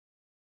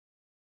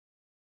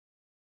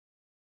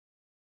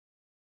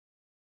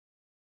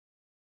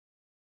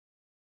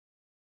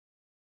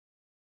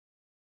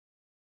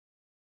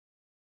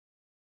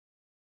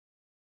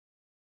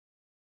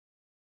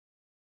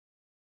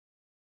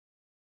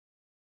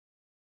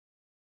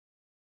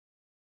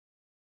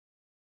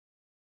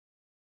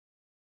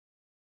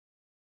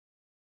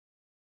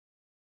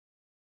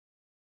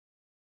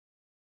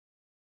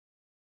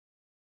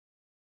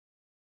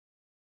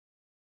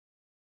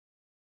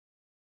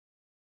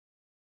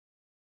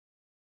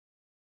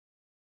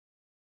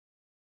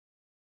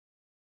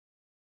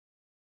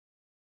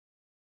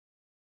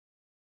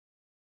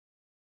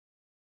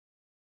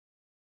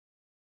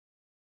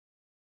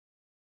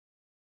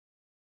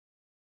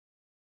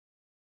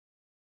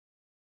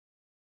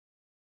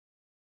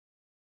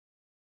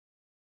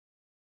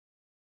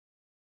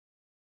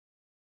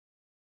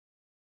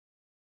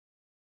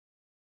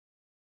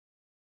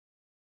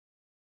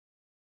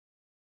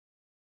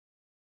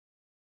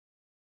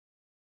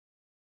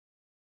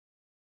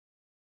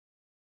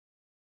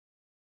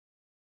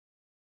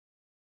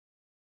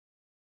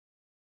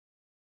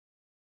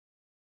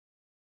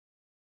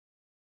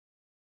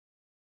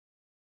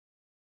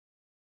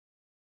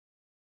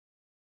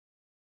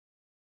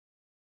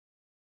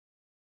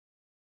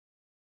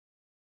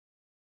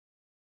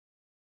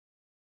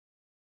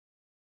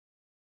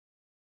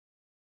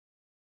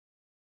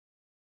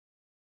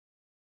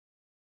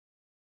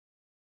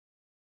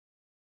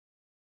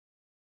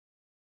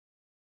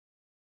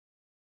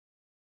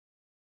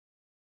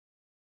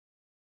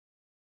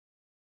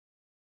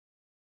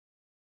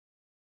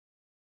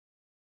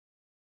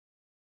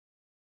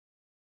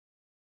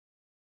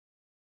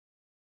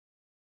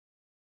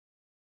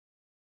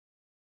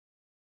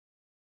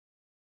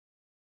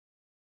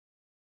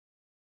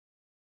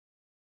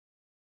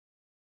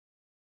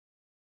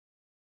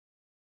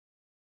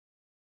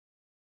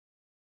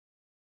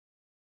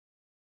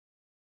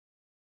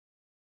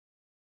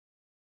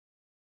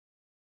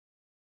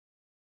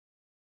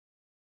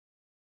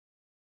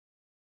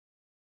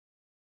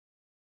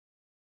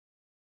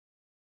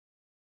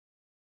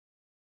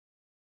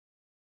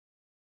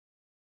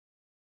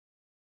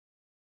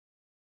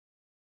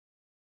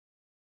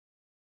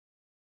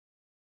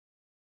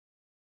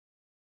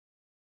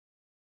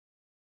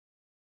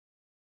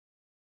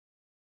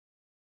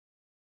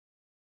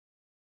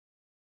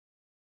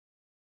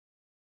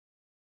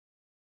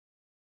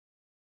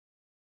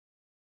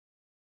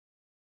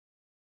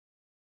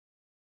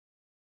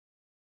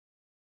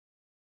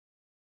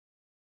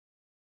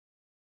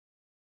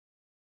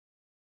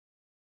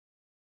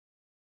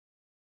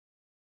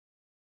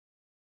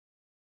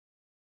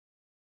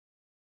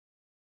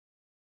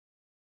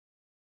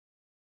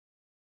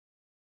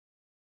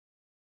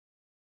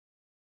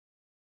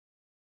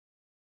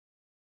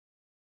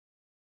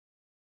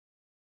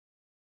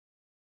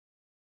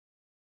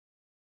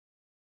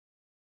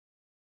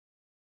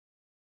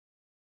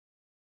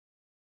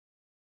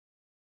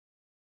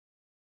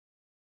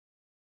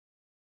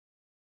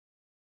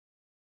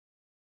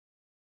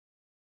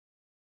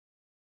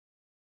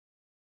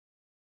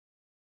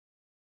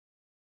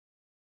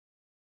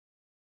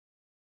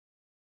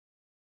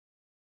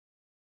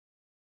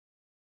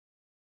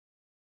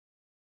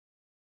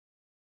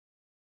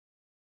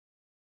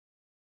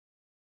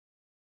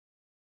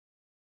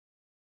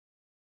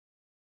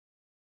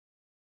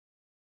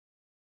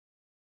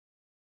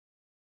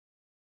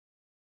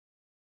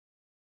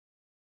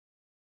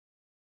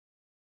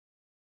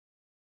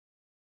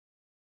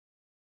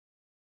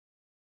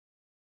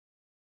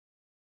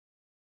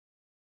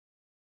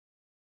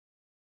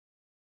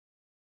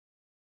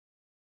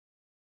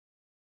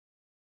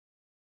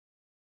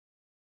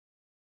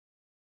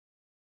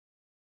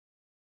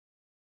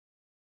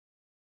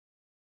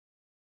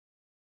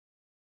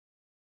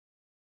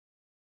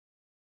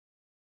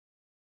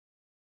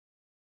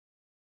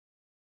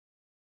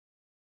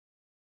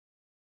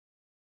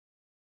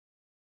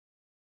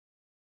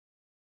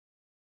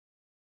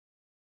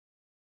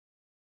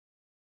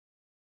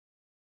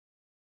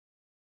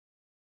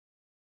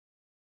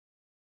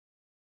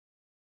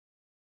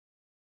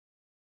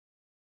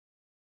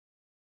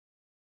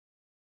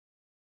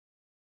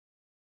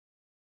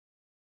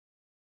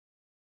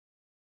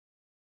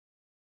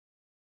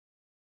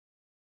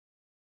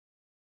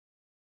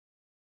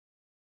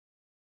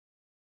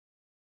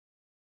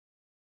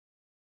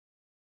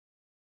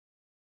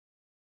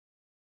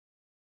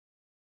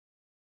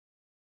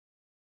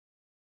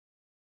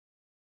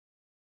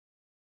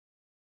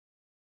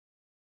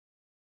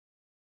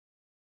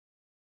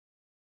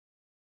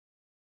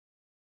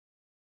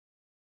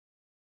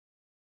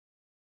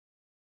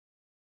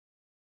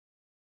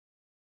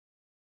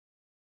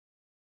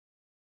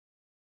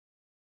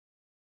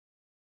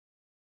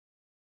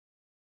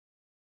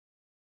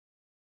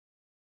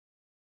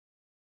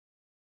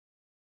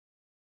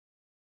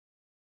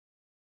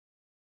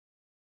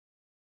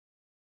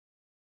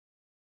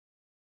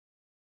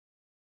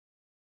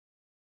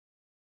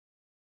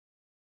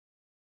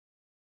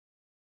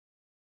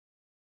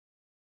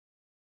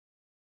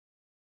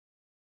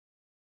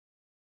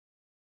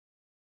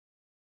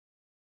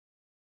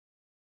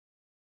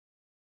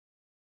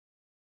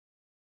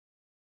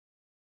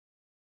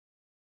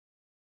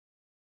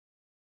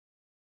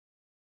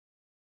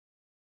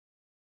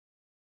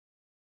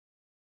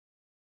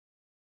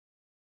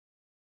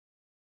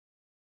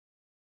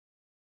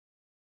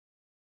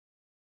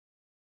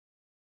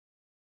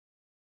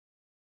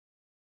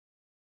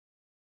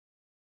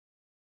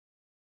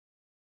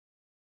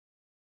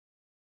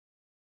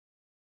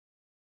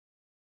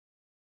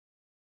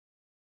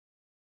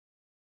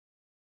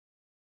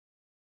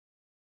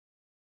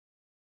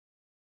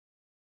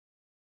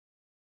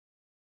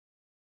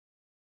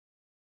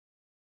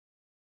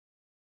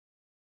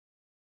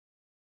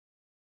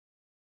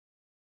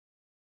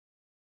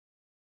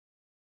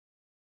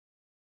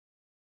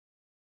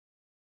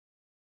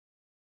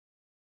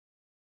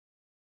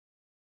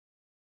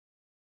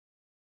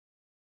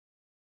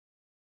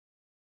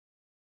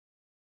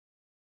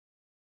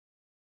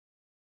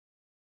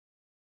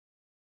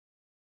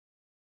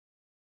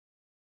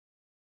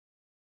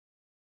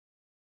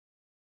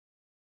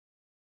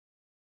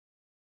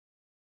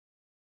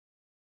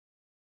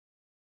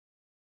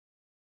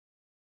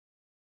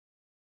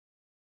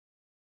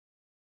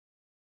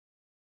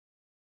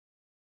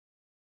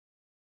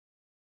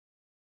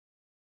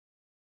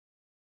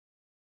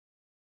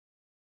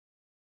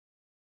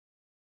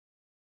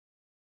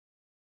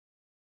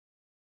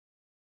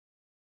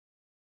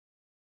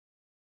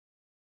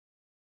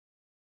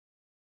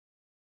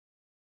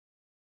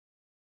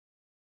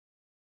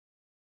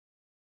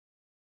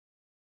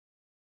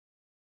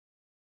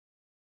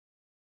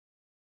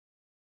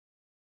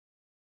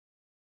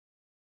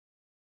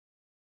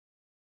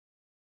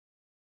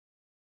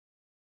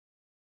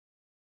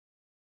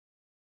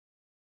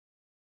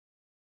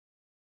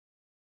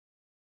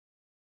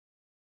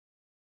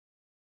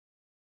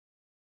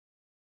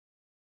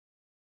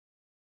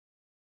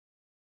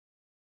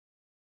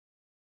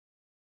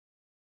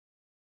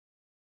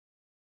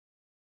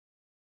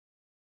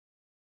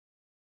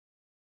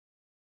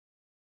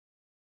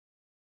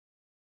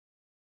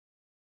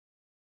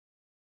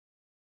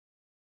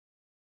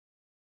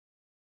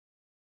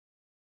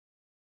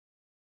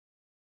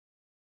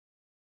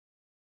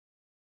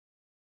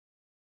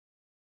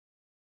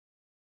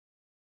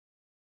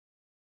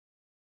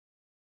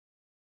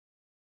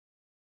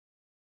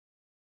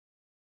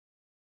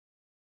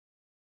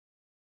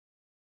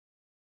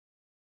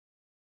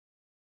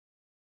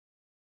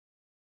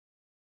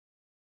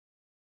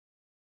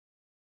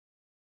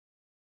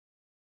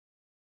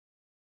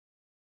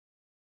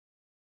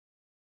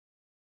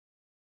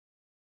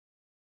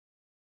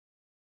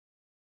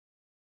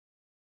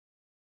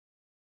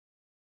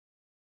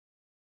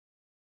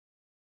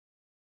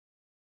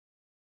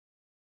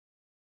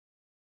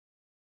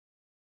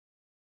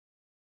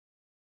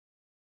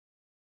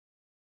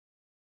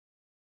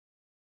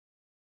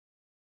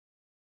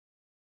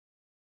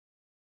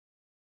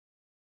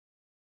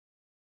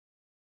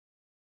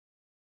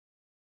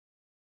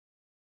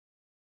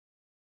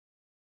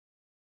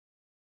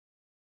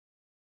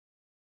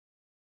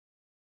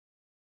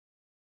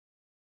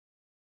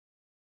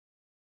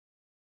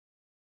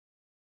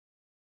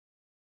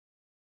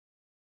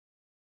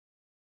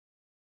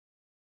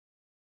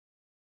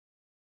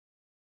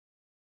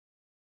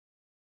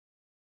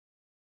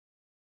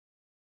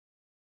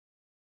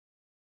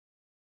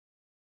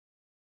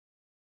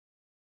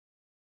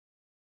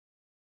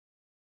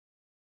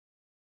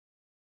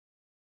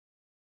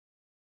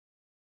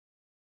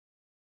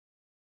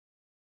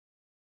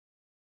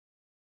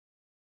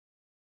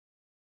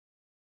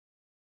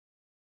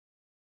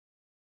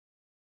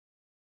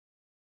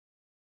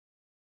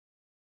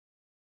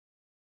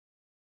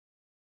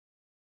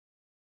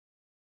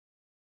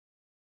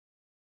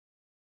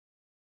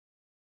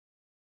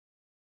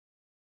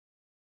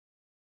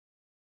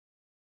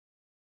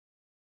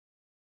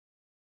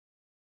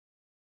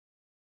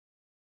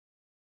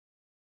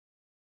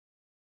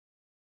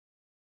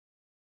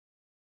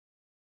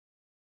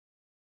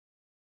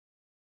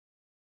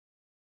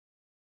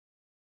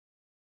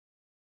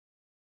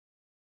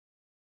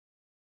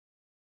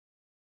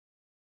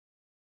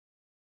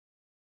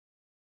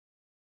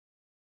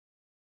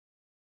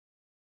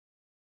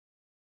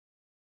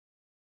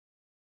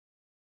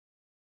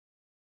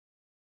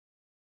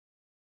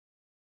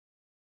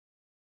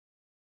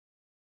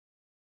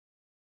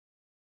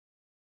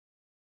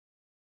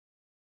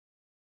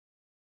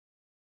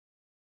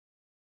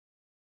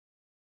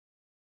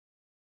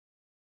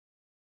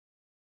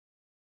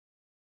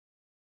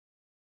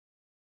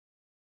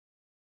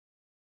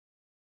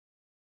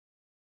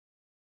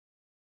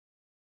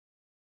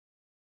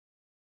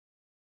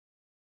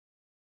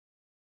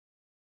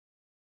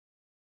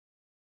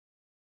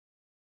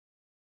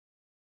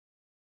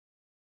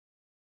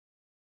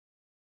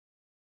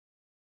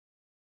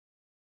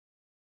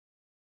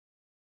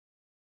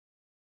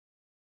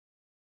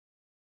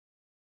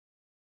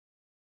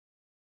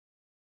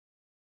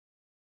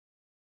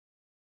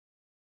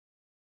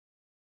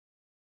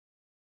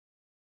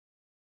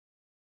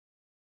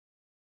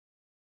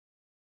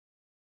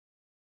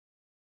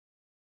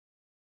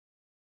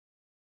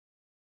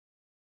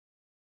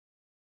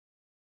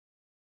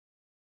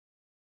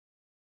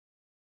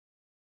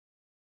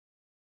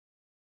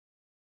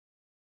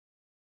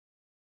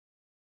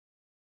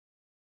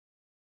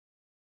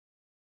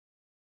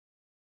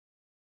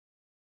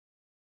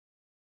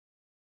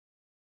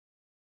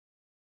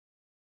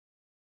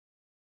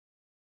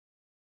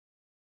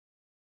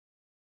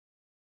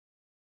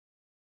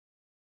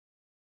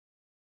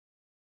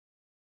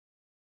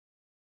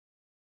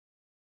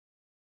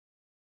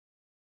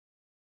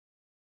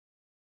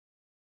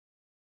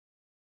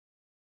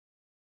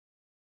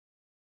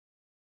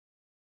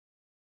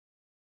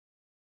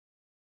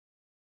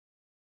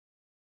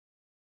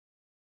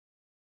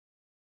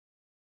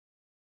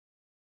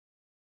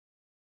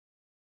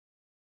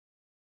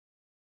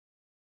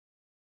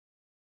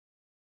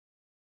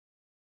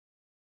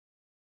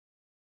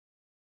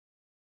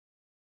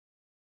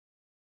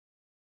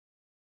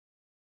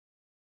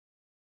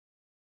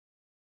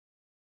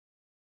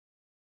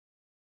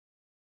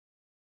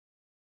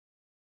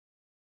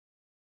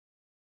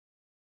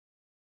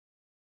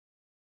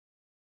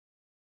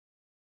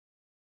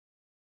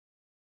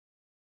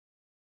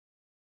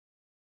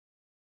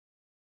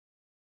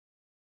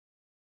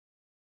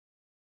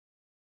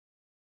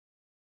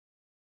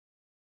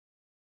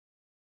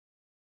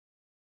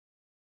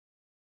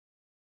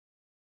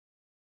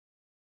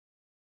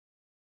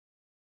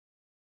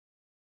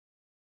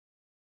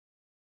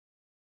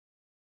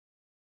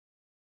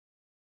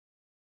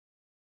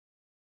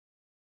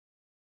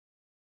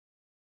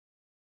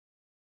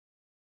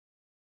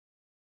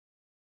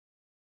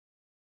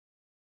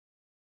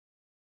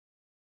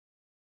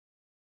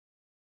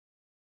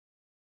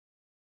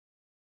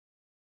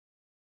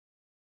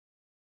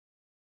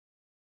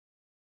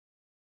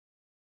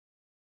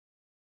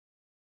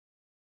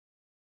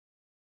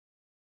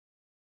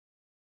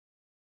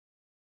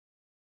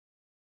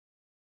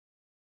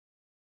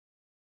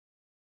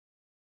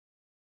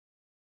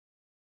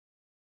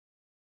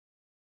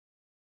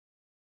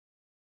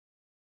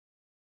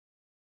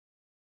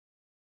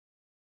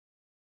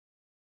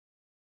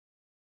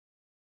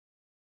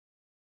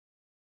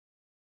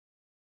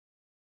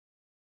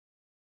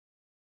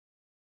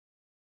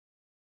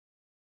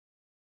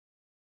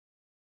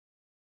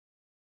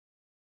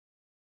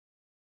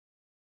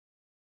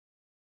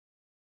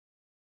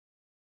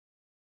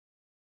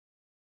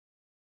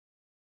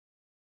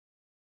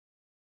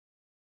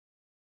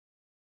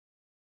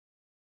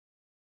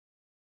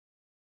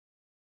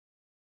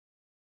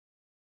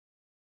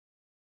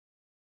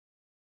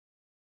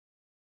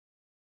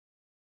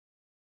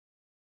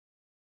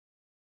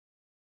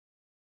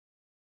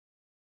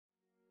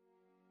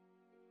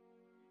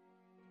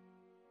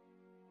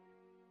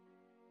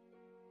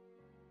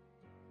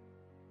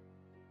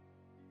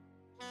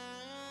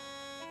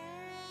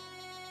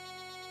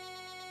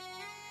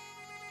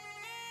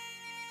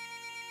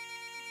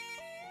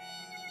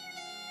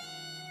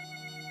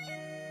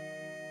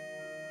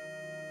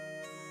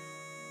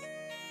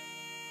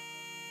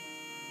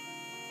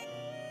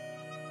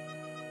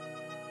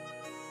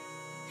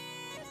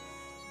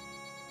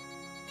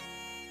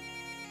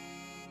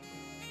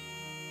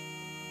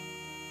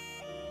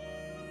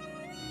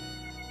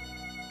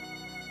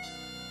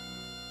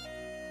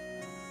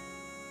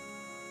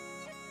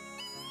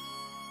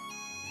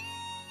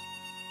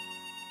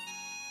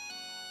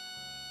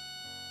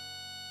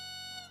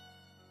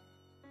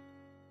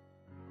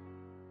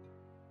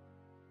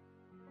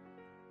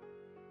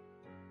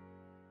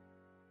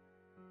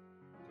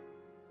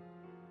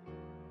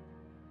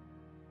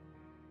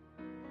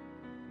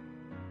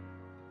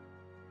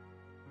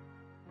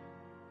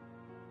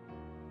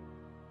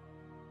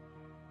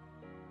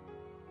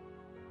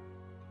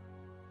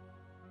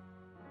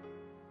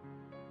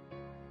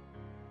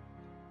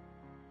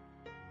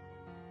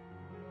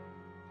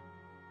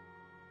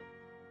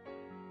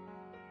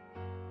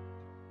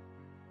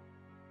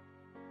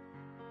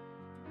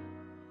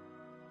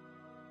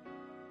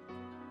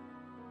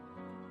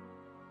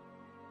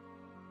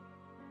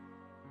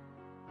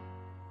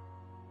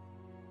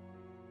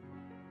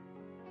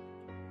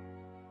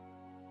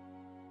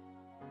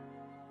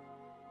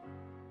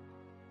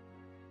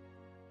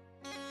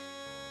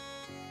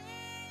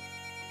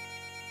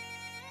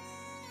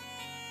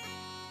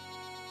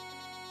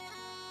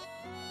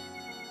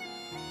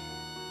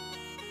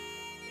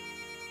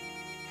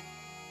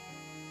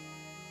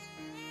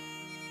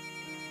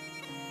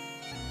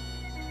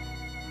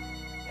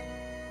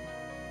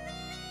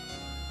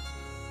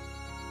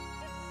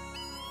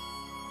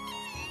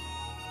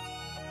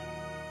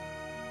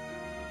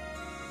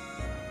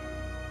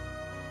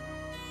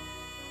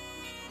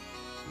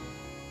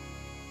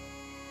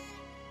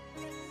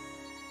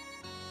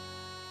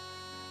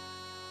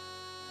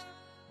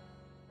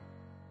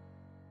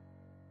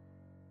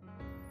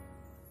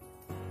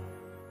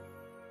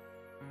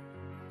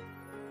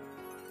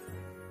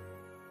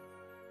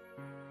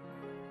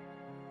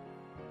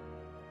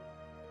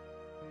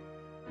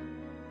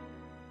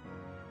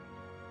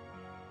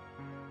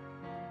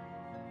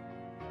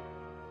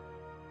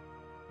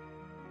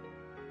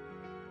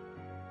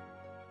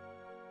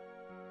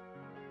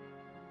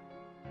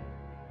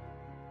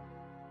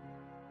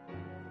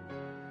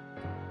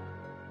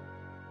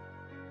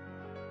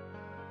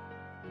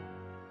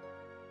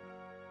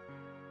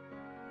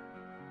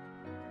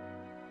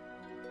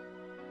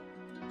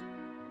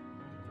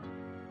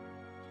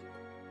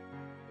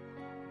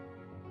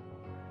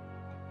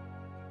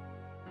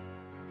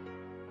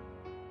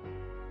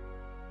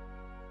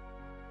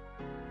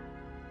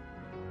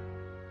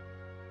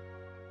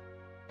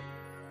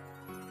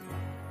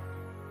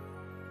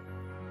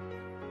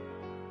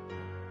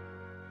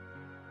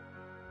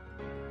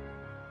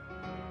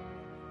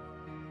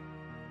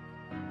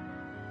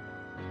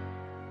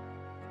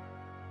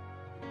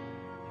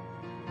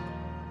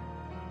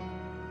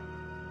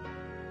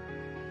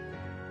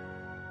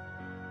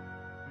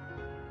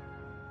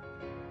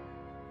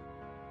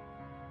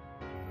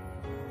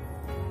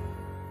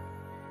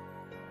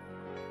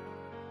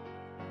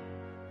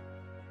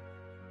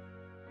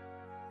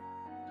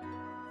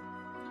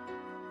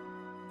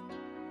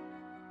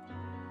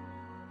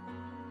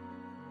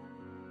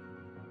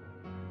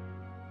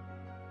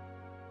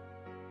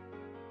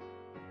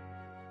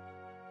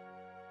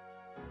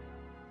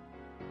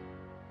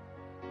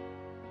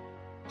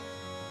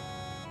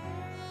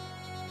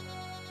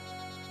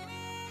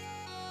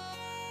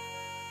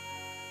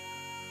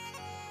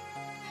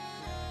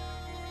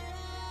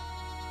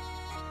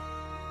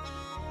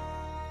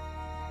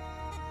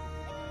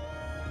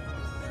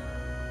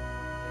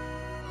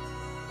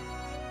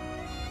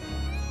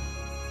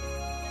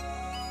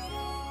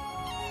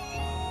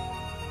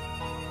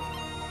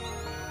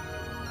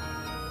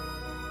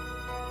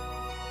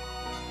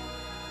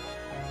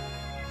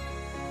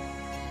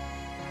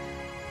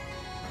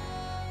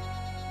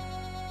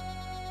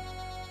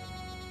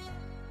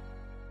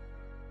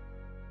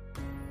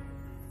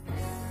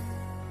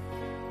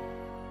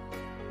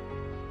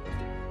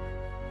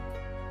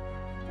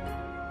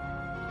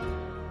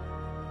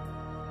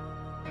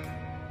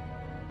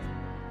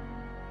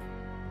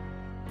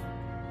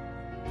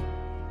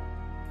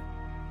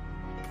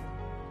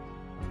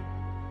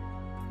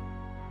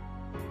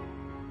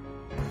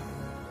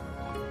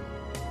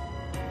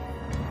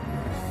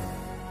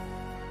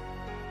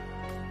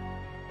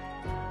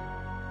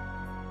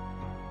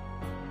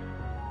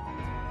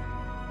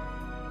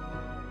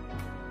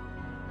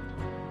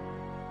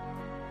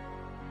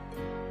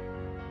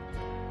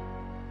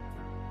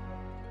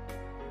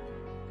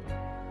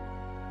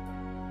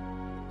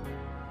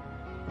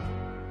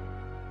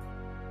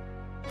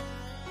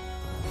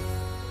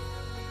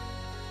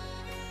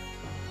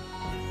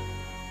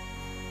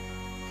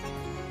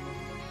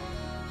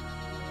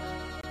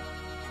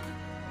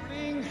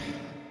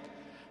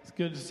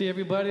Good to see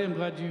everybody. I'm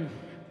glad you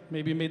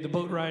maybe made the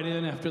boat ride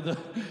in after the...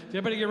 Did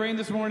everybody get rain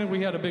this morning?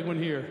 We had a big one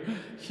here.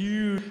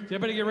 Huge. Did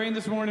everybody get rain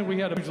this morning? We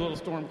had a huge little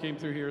storm came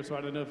through here, so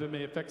I don't know if it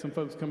may affect some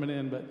folks coming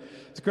in, but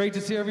it's great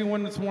to see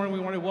everyone this morning. We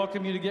want to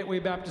welcome you to Gateway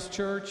Baptist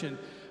Church, and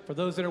for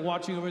those that are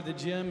watching over at the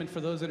gym and for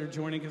those that are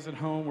joining us at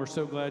home, we're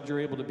so glad you're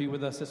able to be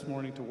with us this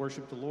morning to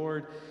worship the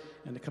Lord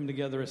and to come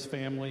together as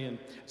family. And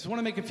I just want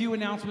to make a few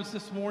announcements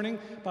this morning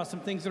about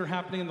some things that are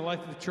happening in the life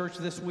of the church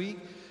this week.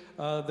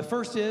 The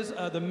first is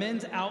the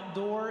men's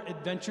outdoor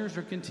adventures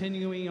are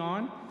continuing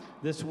on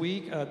this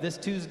week. This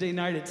Tuesday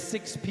night at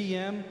 6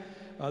 p.m.,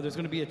 there's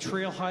going to be a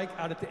trail hike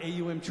out at the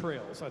AUM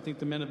Trails. I think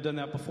the men have done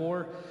that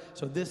before.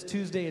 So this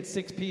Tuesday at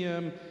 6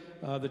 p.m.,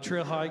 the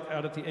trail hike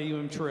out at the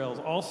AUM Trails.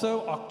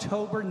 Also,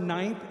 October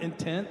 9th and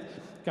 10th,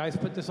 guys,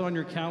 put this on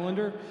your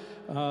calendar.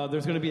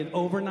 There's going to be an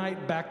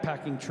overnight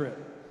backpacking trip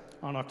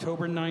on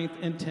October 9th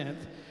and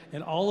 10th.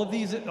 And all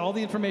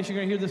the information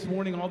you're going to hear this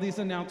morning, all these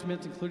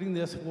announcements, including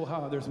this,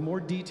 there's more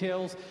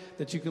details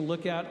that you can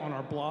look at on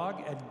our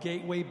blog at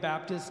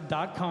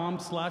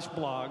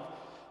gatewaybaptist.com/blog.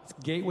 It's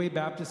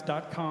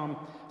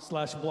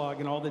gatewaybaptist.com/blog,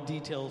 and all the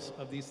details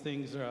of these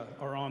things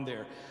are on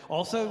there.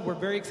 Also, we're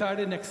very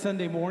excited. Next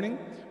Sunday morning,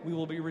 we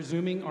will be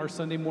resuming our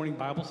Sunday morning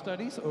Bible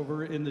studies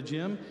over in the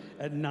gym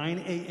at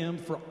 9 a.m.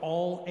 for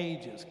all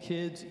ages,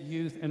 kids,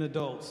 youth, and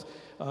adults.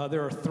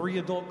 There are 3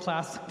 adult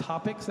class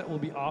topics that will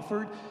be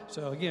offered.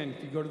 So again,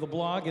 if you go to the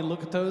blog and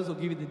look at those,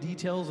 it'll give you the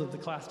details of the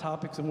class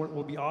topics and what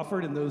will be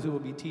offered and those who will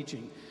be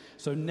teaching.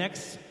 So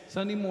next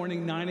Sunday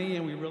morning, 9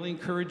 a.m., we really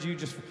encourage you.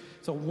 It's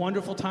a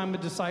wonderful time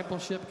of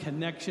discipleship,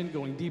 connection,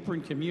 going deeper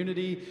in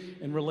community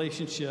and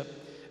relationship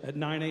at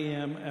 9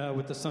 a.m.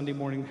 With the Sunday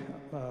morning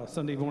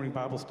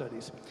Bible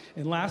studies.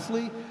 And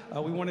lastly,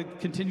 we want to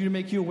continue to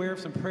make you aware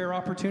of some prayer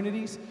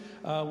opportunities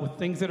with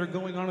things that are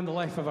going on in the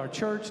life of our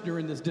church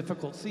during this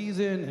difficult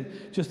season and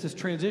just this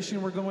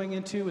transition we're going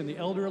into and the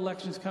elder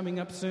elections coming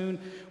up soon.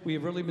 We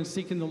have really been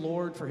seeking the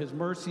Lord for his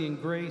mercy and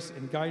grace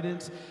and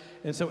guidance.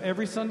 And so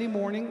every Sunday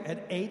morning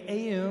at 8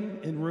 a.m.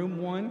 in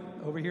room 1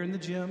 over here in the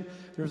gym,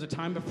 there's a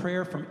time of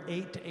prayer from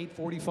 8 to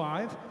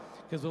 8:45.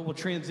 Because we'll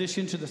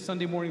transition to the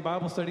Sunday morning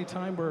Bible study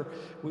time where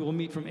we will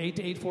meet from 8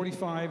 to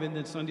 8:45, and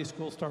then Sunday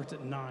school starts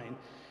at 9.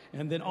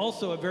 And then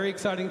also a very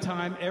exciting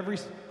time every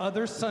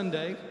other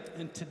Sunday,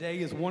 and today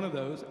is one of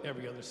those,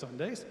 every other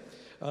Sundays.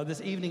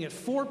 This evening at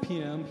 4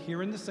 p.m.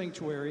 here in the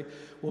sanctuary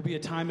will be a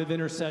time of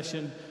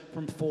intercession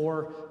from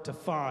 4 to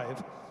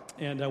 5.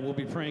 And we'll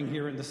be praying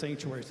here in the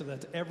sanctuary. So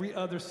that's every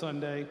other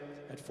Sunday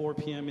at 4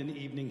 p.m. in the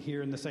evening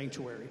here in the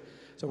sanctuary.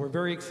 So we're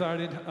very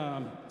excited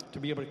to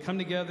be able to come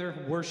together,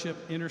 worship,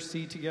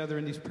 intercede together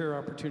in these prayer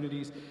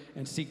opportunities,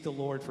 and seek the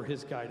Lord for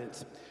his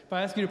guidance. If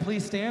I ask you to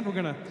please stand, we're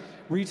going to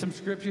read some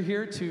scripture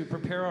here to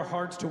prepare our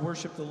hearts to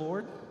worship the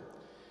Lord.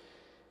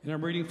 And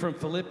I'm reading from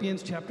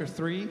Philippians chapter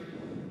 3,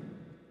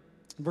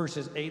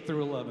 verses 8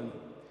 through 11.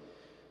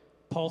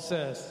 Paul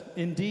says,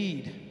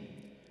 "Indeed,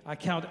 I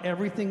count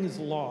everything as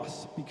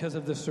loss because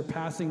of the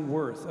surpassing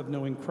worth of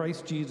knowing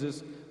Christ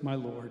Jesus, my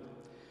Lord.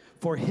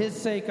 For his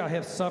sake I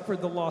have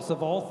suffered the loss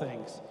of all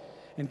things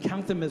and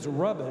count them as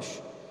rubbish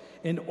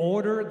in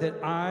order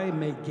that I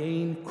may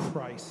gain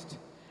Christ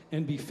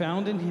and be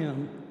found in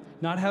him,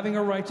 not having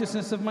a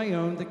righteousness of my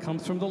own that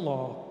comes from the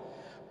law,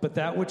 but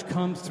that which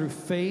comes through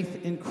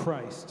faith in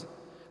Christ,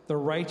 the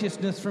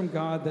righteousness from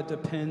God that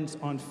depends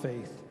on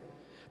faith,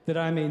 that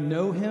I may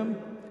know him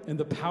and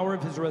the power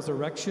of his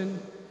resurrection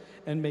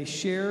and may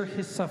share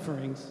his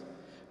sufferings,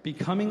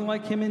 becoming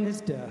like him in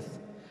his death,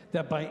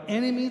 that by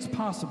any means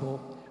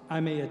possible I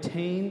may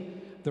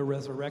attain the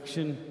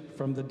resurrection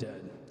from the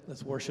dead."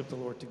 Let's worship the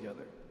Lord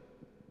together.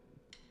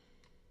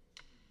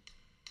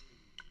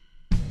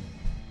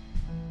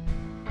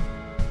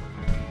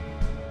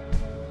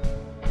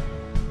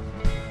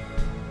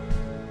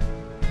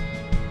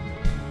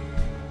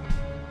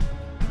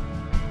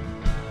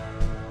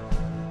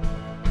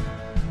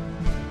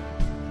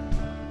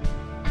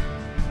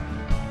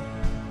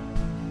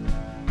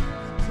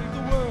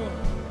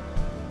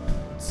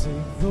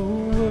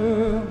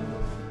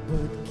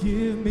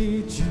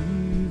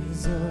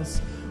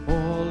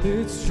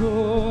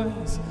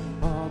 Joys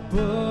are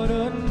but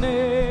a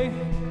name,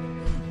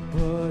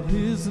 but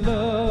his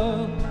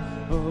love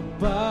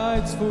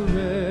abides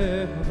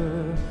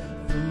forever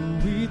through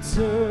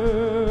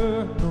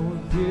eternal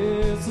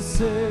years the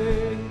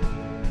same.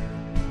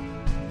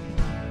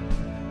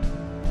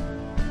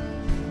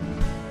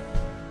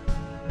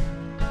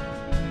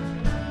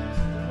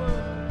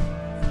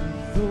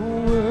 The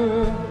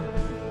world,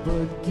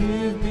 but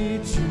give me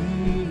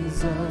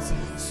Jesus,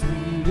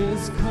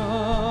 sweetest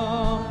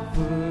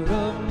comfort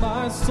of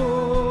my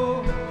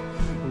soul,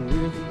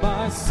 with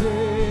my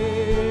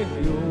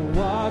Savior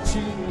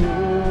watching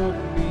over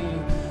me,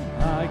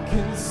 I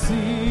can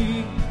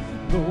see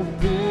no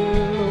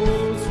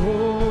billows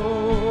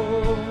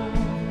roll,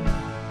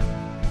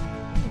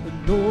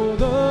 nor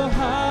the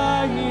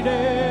height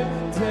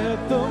and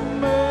depth of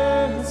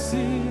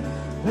mercy,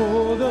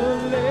 or the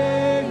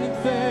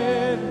length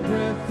and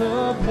breadth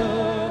of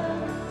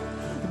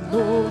love,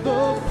 nor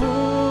the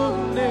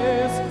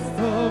fullness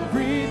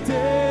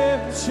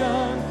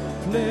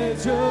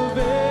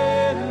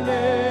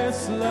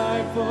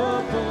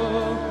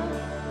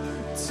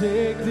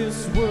take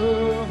this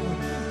world,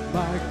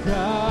 my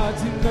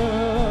God's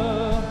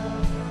enough.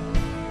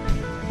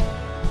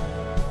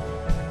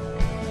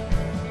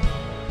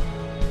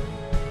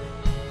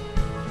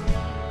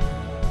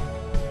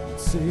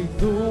 Take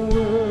the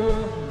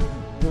world,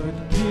 but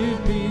give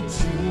me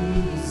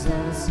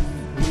Jesus.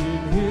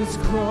 In his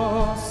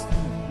cross,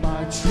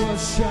 my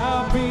trust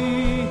shall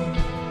be,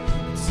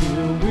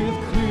 till with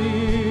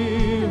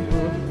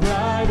clearer,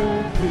 brighter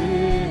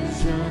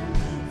vision,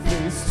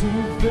 face to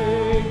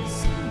face,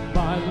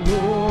 my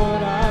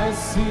Lord I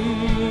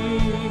see.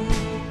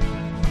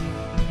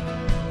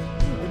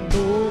 And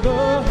oh,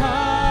 the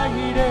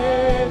height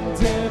and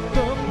depth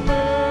of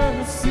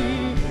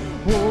mercy,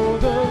 oh,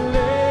 the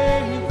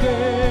length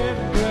and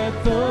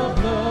breadth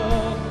of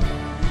love,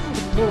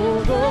 oh,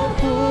 the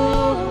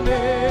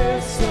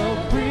fullness of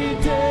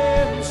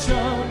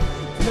redemption,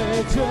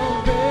 pledge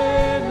of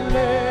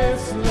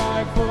endless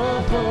life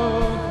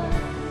above.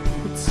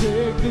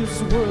 Take this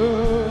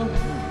world,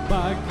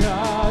 my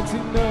God's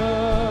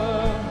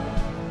enough.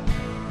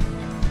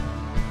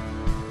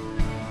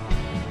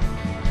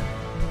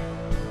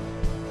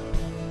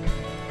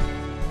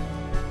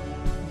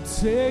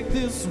 Take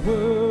this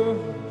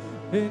world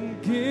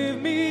and give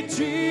me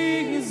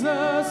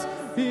Jesus.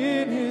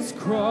 In his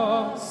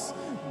cross,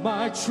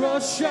 my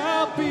trust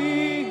shall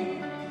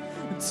be.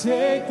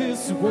 Take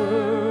this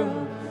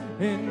world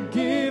and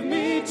give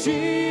me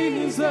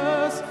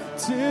Jesus,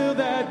 till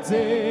that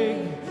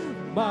day,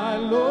 my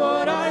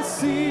Lord I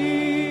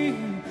see.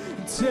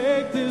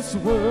 Take this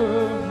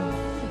world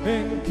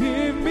and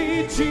give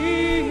me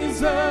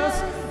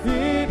Jesus.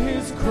 In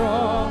his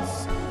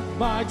cross,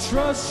 my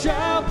trust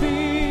shall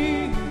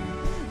be.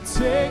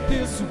 Take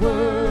this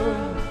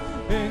world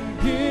and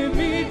give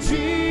me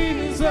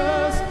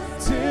Jesus,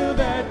 till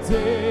that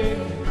day,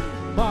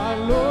 my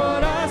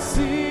Lord I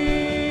see.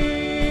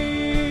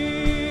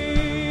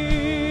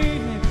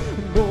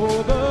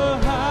 Oh, the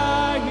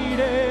height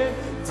and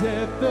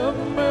depth of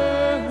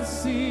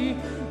mercy,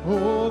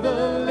 oh,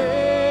 the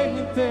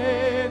length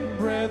and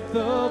breadth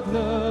of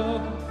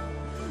love,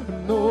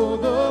 oh,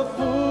 the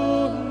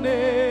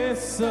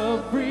fullness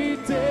of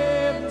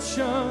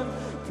redemption,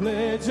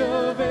 pledge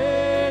of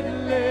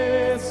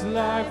endless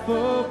life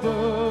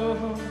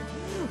above.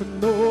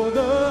 Oh,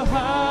 the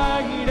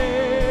height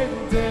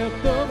and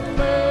depth of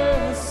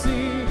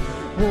mercy,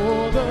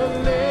 oh, the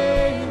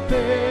length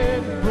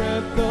and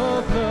breadth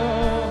of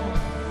love,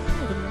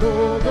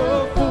 oh, the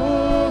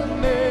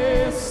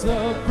fullness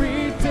of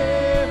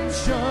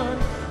redemption,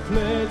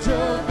 pledge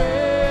of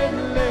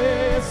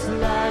endless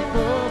life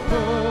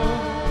above.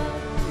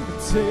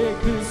 Take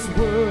this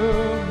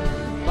world,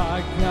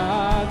 my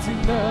God's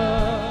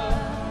enough.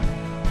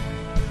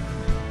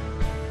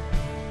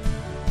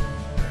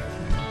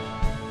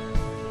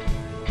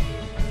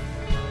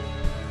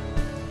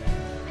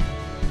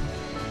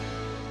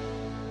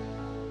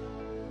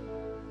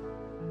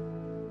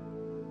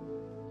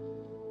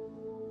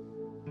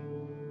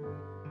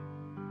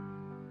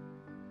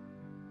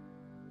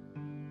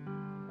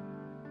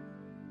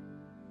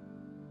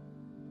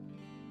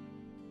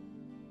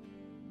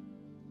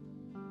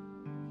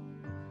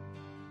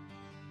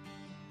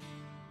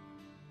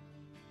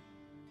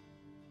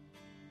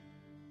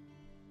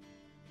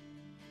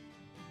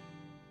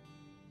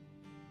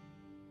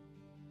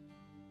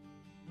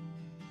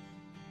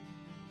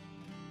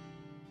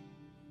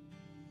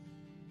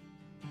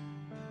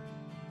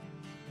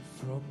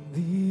 From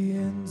the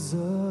ends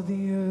of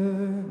the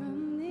earth,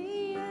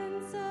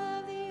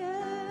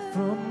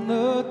 from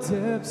the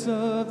depths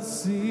of the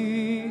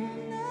sea,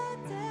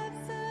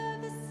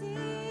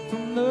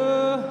 from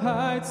the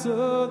heights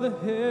of the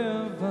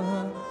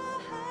heaven,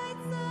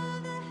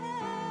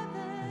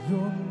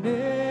 your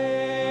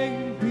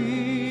name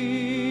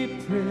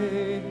be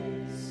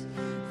praised.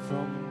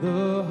 From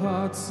the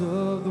hearts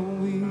of the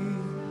weak,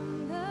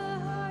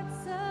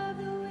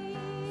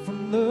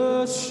 from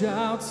the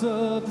shouts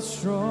of the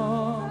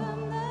strong,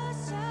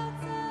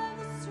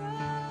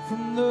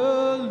 from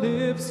the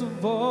lips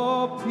of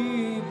all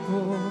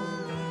people,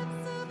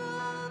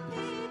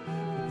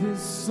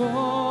 this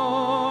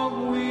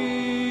song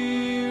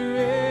we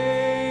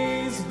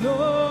raise,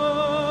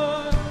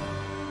 Lord,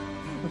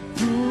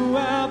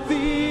 throughout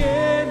the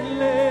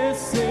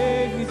endless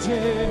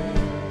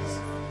ages.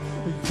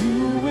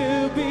 You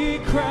will be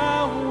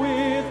crowned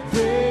with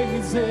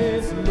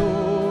praises,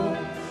 Lord,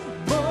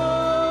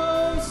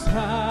 Most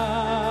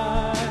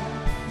High,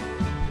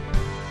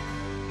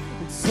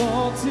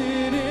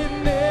 exalted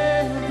in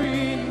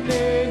every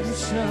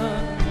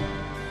nation,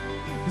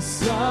 the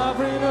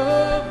sovereign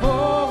of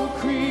all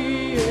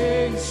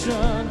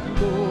creation,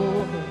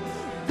 Lord,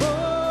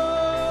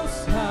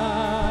 Most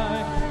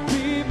High,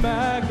 be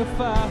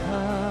magnified,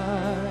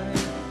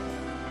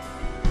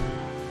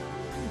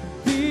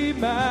 be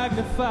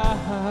magnified.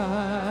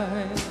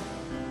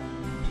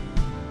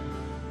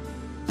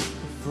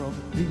 From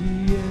the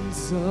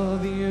ends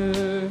of the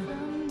earth,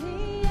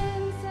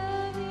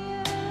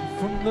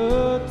 from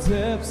the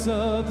depths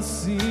of the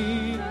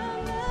sea,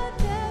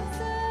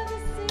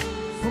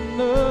 from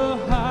the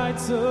heights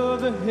heights of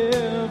the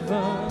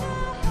heavens,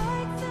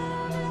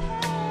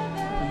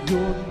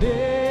 your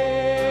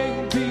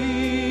name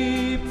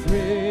be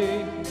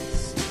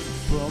praised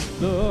from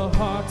the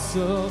hearts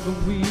of the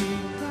weak,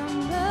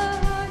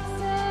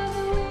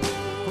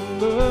 from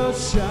the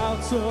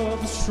shouts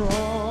of the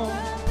strong,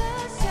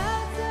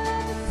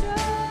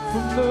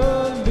 from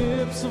the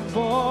lips of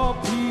all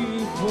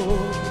people.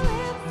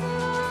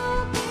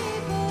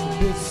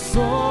 This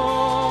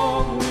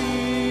song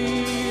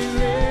we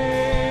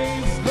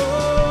raise,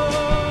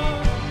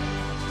 Lord,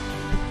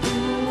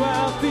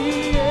 throughout the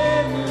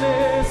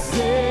endless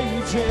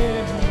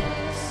ages.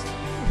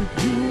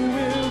 You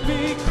will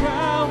be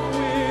crowned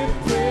with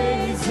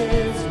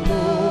praises,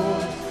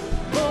 Lord,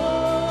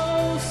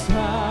 Most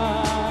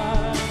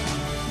High,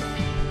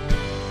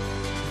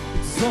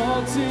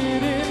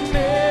 exalted in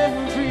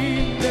every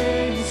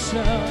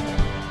nation,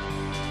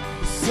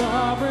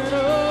 sovereign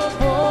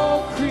of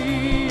all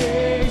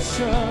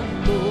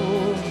creation,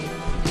 Lord,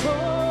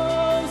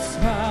 Most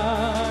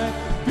High,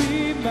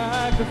 be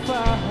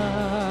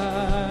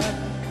magnified,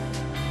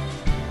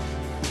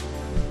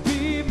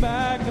 be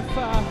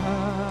magnified.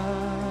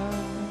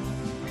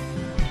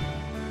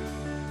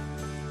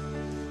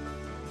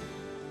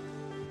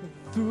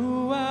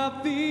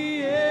 Throughout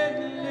the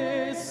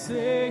endless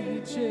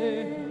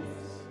ages,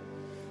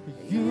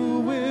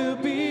 you will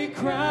be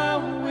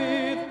crowned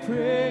with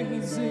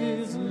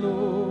praises,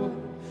 Lord,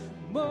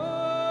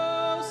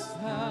 Most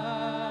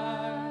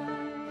High,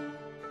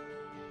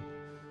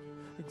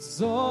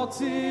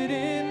 exalted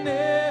in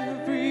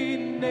every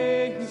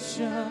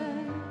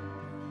nation,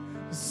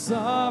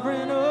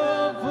 sovereign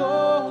of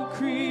all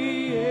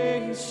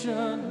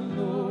creation,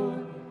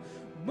 Lord,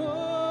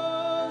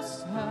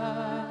 Most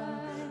High,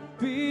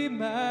 be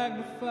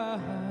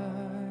magnified,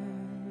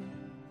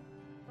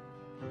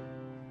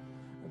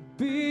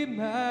 be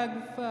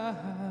magnified,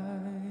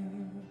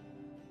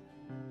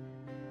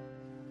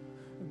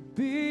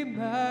 be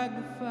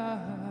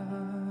magnified.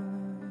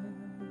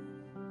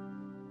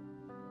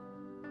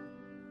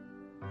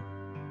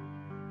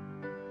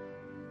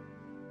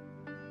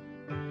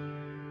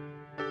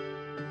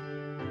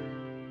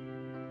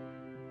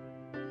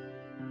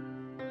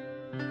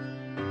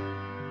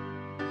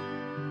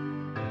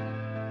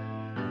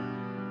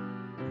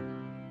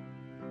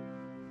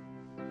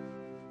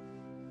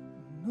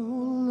 Oh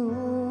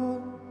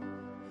Lord,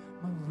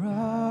 my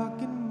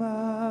rock and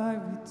my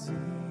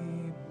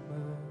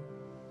redeemer,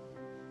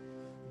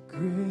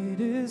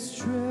 greatest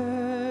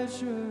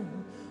treasure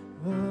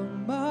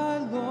of my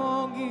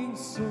longing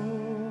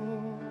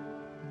soul.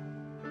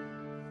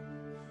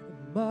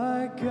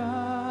 My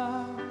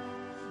God,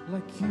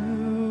 like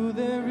you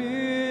there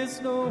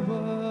is no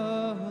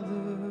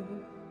other.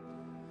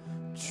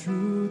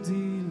 True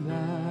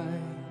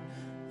delight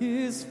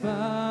is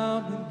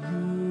found in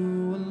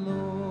you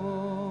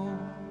alone.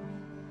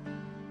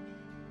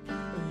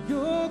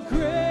 Your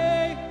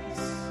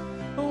grace,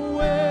 a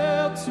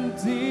well too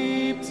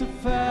deep to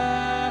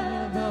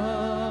fathom.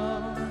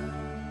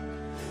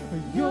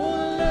 Your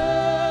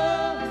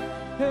love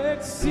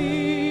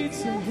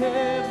exceeds the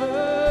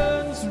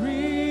heavens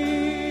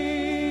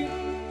reach.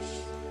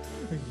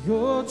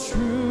 Your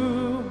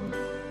truth,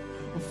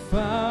 a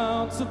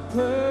fount of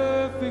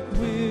perfect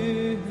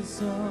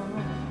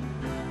wisdom,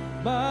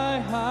 my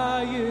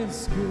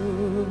highest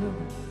good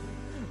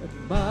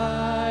and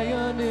my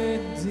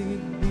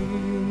unending need.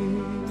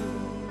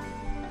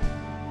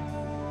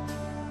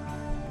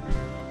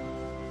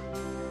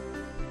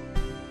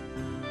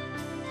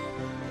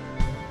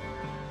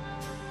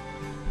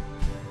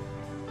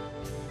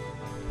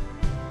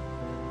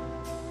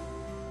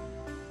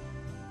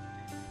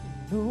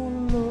 Oh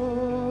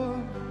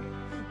Lord,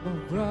 my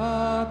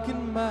rock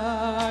and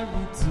my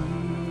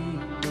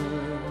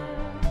redeemer,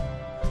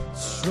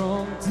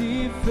 strong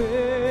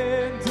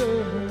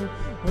defender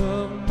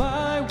of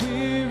my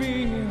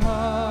weary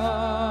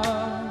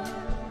heart,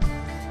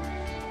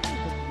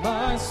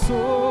 my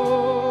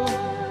soul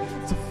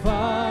to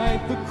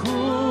fight the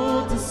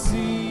cruel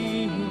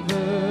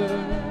deceiver,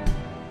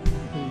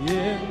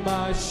 in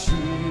my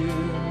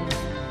shield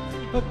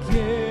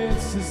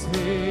against his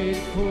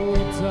hateful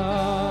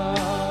dart.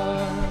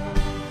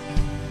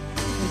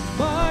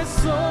 My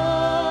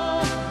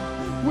soul,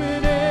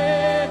 when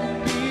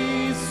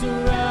enemies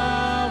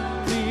surround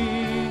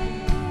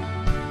me,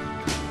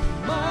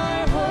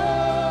 my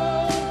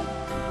hope,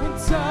 when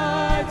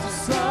tides of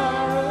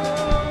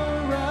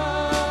sorrow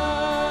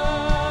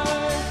rise,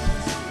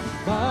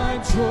 my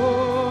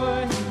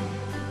joy,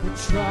 when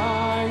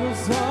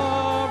trials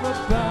are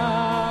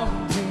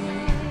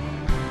abounding,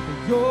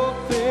 your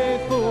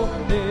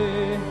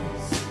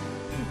faithfulness,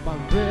 my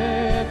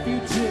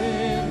refuge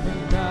in the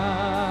night.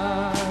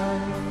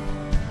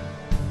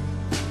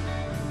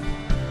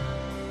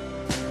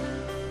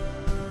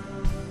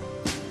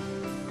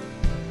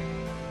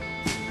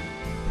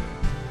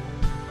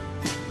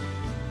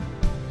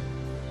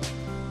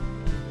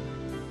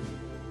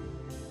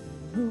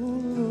 Oh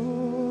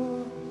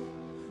Lord,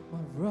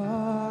 my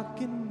rock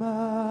and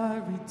my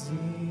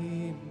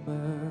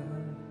redeemer,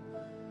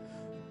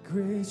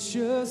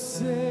 gracious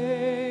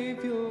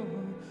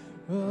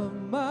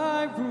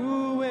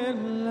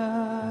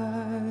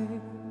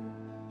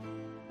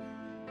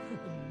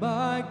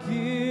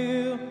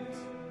guilt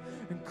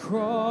and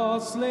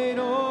cross laid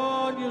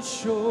on your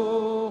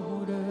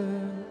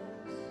shoulders.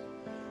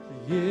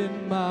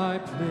 In my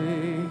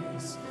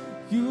place,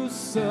 you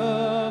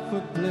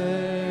suffered,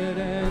 bled,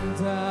 and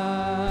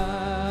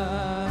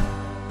died.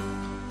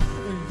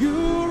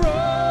 You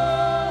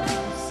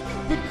rose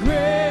the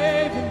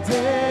grave and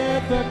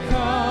death are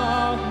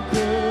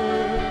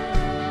conquered.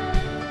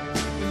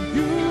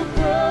 You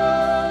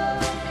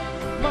broke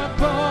my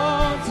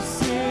bonds of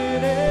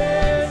sin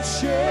and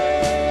shame.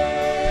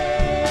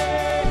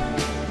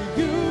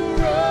 You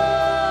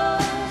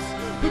rose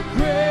the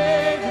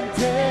grave and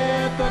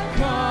death are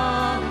conquered.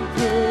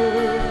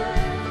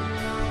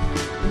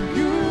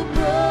 You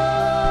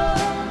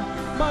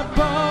broke my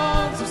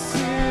bonds of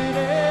sin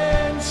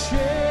and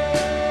shame.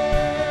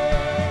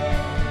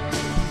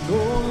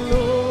 Oh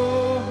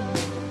Lord,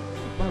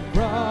 my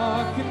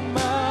rock and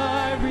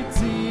my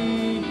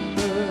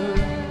redeemer,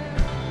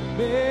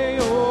 may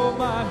all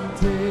my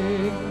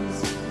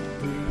days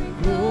bring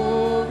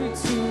glory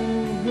to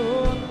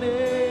your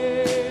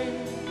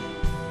name.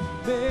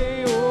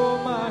 May all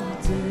my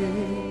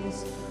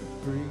days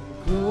bring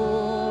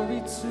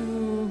glory to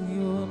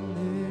your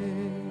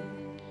name.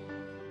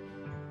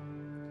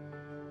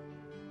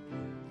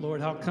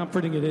 Lord, how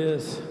comforting it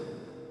is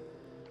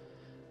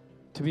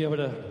to be able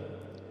to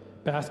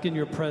bask in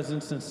your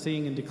presence and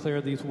sing and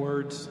declare these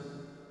words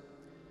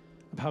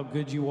of how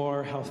good you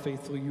are, how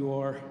faithful you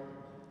are.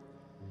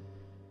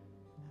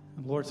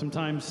 And Lord,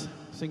 sometimes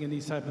singing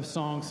these type of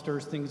songs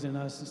stirs things in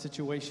us and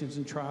situations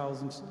and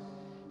trials and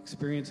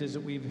experiences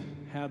that we've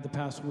had the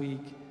past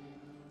week.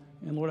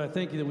 And Lord, I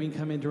thank you that we can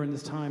come in during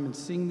this time and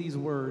sing these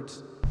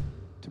words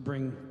to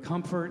bring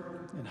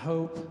comfort and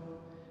hope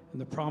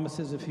and the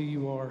promises of who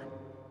you are.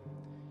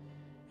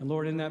 And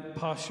Lord, in that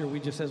posture,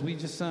 as we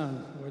just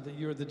sung, Lord, that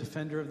you're the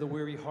defender of the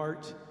weary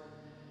heart.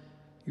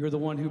 You're the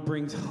one who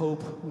brings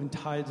hope when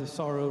tides of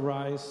sorrow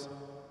rise.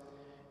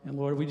 And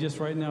Lord, we just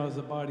right now as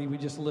a body, we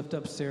just lift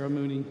up Sarah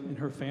Mooney and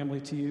her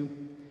family to you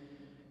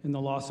in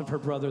the loss of her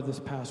brother this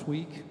past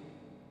week.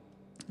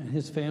 And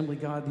his family,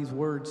 God, these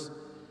words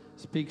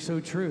speak so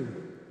true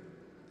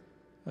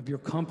of your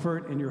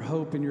comfort and your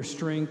hope and your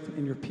strength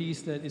and your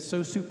peace that is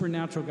so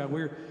supernatural, God.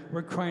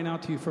 We're crying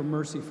out to you for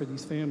mercy for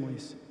these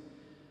families,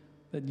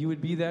 that you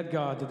would be that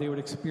God, that they would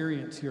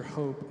experience your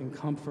hope and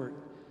comfort,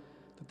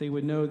 that they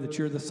would know that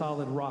you're the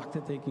solid rock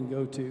that they can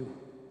go to.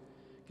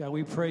 God,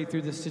 we pray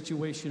through this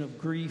situation of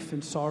grief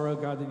and sorrow,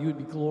 God, that you would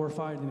be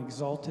glorified and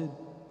exalted,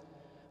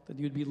 that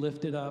you would be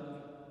lifted up,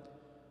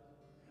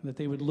 and that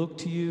they would look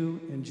to you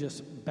and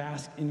just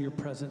bask in your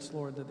presence,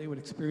 Lord, that they would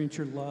experience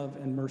your love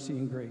and mercy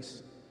and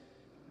grace.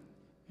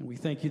 And we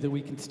thank you that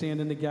we can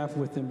stand in the gap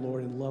with them,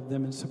 Lord, and love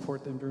them and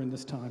support them during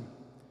this time.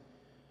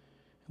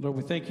 Lord,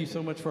 we thank you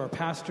so much for our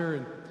pastor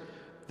and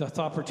this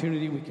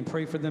opportunity. We can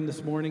pray for them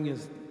this morning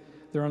as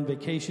they're on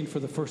vacation for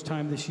the first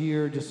time this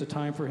year, just a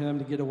time for them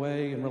to get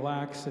away and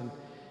relax and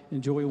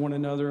enjoy one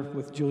another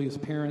with Julia's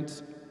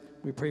parents.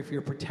 We pray for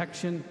your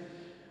protection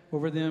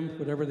over them,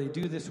 whatever they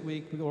do this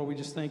week. Lord, we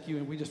just thank you,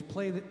 and we just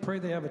pray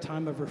they have a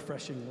time of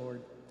refreshing,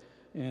 Lord,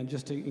 and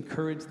just to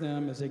encourage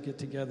them as they get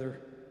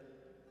together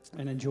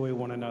and enjoy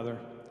one another.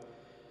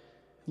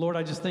 Lord,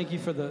 I just thank you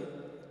for the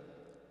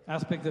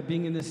aspect of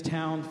being in this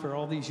town for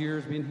all these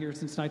years, being here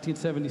since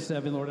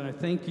 1977, Lord, and I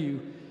thank you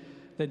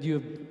that you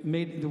have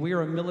made, that we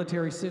are a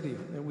military city,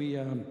 that we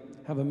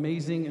have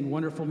amazing and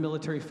wonderful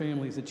military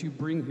families that you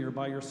bring here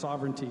by your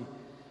sovereignty,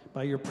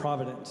 by your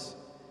providence.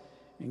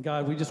 And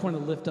God, we just want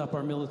to lift up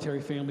our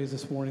military families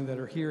this morning that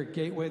are here at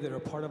Gateway, that are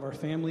part of our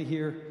family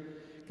here.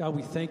 God,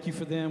 we thank you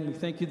for them. We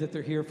thank you that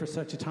they're here for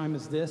such a time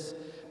as this.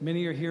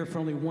 Many are here for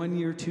only 1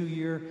 year, 2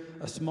 year,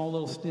 a small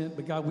little stint.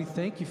 But God, we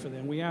thank you for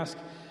them. We ask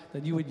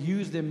that you would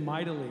use them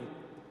mightily,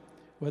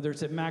 whether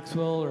it's at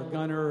Maxwell or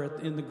Gunner or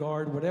in the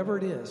Guard, whatever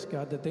it is,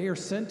 God, that they are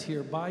sent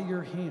here by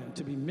your hand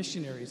to be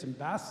missionaries,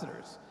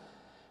 ambassadors,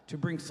 to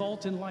bring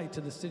salt and light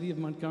to the city of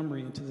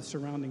Montgomery and to the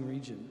surrounding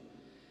region.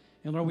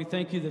 And Lord, we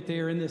thank you that they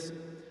are in this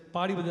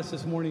body with us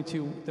this morning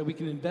too, that we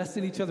can invest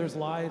in each other's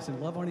lives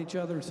and love on each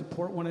other and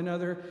support one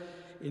another.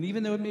 And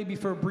even though it may be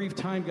for a brief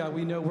time, God,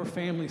 we know we're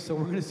family, so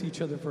we're going to see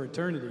each other for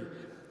eternity.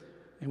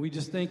 And we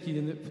just thank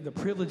you for the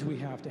privilege we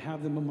have to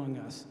have them among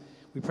us.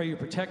 We pray your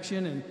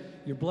protection and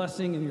your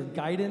blessing and your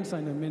guidance. I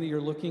know many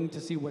are looking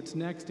to see what's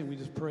next, and we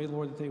just pray,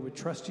 Lord, that they would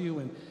trust you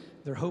and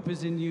their hope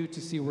is in you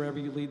to see wherever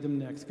you lead them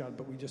next, God.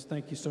 But we just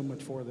thank you so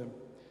much for them.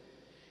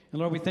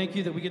 And Lord, we thank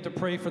you that we get to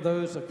pray for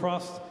those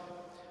across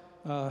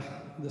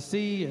the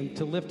sea and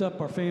to lift up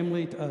our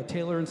family,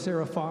 Taylor and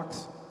Sarah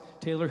Fox.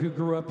 Taylor, who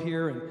grew up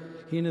here, and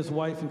he and his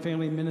wife and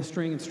family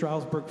ministering in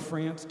Strasbourg,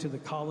 France, to the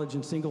college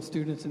and single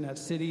students in that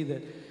city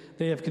that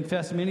they have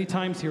confessed many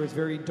times here is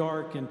very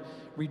dark and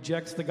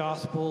rejects the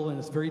gospel, and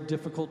it's very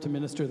difficult to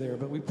minister there.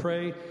 But we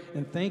pray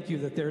and thank you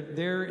that they're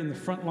there in the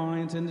front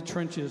lines, in the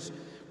trenches,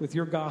 with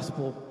your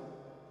gospel,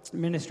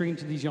 ministering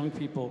to these young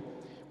people.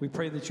 We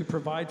pray that you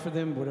provide for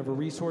them whatever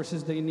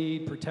resources they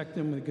need, protect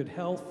them with good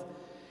health,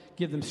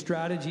 give them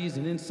strategies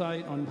and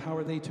insight on how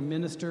are they to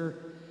minister,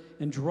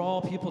 and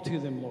draw people to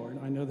them, Lord.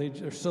 I know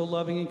they're so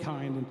loving and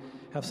kind and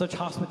have such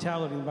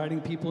hospitality, inviting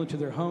people into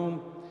their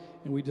home.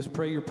 And we just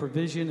pray your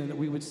provision and that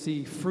we would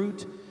see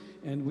fruit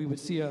and we would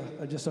see a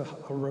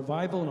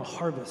revival and a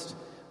harvest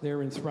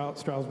there in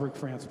Strasbourg,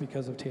 France,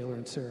 because of Taylor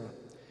and Sarah.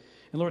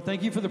 And Lord,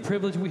 thank you for the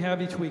privilege we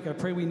have each week. I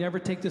pray we never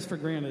take this for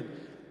granted,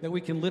 that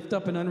we can lift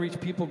up an unreached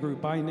people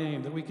group by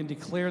name, that we can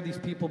declare these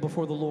people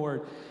before the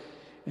Lord,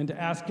 and to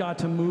ask God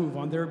to move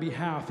on their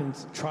behalf in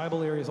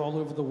tribal areas all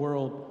over the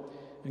world.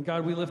 And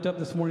God, we lift up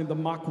this morning the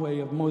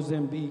Makwe of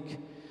Mozambique.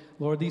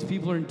 Lord, these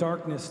people are in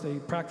darkness. They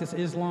practice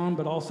Islam,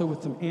 but also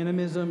with some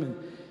animism, and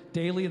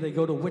daily they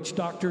go to witch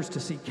doctors to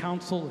seek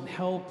counsel and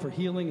help for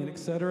healing and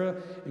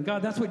etc. And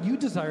God, that's what you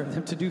desire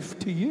them to do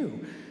to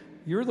you.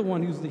 You're the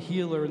one who's the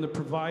healer and the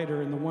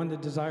provider and the one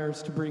that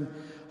desires to bring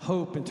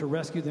hope and to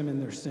rescue them in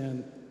their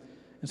sin.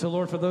 And so,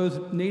 Lord, for those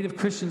native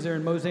Christians there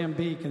in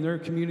Mozambique and their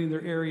community,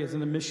 their areas,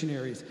 and the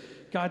missionaries,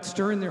 God,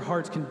 stir in their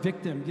hearts,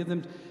 convict them, give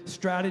them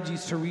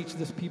strategies to reach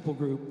this people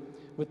group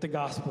with the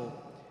gospel.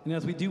 And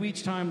as we do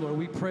each time, Lord,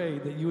 we pray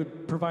that you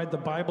would provide the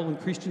Bible and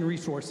Christian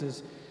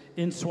resources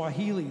in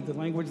Swahili, the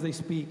language they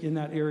speak in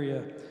that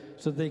area,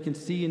 so that they can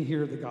see and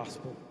hear the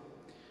gospel.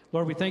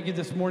 Lord, we thank you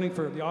this morning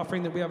for the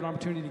offering that we have an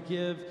opportunity to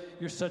give.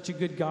 You're such a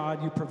good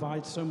God. You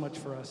provide so much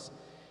for us.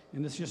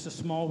 And it's just a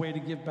small way to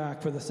give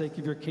back for the sake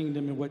of your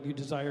kingdom and what you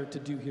desire to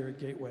do here at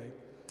Gateway.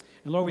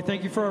 And Lord, we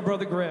thank you for our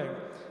brother Greg.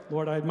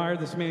 Lord, I admire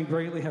this man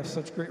greatly, have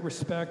such great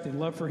respect and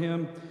love for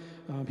him.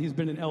 He's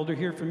been an elder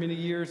here for many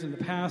years in the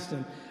past,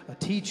 and a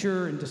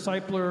teacher and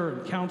discipler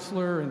and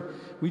counselor. And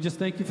we just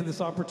thank you for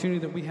this opportunity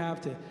that we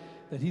have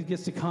that he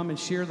gets to come and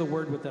share the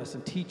word with us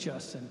and teach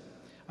us. And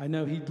I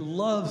know he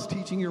loves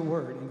teaching your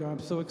word. And God, I'm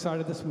so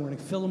excited this morning.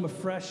 Fill him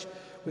afresh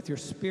with your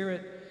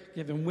spirit.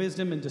 Give him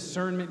wisdom and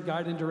discernment.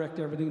 Guide and direct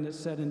everything that's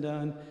said and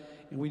done.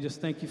 And we just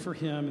thank you for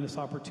him and this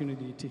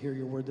opportunity to hear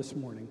your word this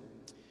morning.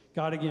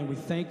 God, again, we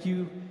thank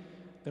you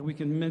that we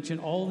can mention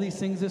all these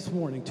things this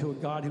morning to a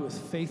God who is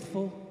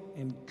faithful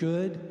and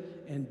good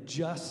and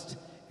just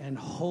and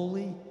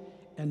holy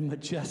and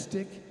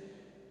majestic,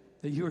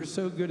 that you are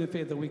so good and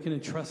faithful that we can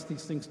entrust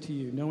these things to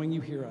you, knowing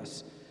you hear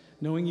us,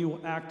 knowing you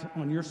will act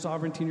on your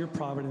sovereignty and your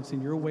providence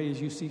in your way as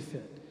you see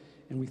fit.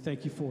 And we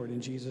thank you for it in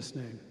Jesus'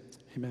 name.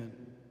 Amen.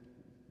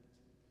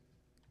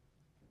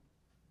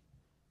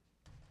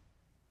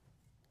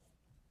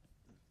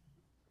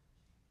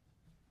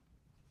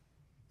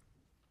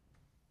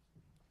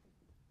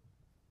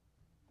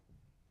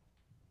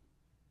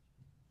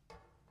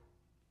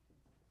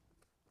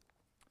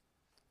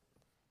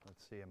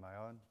 Let's see, am I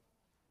on?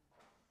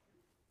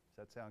 Does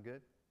that sound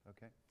good?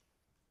 Okay.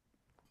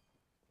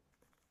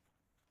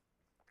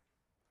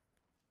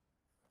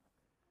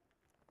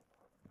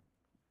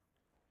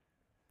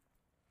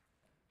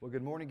 Well,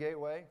 good morning,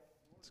 Gateway.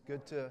 It's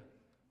good to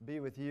be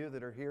with you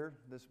that are here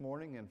this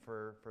morning, and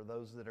for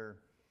those that are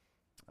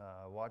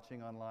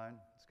watching online,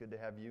 it's good to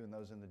have you and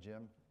those in the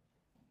gym.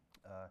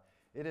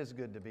 It is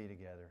good to be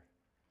together.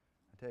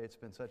 I tell you, it's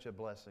been such a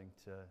blessing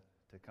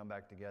to come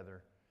back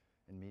together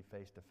and meet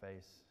face to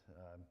face.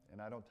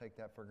 And I don't take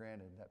that for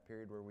granted. That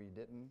period where we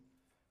didn't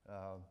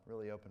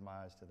really opened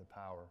my eyes to the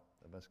power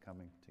of us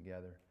coming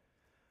together.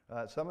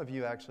 Some of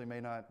you actually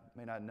may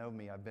not know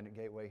me. I've been at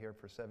Gateway here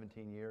for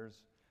 17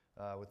 years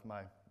with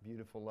my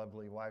beautiful,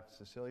 lovely wife,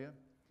 Cecilia.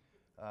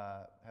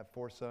 Have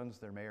 4 sons.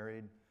 They're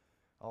married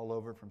all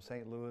over from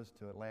St. Louis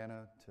to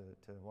Atlanta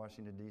to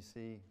Washington,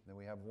 D.C. Then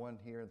we have one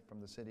here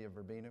from the city of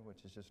Verbena,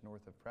 which is just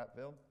north of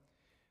Prattville.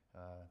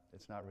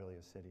 It's not really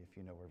a city if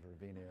you know where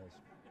Verbena is.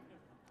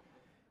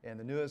 And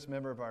the newest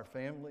member of our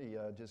family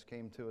just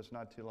came to us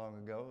not too long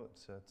ago.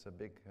 It's a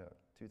big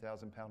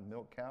 2,000-pound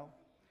milk cow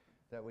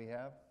that we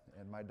have.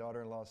 And my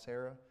daughter-in-law,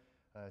 Sarah,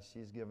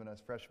 she's given us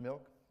fresh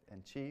milk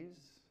and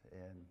cheese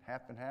and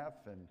half and half.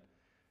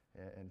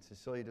 And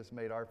Cecilia just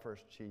made our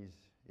first cheese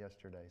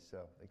yesterday. So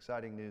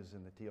exciting news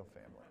in the Teal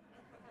family.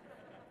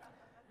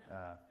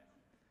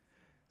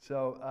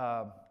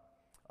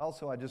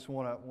 Also, I just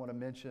want to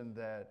mention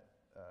that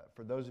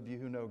for those of you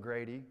who know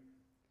Grady,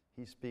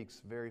 he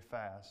speaks very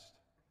fast.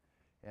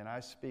 And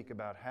I speak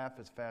about half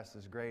as fast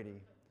as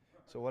Grady.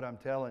 So what I'm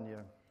telling you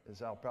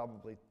is I'll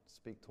probably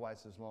speak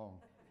twice as long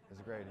as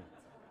Grady.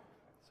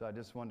 So I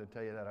just wanted to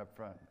tell you that up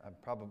front. I'm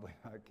probably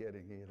not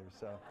kidding either.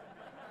 So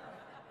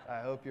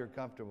I hope you're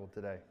comfortable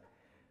today.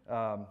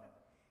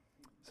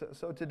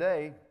 So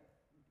today,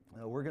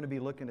 we're going to be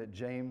looking at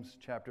James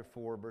chapter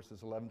 4,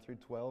 verses 11 through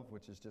 12,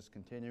 which is just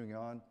continuing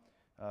on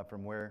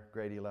from where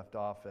Grady left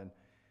off. And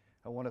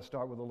I want to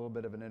start with a little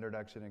bit of an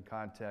introduction and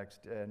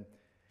context. And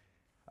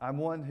I'm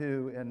one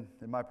who, in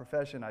my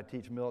profession, I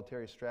teach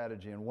military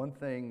strategy. And one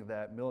thing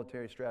that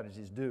military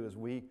strategies do is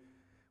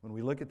when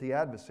we look at the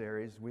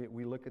adversaries,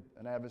 we look at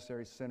an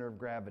adversary's center of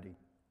gravity.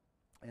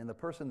 And the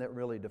person that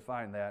really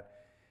defined that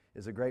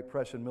is a great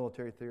Prussian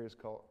military theorist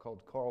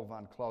called Karl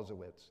von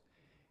Clausewitz.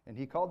 And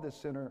he called this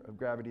center of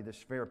gravity the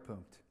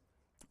Schwerpunkt.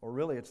 Or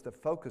really, it's the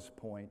focus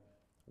point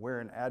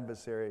where an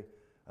adversary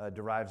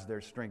derives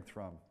their strength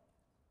from.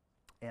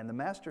 And the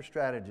master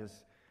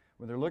strategists,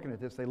 when they're looking at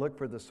this, they look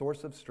for the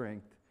source of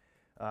strength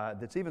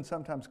that's even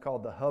sometimes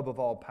called the hub of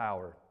all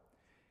power,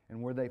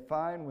 and where they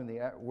find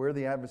where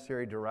the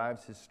adversary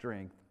derives his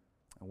strength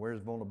and where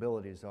his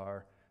vulnerabilities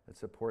are that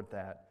support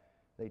that,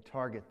 they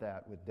target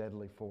that with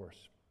deadly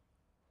force.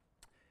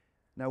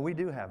 Now, we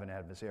do have an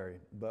adversary,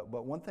 but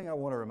one thing I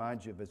want to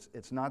remind you of is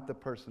it's not the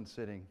person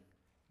sitting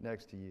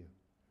next to you,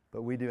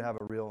 but we do have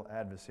a real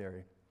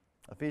adversary.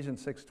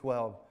 Ephesians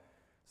 6:12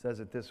 says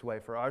it this way,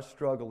 "For our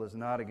struggle is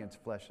not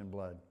against flesh and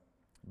blood,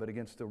 but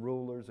against the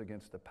rulers,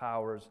 against the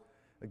powers,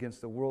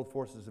 against the world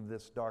forces of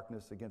this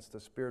darkness, against the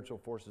spiritual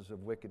forces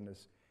of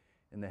wickedness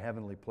in the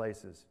heavenly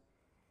places."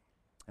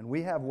 And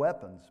we have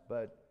weapons,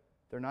 but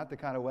they're not the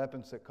kind of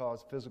weapons that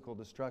cause physical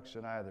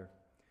destruction either.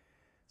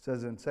 It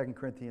says in 2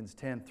 Corinthians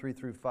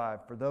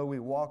 10:3-5, "For though we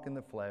walk in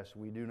the flesh,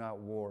 we do not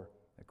war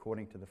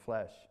according to the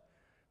flesh.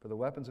 For the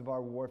weapons of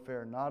our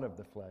warfare are not of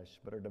the flesh,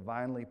 but are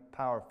divinely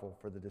powerful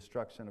for the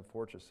destruction of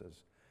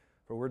fortresses.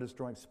 For we're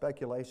destroying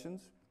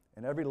speculations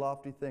and every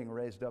lofty thing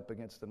raised up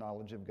against the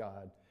knowledge of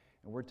God,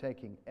 and we're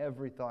taking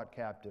every thought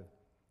captive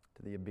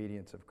to the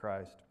obedience of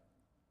Christ."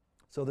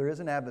 So there is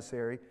an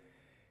adversary,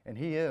 and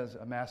he is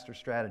a master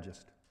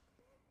strategist,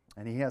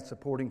 and he has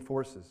supporting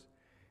forces.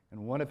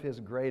 And one of his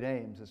great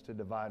aims is to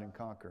divide and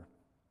conquer.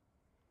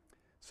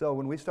 So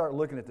when we start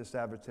looking at this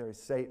adversary,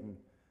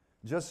 Satan,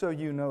 just so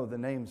you know, the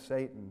name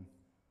Satan,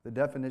 the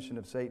definition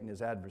of Satan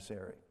is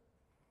adversary.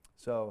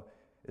 So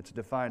it's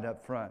defined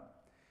up front.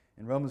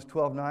 In Romans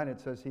 12:9,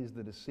 it says he's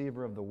the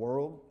deceiver of the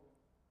world.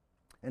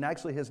 And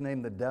actually his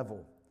name, the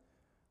devil.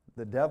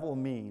 The devil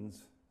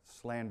means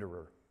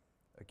slanderer,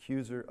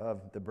 accuser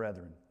of the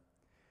brethren.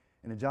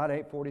 And in John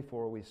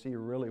 8:44, we see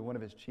really one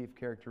of his chief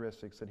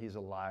characteristics, that he's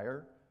a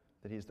liar,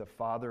 that he's the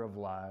father of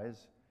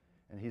lies,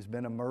 and he's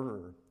been a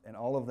murderer, and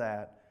all of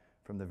that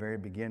from the very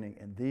beginning.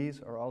 And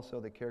these are also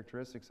the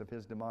characteristics of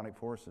his demonic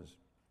forces.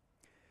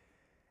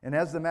 And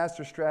as the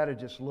master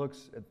strategist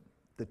looks at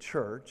the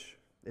church,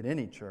 at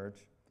any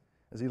church,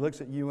 as he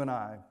looks at you and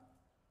I,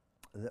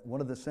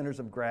 one of the centers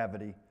of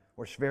gravity,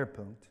 or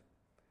Schwerpunkt,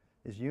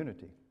 is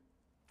unity.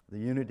 The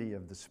unity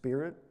of the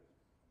Spirit,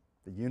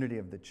 the unity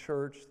of the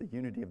church, the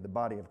unity of the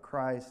body of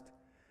Christ,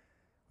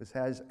 which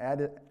has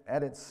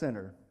at its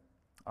center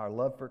our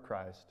love for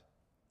Christ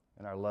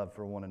and our love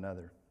for one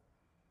another.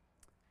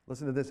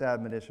 Listen to this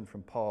admonition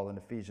from Paul in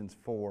Ephesians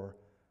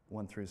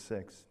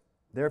 4:1-6.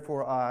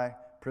 "Therefore I,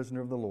 prisoner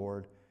of the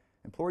Lord,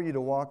 implore you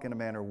to walk in a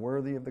manner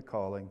worthy of the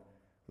calling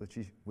which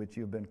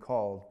you have been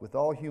called, with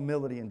all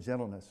humility and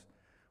gentleness,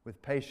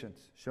 with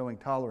patience, showing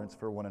tolerance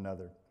for one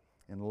another,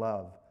 in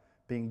love,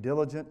 being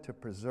diligent to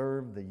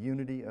preserve the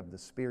unity of the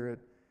Spirit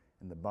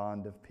in the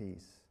bond of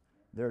peace.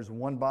 There's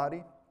one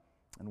body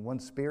and one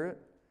Spirit,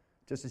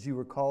 just as you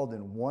were called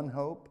in one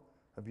hope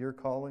of your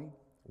calling,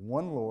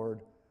 one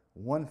Lord,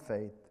 one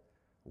faith,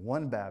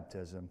 one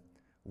baptism,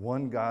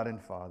 one God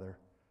and Father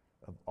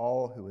of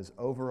all, who is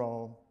over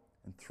all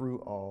and through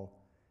all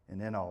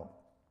and in all."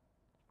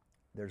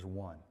 There's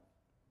one.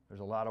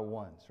 There's a lot of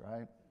ones,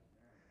 right?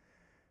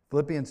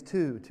 Philippians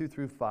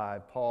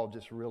 2:2-5, Paul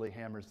just really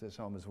hammers this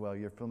home as well.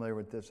 You're familiar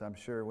with this, I'm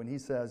sure, when he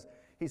says,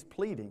 he's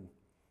pleading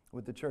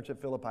with the church at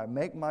Philippi,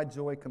 "Make my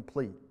joy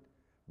complete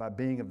by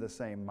being of the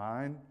same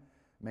mind,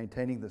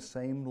 maintaining the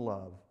same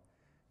love,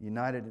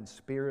 united in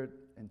spirit,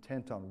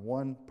 intent on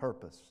one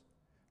purpose.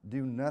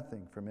 Do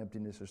nothing from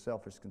emptiness or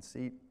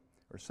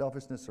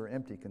selfishness or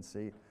empty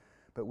conceit,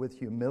 but with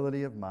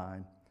humility of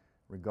mind,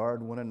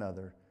 regard one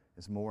another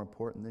as more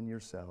important than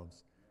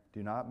yourselves.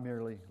 Do not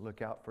merely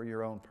look out for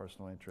your own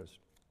personal interest,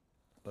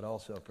 but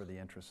also for the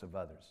interests of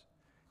others.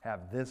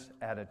 Have this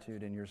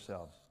attitude in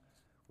yourselves,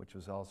 which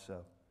was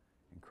also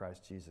in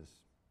Christ Jesus."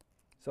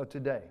 So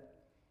today,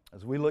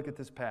 as we look at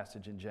this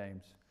passage in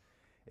James,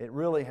 it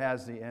really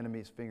has the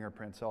enemy's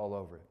fingerprints all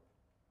over it.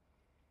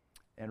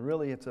 And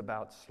really it's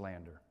about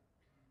slander.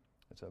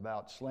 It's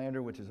about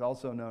slander, which is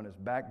also known as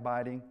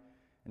backbiting,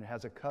 and it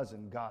has a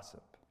cousin,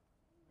 gossip.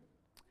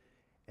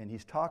 And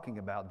he's talking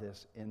about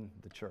this in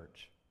the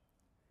church.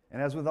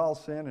 And as with all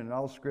sin and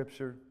all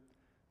Scripture,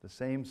 the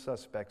same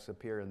suspects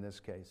appear in this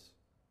case.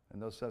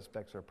 And those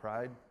suspects are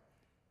pride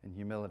and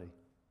humility.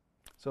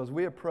 So as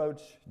we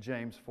approach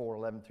James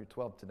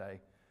 4:11-12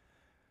 today,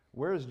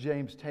 where has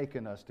James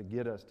taken us to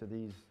get us to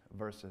these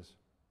verses?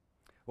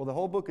 Well, the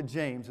whole book of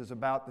James is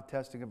about the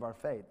testing of our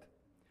faith,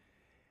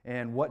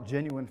 and what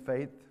genuine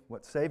faith,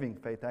 what saving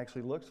faith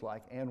actually looks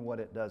like, and what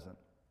it doesn't.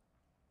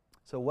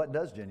 So what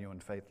does genuine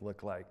faith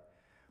look like?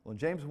 Well, in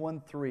James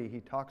 1:3,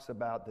 he talks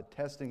about the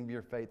testing of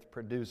your faith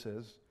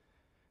produces,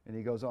 and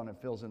he goes on and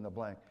fills in the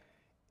blank.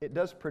 It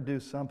does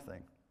produce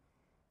something.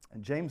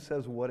 And James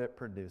says what it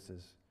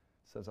produces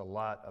says a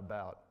lot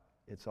about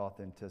its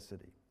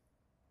authenticity.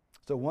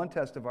 So one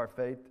test of our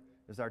faith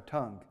is our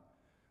tongue,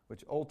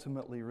 which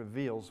ultimately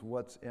reveals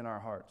what's in our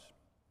hearts.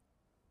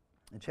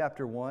 In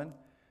chapter 1,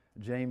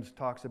 James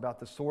talks about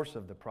the source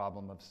of the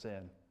problem of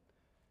sin.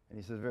 And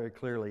he says very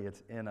clearly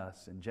it's in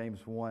us. In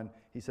James 1,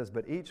 he says,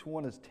 "But each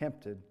one is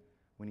tempted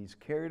when he's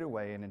carried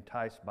away and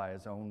enticed by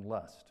his own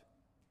lust."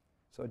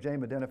 So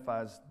James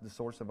identifies the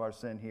source of our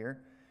sin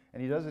here.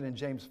 And he does it in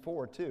James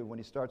 4 too, when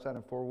he starts out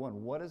in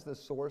 4:1. What is the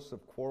source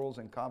of quarrels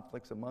and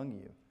conflicts among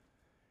you?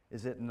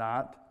 Is it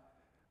not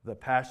the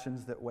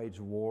passions that wage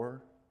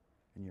war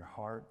in your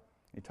heart?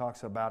 He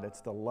talks about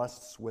it's the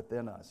lusts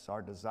within us,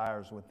 our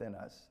desires within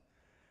us.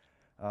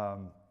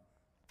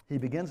 He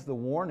begins the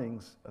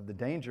warnings of the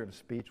danger of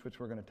speech, which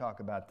we're going to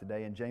talk about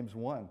today, in James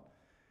 1.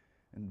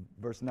 In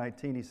verse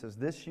 19, he says,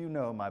 "This you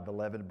know, my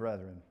beloved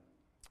brethren,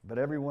 but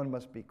everyone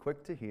must be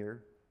quick to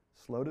hear,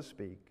 slow to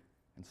speak,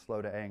 and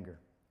slow to anger.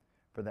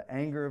 For the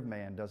anger of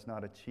man does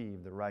not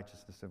achieve the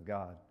righteousness of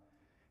God.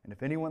 And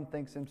if anyone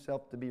thinks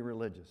himself to be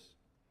religious,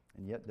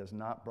 and yet does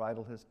not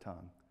bridle his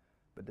tongue,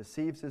 but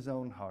deceives his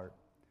own heart,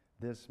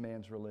 this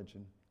man's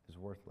religion is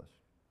worthless."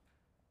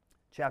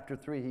 Chapter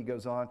 3, he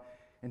goes on,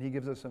 and he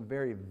gives us some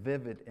very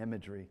vivid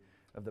imagery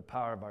of the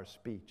power of our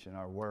speech and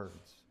our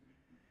words.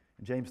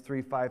 In James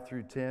 3, 5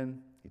 through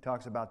 10, he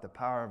talks about the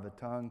power of the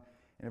tongue.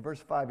 And in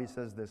verse 5, he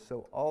says this,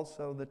 "So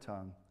also the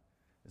tongue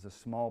is a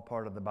small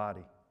part of the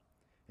body,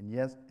 and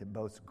yet it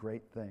boasts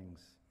great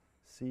things.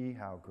 See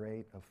how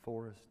great a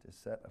forest is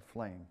set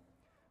aflame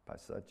by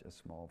such a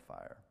small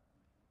fire."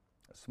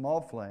 A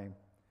small flame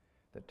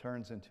that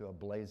turns into a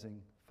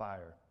blazing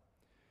fire.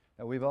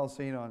 Now, we've all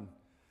seen on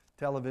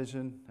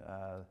television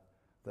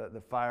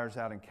the fires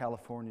out in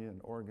California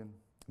and Oregon.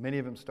 Many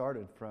of them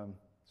started from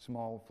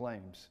small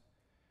flames.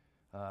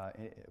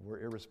 Were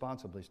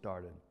irresponsibly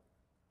started.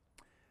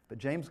 But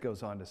James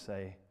goes on to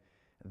say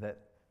that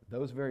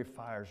those very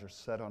fires are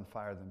set on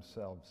fire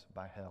themselves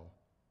by hell.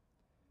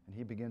 And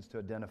he begins to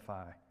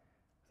identify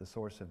the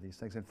source of these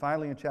things. And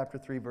finally, in chapter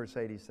 3, verse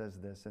 8, he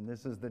says this, and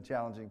this is the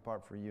challenging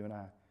part for you and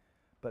I,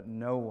 "But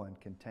no one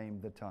can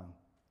tame the tongue.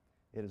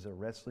 It is a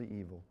restless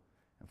evil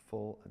and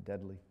full of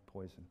deadly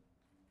poison."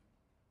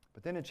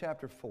 But then in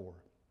chapter 4,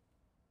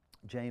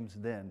 James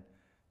then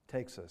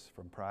takes us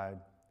from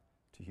pride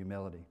to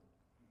humility.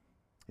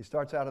 He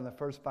starts out in the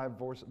first 5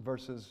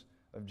 verses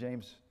of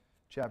James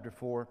chapter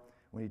 4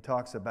 when he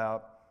talks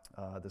about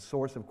the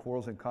source of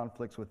quarrels and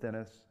conflicts within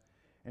us.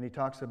 And he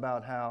talks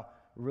about how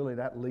really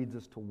that leads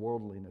us to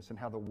worldliness and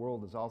how the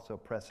world is also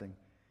pressing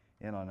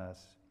in on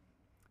us.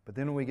 But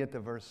then when we get to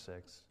verse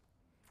 6,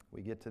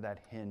 we get to that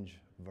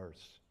hinge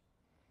verse.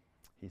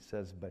 He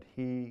says, "But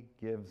he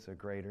gives a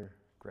greater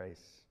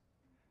grace."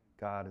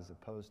 God is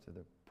opposed to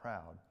the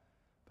proud,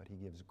 but he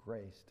gives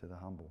grace to the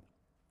humble.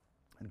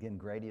 And again,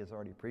 Grady has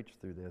already preached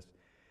through this.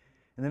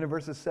 And then in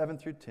verses 7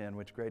 through 10,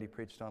 which Grady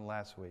preached on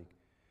last week,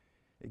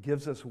 it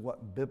gives us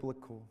what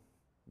biblical,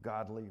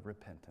 godly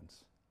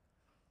repentance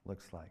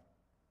looks like.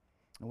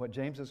 And what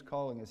James is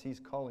calling is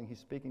he's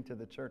speaking to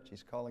the church,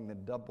 he's calling the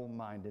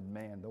double-minded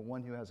man, the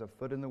one who has a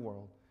foot in the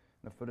world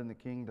and a foot in the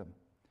kingdom,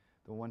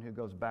 the one who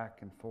goes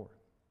back and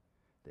forth,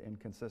 the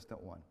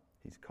inconsistent one.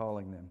 He's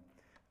calling them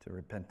to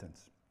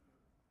repentance,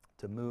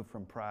 to move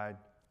from pride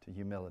to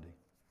humility.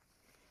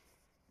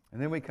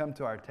 And then we come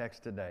to our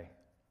text today,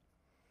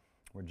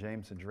 where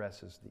James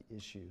addresses the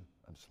issue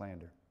of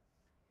slander.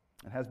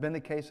 It has been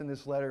the case in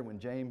this letter when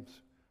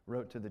James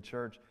wrote to the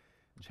church.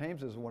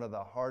 James is one of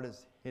the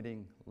hardest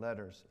hitting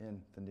letters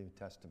in the New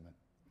Testament.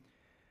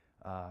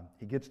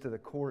 He gets to the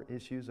core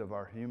issues of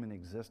our human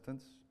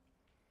existence,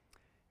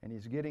 and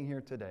he's getting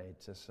here today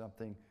to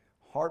something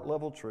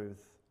heart-level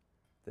truth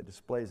that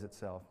displays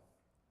itself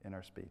in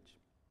our speech.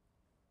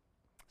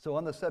 So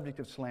on the subject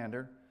of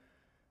slander,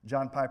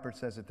 John Piper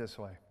says it this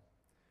way: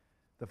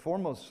 "The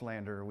foremost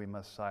slanderer we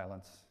must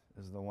silence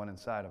is the one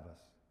inside of us.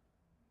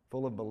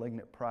 Full of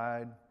malignant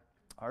pride,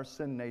 our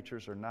sin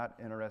natures are not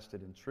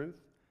interested in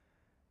truth,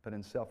 but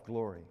in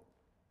self-glory.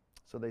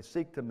 So they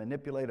seek to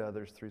manipulate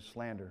others through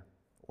slander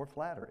or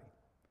flattery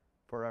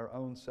for our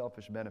own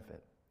selfish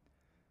benefit.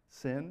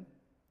 Sin,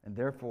 and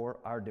therefore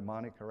our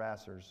demonic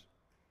harassers,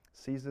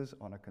 seizes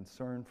on a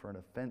concern for an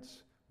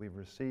offense we've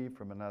received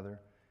from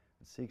another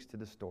and seeks to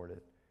distort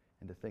it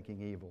into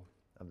thinking evil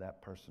of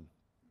that person."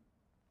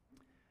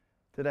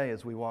 Today,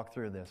 as we walk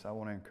through this, I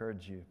want to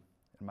encourage you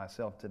and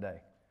myself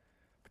today,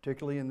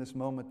 particularly in this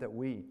moment that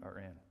we are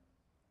in,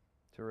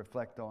 to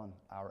reflect on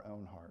our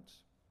own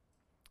hearts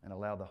and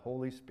allow the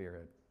Holy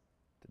Spirit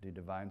to do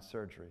divine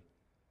surgery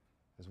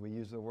as we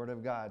use the Word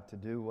of God to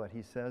do what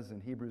he says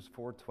in Hebrews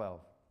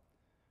 4:12.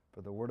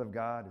 "For the Word of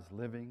God is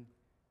living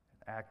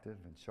and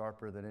active and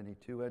sharper than any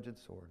two-edged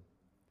sword,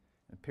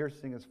 and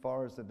piercing as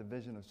far as the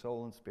division of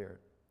soul and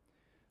spirit,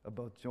 of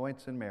both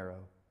joints and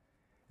marrow,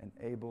 and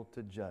able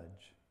to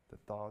judge the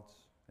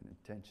thoughts and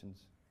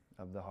intentions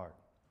of the heart."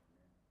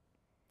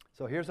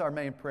 So here's our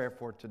main prayer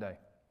for today.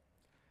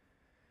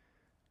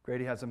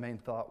 Grady has a main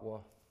thought.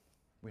 Well,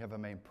 we have a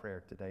main prayer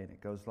today, and it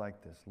goes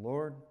like this: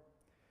 "Lord,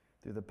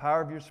 through the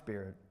power of your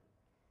Spirit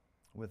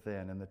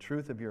within and the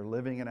truth of your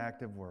living and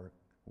active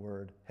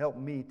word, help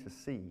me to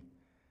see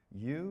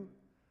you,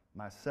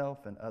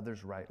 myself, and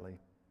others rightly,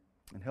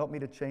 and help me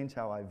to change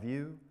how I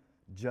view,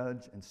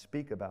 judge, and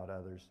speak about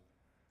others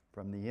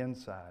from the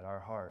inside, our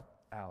heart,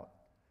 out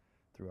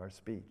through our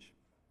speech.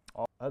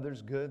 All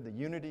others good, the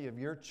unity of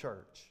your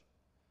church,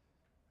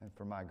 and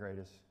for my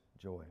greatest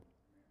joy."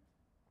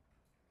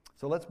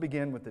 So let's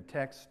begin with the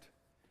text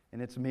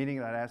and its meaning,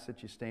 and I'd ask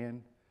that you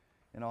stand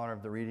in honor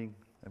of the reading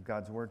of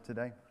God's Word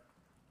today.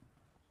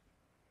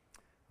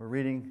 We're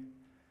reading,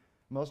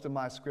 most of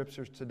my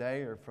scriptures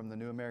today are from the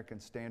New American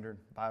Standard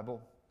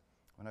Bible.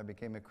 When I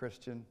became a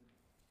Christian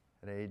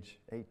at age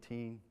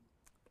 18,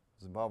 I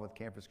was involved with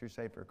Campus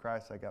Crusade for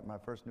Christ. I got my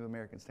first New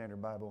American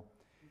Standard Bible.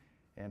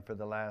 And for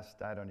the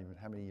last, I don't even,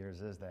 how many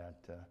years is that?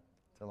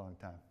 It's a long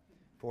time.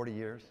 40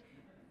 years?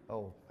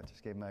 Oh, I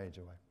just gave my age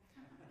away.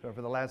 So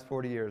for the last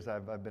 40 years,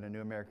 I've been a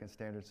New American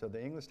Standard. So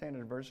the English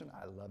Standard Version,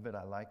 I love it,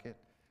 I like it,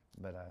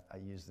 but I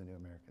use the New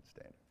American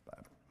Standard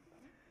Bible.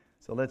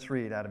 So let's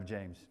read out of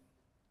James,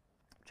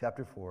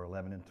 chapter 4,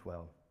 11 and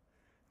 12.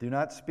 Do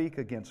not speak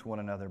against one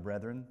another,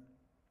 brethren.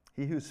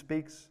 He who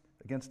speaks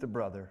against a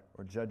brother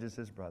or judges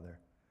his brother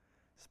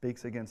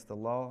speaks against the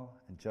law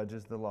and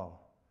judges the law.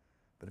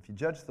 But if you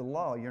judge the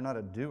law, you're not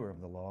a doer of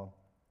the law,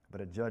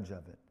 but a judge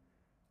of it.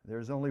 There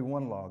is only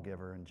one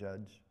lawgiver and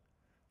judge,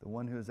 the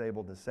one who is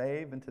able to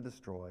save and to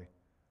destroy.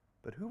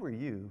 But who are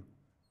you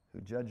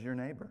who judge your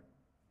neighbor?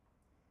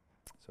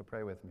 So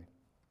pray with me.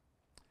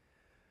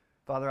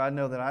 Father, I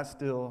know that I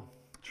still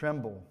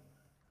tremble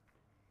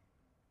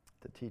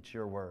to teach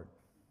your word.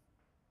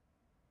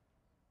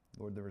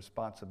 Lord, the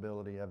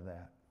responsibility of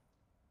that.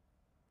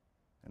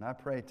 And I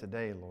pray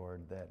today,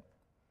 Lord, that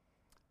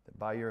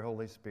by your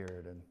Holy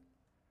Spirit and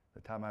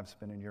the time I've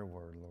spent in your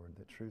word, Lord,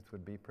 that truth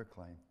would be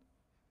proclaimed.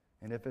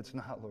 And if it's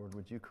not, Lord,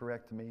 would you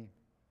correct me?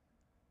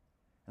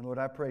 And Lord,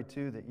 I pray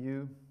too that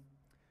you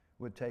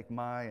would take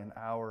my and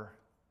our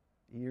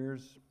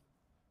ears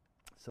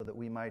so that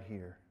we might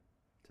hear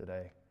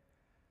today.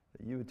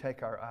 That you would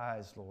take our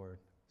eyes, Lord,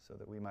 so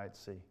that we might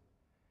see.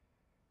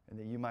 And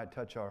that you might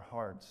touch our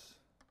hearts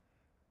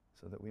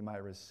so that we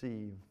might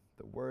receive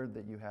the word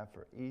that you have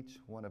for each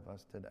one of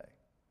us today.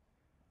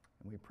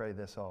 And we pray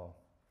this all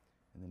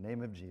in the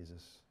name of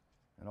Jesus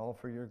and all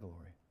for your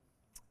glory.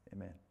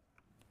 Amen.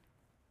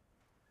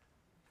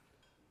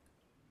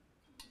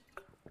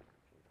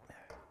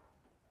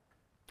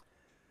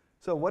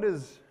 So what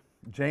is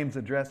James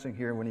addressing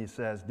here when he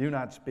says, do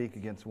not speak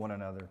against one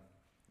another,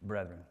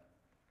 brethren,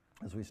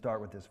 as we start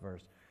with this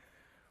verse?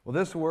 Well,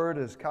 this word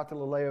is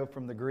kataleleo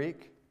from the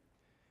Greek.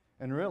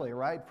 And really,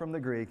 right from the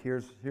Greek,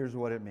 here's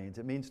what it means.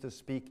 It means to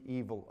speak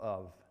evil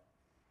of.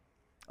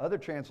 Other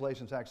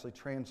translations actually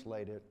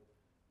translate it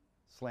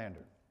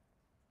slander.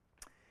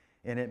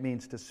 And it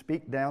means to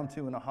speak down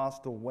to in a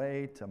hostile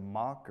way, to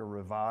mock or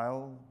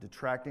revile,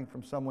 detracting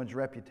from someone's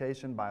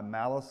reputation by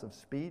malice of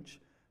speech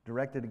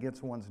directed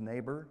against one's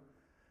neighbor,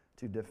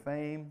 to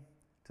defame,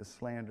 to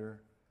slander,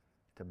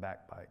 to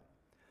backbite.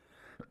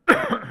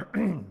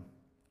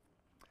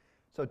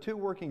 So 2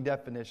 working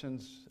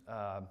definitions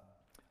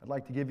I'd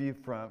like to give you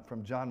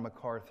from John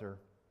MacArthur.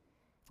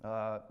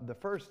 The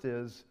first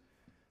is,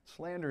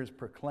 slander is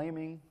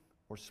proclaiming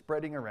or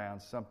spreading around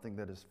something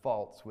that is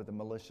false with a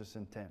malicious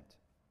intent.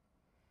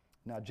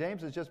 Now,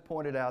 James has just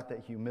pointed out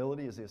that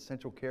humility is the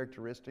essential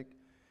characteristic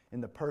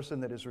in the person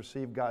that has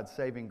received God's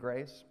saving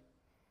grace.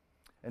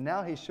 And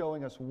now he's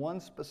showing us one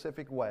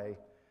specific way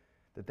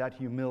that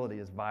humility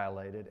is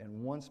violated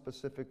and one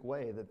specific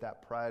way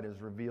that pride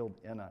is revealed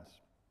in us.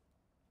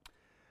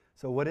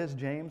 So what is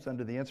James,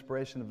 under the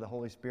inspiration of the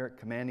Holy Spirit,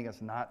 commanding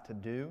us not to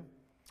do?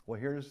 Well,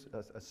 here's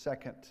a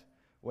second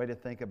way to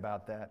think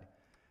about that.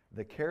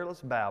 The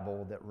careless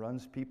babble that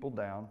runs people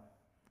down,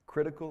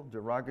 critical,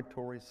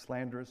 derogatory,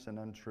 slanderous, and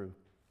untrue,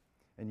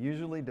 and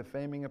usually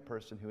defaming a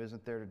person who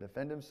isn't there to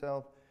defend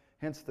himself,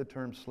 hence the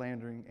term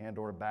slandering and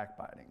or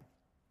backbiting.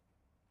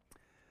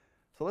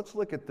 So let's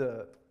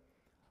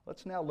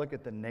now look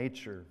at the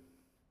nature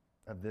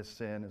of this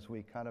sin as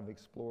we kind of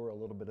explore a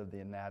little bit of the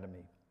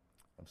anatomy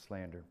of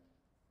slander.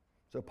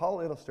 So Paul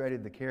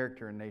illustrated the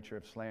character and nature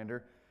of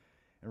slander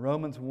in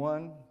Romans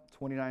 1,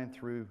 29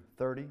 through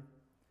 30.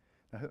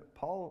 Now,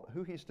 Paul,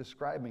 who he's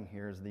describing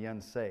here is the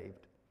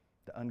unsaved,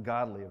 the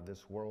ungodly of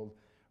this world,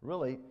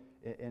 really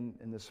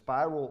in the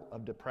spiral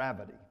of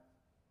depravity.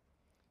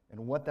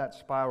 And what that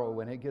spiral,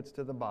 when it gets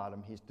to the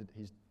bottom, he's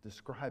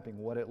describing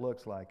what it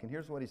looks like. And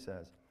here's what he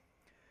says.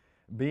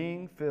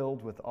 Being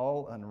filled with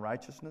all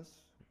unrighteousness,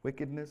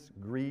 wickedness,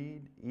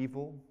 greed,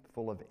 evil,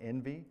 full of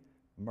envy,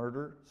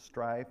 murder,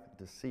 strife,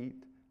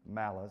 deceit,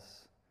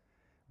 malice.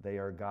 They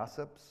are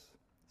gossips,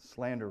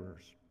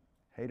 slanderers,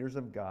 haters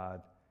of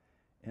God,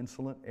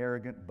 insolent,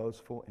 arrogant,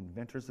 boastful,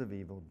 inventors of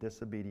evil,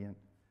 disobedient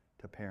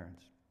to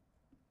parents.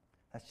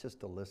 That's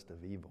just a list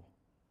of evil.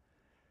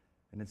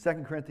 And in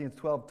 2 Corinthians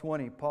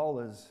 12:20,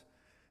 Paul is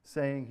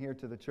saying here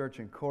to the church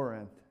in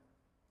Corinth,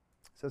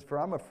 he says, for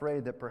I'm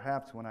afraid that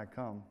perhaps when I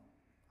come,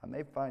 I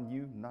may find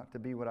you not to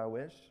be what I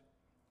wish,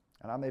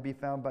 and I may be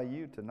found by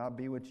you to not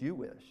be what you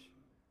wish,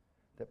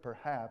 that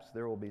perhaps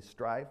there will be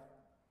strife,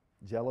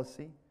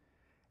 jealousy,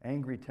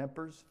 angry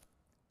tempers,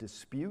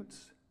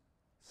 disputes,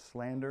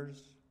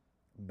 slanders,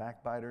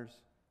 backbiters,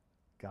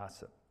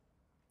 gossip,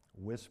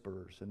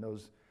 whisperers. And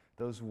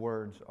those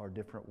words are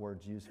different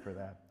words used for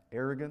that.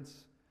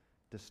 Arrogance,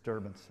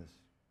 disturbances.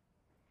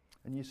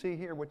 And you see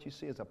here, what you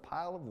see is a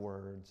pile of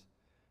words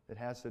that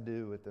has to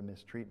do with the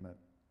mistreatment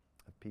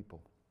of people.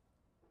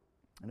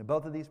 And in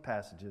both of these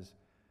passages,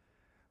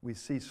 we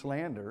see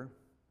slander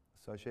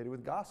associated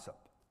with gossip.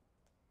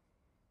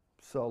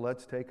 So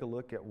let's take a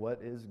look at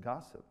what is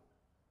gossip.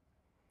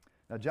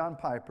 Now, John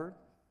Piper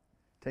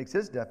takes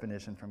his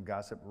definition from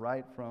gossip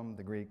right from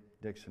the Greek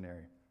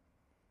dictionary.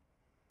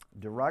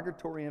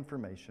 Derogatory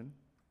information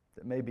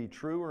that may be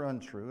true or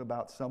untrue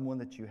about someone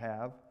that you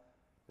have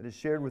that is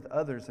shared with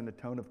others in a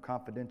tone of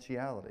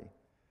confidentiality,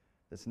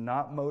 that's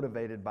not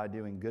motivated by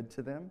doing good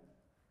to them,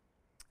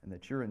 and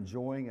that you're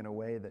enjoying in a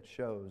way that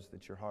shows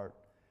that your heart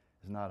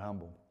is not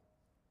humble.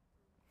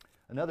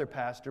 Another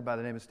pastor by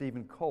the name of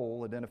Stephen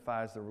Cole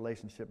identifies the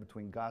relationship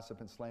between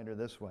gossip and slander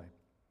this way.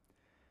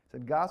 He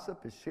said,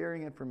 gossip is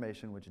sharing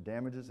information which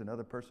damages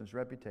another person's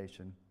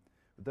reputation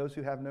with those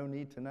who have no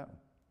need to know.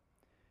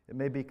 It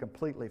may be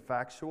completely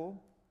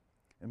factual,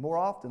 and more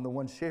often the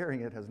one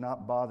sharing it has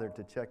not bothered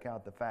to check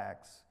out the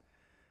facts,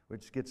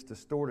 which gets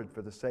distorted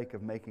for the sake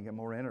of making it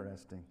more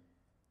interesting.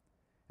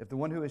 If the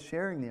one who is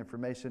sharing the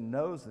information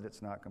knows that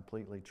it's not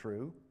completely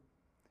true,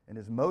 and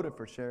his motive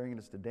for sharing it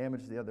is to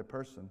damage the other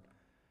person,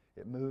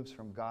 it moves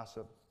from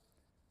gossip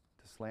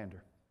to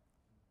slander.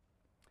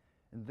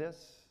 And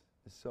this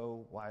is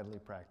so widely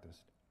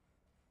practiced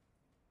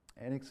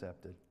and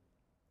accepted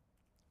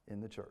in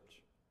the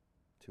church,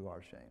 to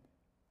our shame.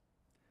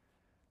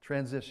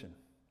 Transition.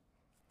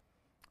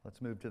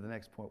 Let's move to the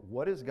next point.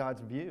 What is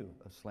God's view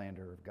of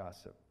slander or of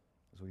gossip?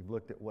 As we've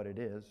looked at what it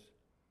is,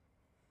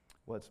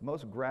 what's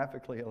most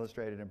graphically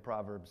illustrated in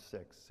Proverbs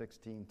 6,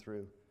 16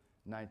 through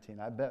 19.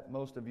 I bet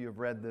most of you have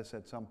read this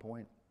at some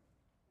point.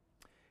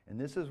 And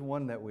this is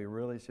one that we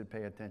really should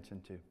pay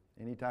attention to.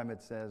 Anytime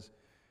it says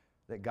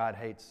that God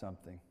hates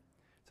something.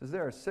 It says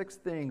there are 6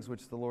 things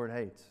which the Lord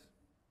hates.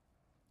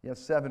 Yes,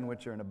 7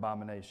 which are an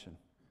abomination.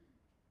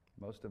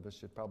 Most of us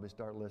should probably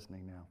start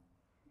listening now.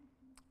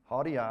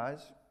 Haughty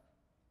eyes,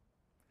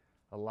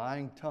 a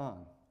lying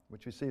tongue,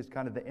 which we see as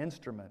kind of the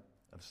instrument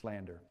of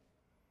slander,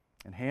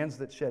 and hands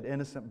that shed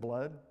innocent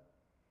blood,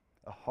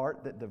 a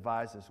heart that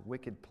devises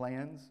wicked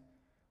plans.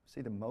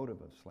 See the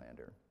motive of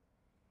slander.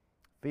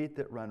 Feet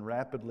that run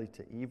rapidly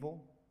to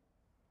evil,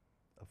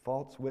 a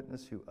false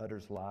witness who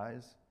utters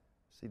lies.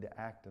 See the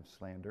act of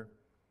slander.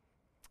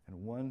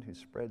 And one who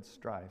spreads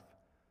strife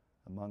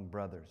among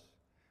brothers.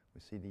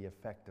 We see the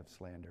effect of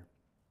slander.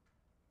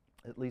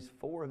 At least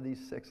 4 of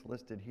these 6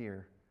 listed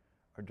here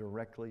are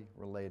directly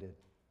related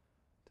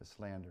to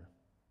slander.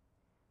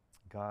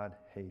 God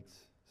hates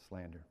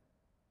slander.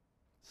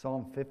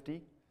 Psalm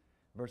 50,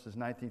 verses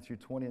 19 through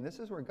 20, and this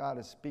is where God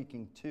is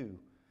speaking to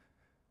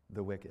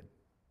the wicked.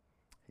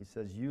 He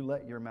says, you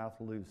let your mouth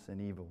loose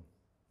in evil,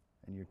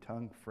 and your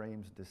tongue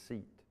frames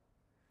deceit.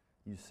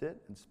 You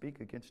sit and speak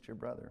against your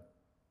brother.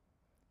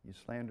 You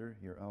slander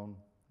your own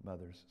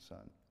mother's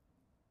son.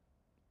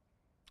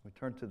 We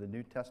turn to the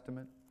New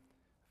Testament,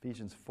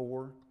 Ephesians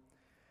 4.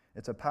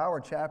 It's a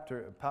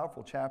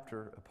powerful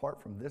chapter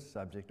apart from this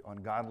subject on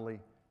godly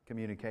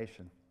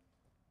communication.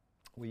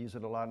 We use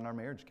it a lot in our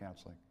marriage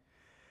counseling.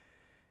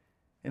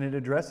 And it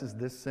addresses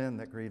this sin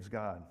that grieves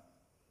God.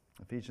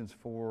 Ephesians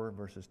 4,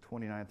 verses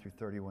 29 through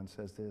 31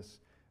 says this,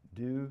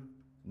 do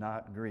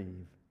not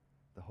grieve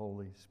the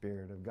Holy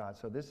Spirit of God.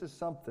 So this is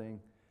something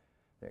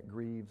that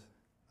grieves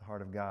the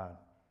heart of God,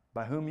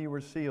 by whom you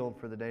were sealed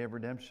for the day of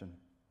redemption.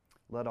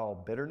 Let all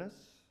bitterness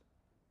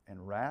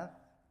and wrath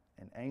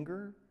and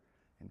anger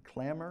and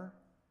clamor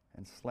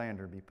and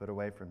slander be put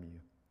away from you,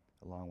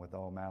 along with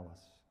all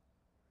malice.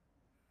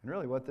 And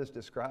really what this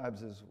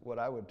describes is what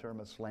I would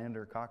term a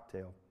slander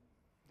cocktail,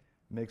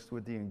 mixed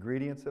with the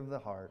ingredients of the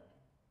heart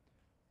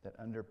that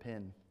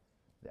underpin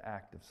the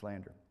act of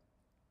slander.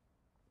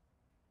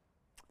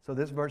 So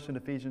this verse in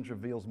Ephesians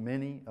reveals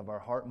many of our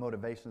heart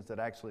motivations that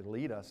actually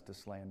lead us to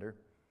slander.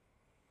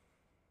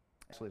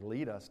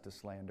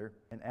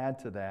 And add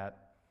to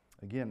that,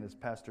 again, this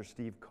Pastor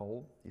Steve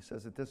Cole, he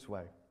says it this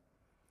way.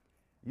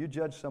 You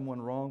judge someone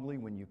wrongly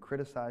when you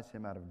criticize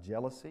him out of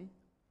jealousy,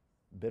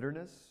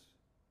 bitterness,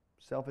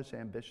 selfish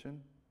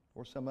ambition,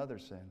 or some other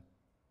sin,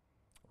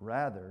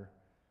 rather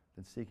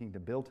than seeking to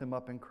build him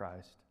up in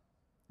Christ.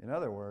 In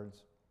other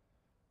words,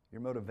 your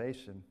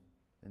motivation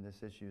in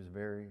this issue is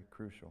very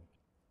crucial.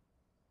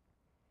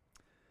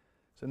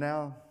 So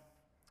now,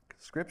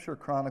 Scripture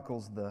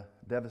chronicles the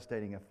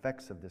devastating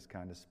effects of this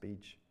kind of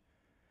speech.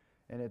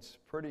 And it's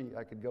pretty,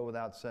 I could go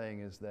without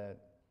saying, is that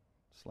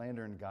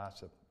slander and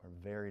gossip are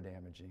very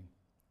damaging,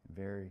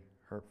 very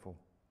hurtful.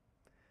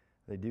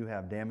 They do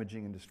have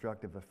damaging and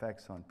destructive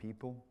effects on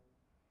people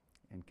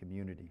and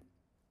community.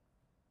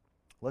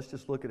 Let's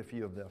just look at a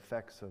few of the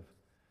effects of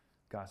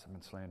gossip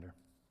and slander.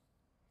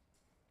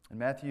 In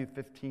Matthew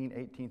 15,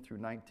 18 through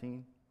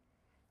 19,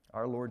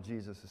 our Lord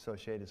Jesus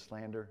associated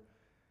slander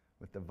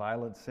with the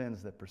violent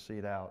sins that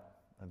proceed out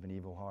of an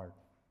evil heart.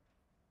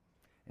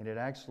 And it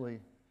actually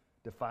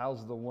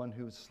defiles the one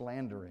who's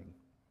slandering.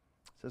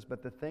 It says,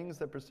 but the things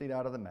that proceed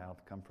out of the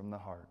mouth come from the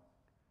heart,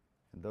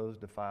 and those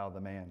defile the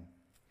man.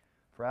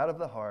 For out of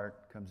the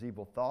heart comes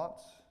evil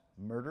thoughts,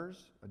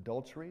 murders,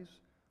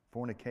 adulteries,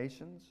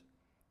 fornications,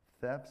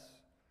 thefts,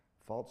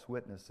 false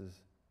witness, and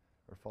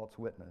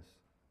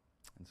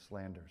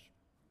slanders.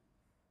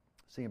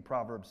 See in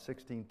Proverbs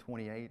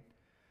 16:28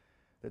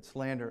 that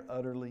slander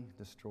utterly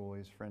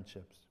destroys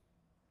friendships.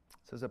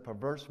 It says, a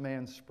perverse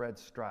man spreads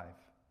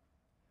strife,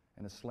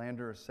 and a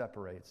slanderer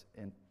separates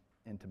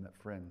intimate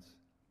friends.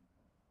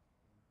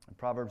 In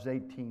Proverbs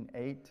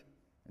 18:8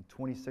 and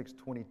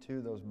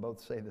 26:22, those both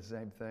say the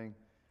same thing.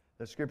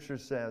 The scripture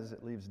says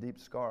it leaves deep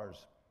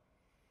scars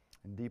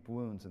and deep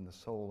wounds in the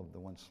soul of the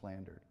one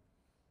slandered.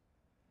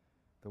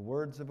 The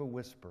words of a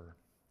whisper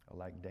are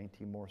like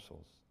dainty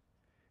morsels,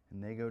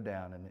 and they go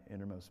down in the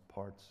innermost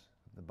parts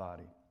of the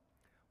body.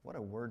 What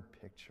a word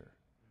picture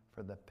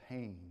for the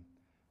pain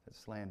that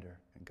slander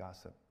and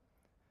gossip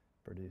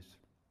produce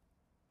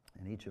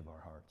in each of our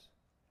hearts.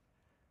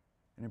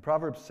 And in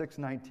Proverbs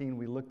 6:19,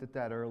 we looked at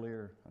that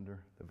earlier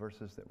under the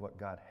verses that what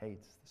God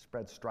hates,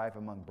 spread strife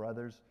among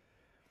brothers.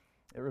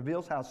 It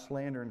reveals how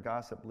slander and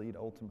gossip lead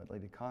ultimately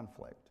to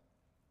conflict.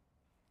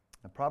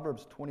 And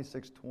Proverbs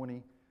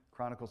 26:20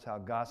 chronicles how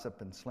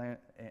gossip and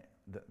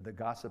the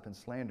gossip and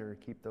slander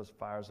keep those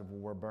fires of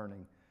war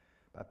burning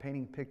by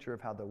painting a picture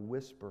of how the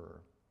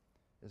whisperer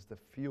is the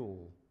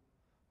fuel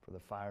for the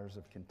fires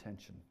of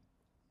contention.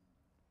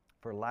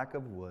 For lack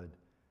of wood,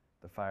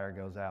 the fire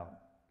goes out.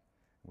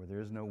 Where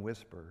there is no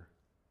whisper,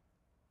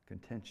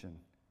 contention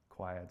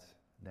quiets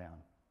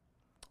down.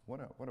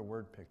 What a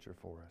word picture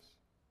for us.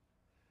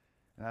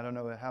 And I don't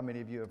know how many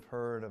of you have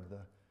heard of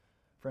the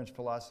French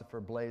philosopher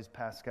Blaise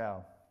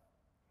Pascal,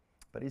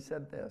 but he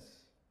said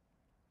this: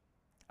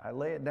 I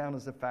lay it down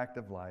as a fact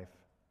of life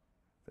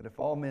that if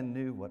all men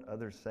knew what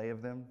others say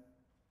of them,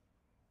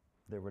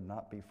 there would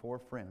not be 4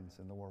 friends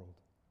in the world.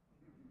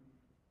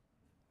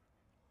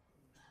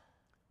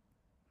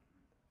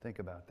 Think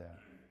about that.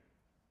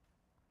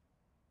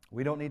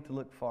 We don't need to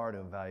look far to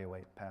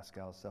evaluate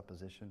Pascal's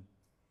supposition.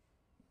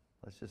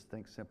 Let's just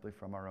think simply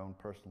from our own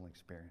personal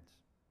experience.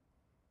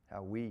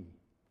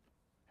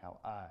 How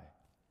I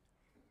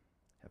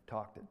have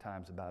talked at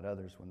times about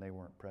others when they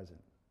weren't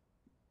present.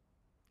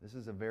 This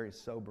is a very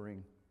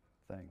sobering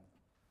thing.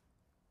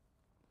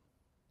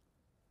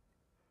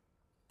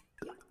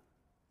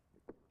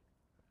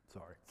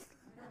 Sorry.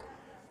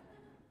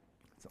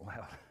 It's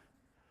loud.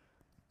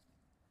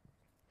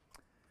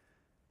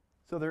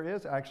 So there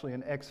is actually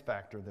an X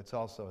factor that's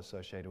also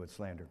associated with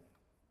slander.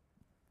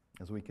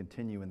 As we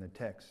continue in the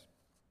text,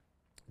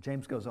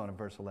 James goes on in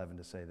verse 11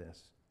 to say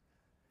this.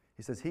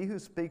 He says, he who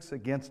speaks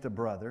against a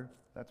brother,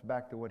 that's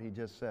back to what he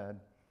just said,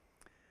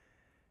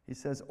 he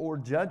says, or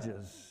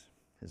judges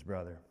his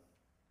brother,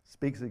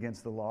 speaks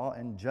against the law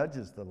and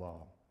judges the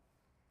law.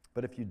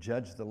 But if you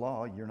judge the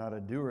law, you're not a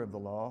doer of the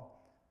law,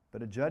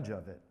 but a judge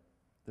of it.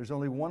 There's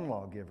only one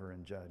lawgiver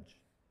and judge,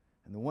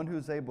 and the one who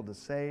is able to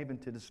save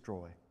and to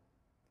destroy.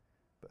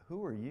 But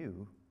who are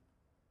you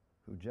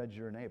who judge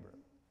your neighbor?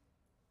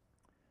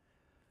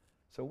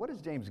 So what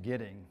is James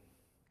getting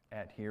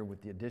at here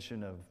with the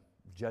addition of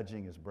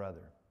judging his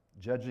brother,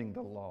 judging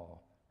the law,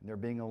 and there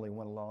being only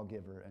one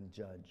lawgiver and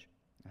judge?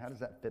 How does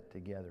that fit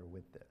together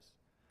with this?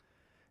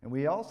 And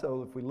we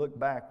also, if we look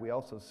back, we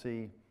also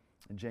see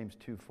in James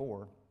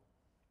 2:4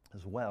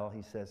 as well,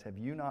 he says, have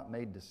you not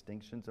made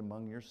distinctions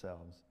among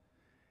yourselves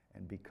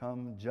and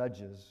become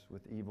judges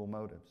with evil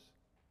motives?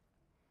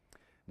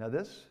 Now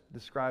this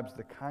describes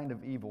the kind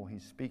of evil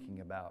he's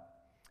speaking about.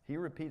 He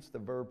repeats the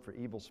verb for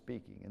evil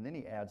speaking, and then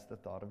he adds the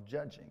thought of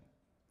judging.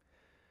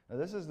 Now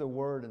this is the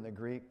word in the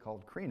Greek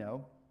called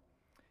krino,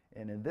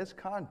 and in this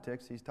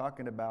context he's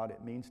talking about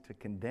it means to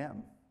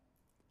condemn,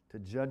 to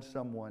judge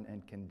someone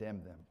and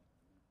condemn them.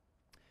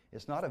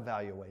 It's not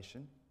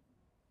evaluation,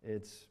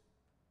 it's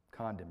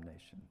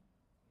condemnation.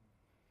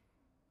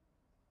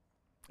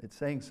 It's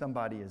saying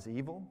somebody is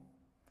evil.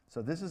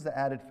 So this is the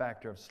added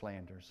factor of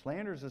slander.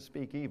 Slander is to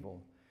speak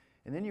evil.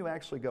 And then you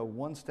actually go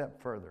one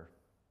step further.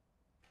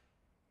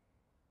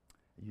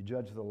 You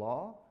judge the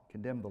law,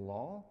 condemn the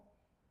law,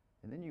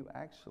 and then you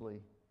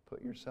actually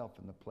put yourself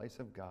in the place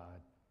of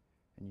God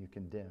and you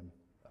condemn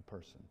a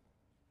person.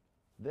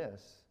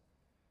 This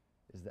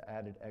is the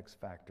added X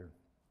factor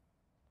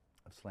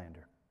of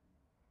slander.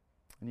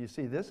 And you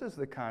see, this is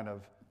the kind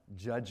of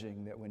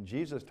judging that when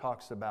Jesus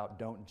talks about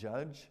don't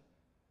judge,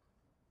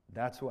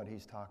 that's what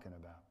he's talking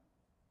about.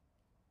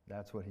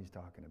 That's what he's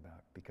talking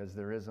about, because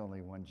there is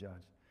only one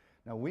judge.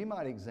 Now, we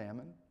might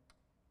examine,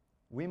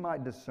 we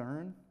might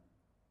discern,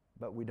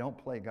 but we don't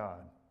play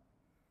God.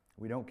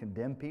 We don't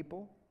condemn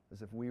people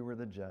as if we were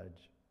the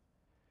judge.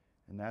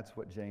 And that's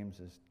what James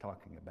is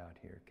talking about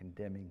here,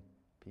 condemning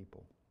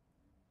people.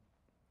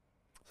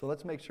 So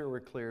let's make sure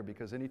we're clear,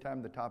 because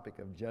anytime the topic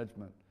of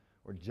judgment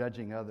or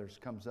judging others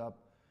comes up,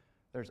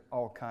 there's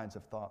all kinds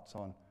of thoughts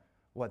on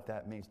what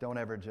that means. Don't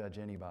ever judge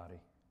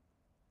anybody.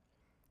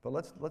 But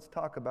let's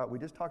talk about, we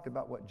just talked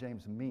about what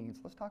James means.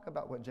 Let's talk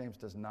about what James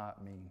does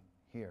not mean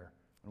here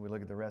when we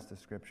look at the rest of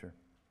Scripture.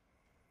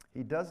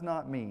 He does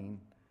not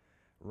mean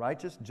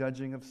righteous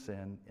judging of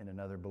sin in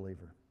another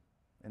believer,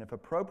 and if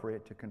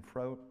appropriate, to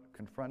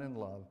confront in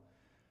love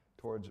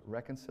towards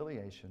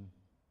reconciliation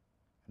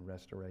and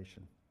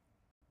restoration.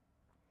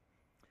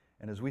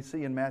 And as we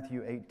see in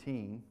Matthew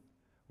 18,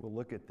 we'll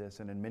look at this,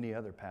 and in many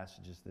other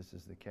passages this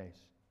is the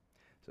case.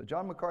 So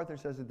John MacArthur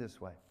says it this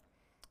way: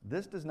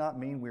 this does not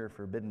mean we are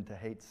forbidden to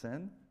hate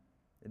sin.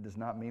 It does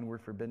not mean we're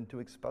forbidden to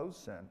expose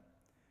sin.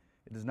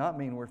 It does not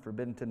mean we're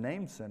forbidden to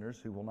name sinners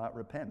who will not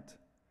repent.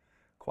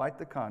 Quite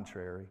the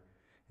contrary.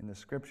 In the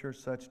Scripture,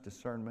 such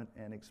discernment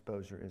and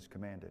exposure is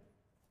commanded.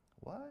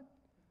 What?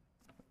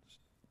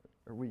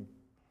 Are we?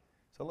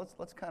 So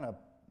let's kind of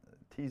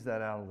tease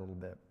that out a little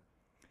bit.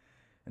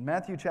 In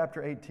Matthew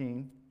chapter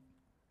 18,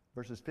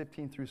 verses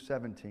 15 through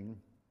 17,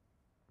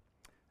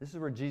 this is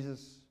where Jesus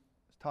is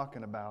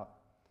talking about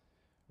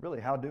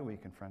really how do we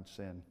confront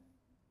sin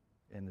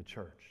in the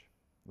church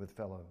with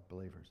fellow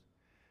believers.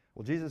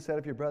 Well, Jesus said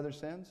if your brother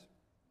sins,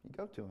 you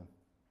go to him.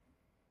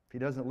 If he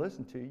doesn't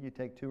listen to you, you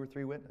take 2 or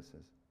 3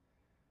 witnesses.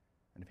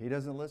 And if he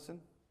doesn't listen,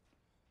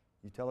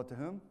 you tell it to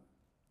whom?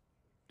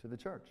 To the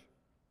church.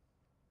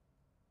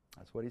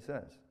 That's what he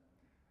says.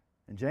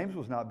 And James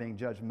was not being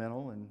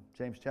judgmental in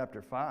James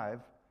chapter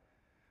 5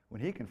 when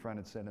he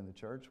confronted sin in the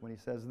church, when he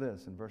says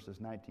this in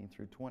verses 19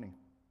 through 20. He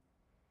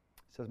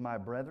says, my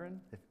brethren,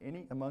 if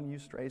any among you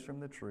strays from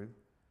the truth,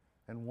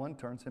 and one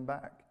turns him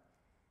back,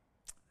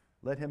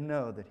 let him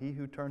know that he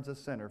who turns a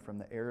sinner from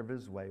the error of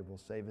his way will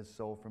save his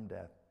soul from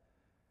death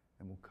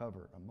and will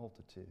cover a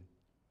multitude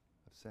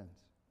of sins.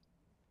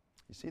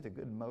 You see the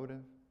good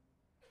motive?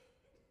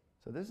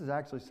 So this is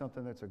actually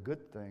something that's a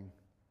good thing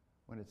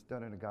when it's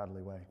done in a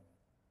godly way.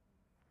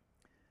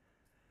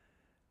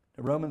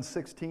 In Romans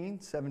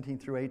 16, 17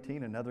 through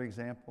 18, another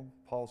example,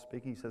 Paul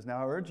speaking, he says, now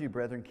I urge you,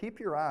 brethren,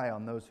 keep your eye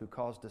on those who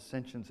cause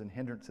dissensions and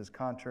hindrances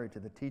contrary to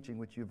the teaching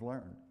which you've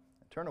learned.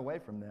 And turn away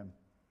from them.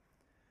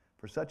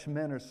 For such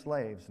men are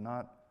slaves,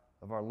 not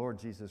of our Lord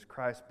Jesus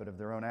Christ, but of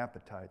their own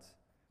appetites.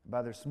 And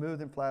by their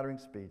smooth and flattering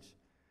speech,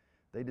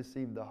 they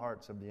deceive the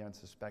hearts of the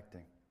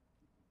unsuspecting.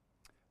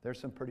 There's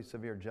some pretty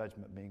severe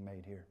judgment being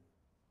made here.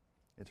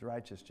 It's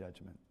righteous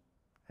judgment,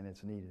 and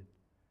it's needed.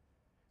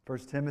 1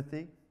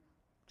 Timothy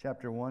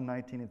chapter 1,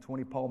 19 and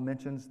 20, Paul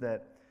mentions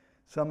that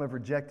some have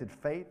rejected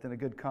faith and a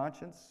good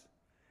conscience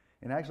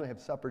and actually have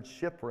suffered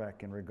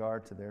shipwreck in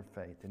regard to their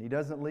faith. And he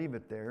doesn't leave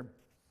it there,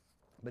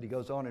 but he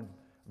goes on in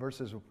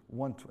verse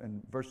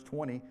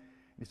 20.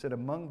 He said,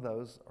 among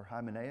those are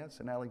Hymenaeus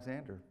and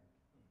Alexander,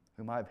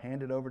 whom I have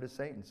handed over to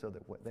Satan so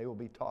that they will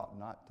be taught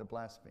not to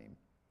blaspheme.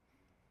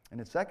 And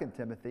in 2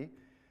 Timothy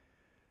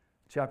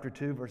chapter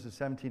 2, verses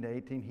 17 to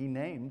 18, he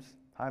names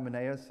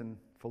Hymenaeus and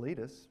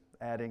Philetus,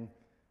 adding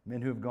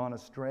men who have gone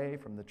astray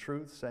from the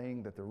truth,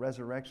 saying that the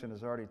resurrection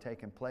has already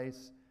taken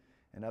place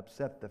and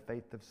upset the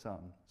faith of some.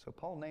 So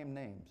Paul named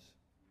names.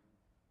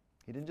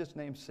 He didn't just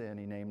name sin,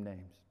 he named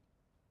names.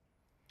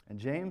 And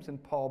James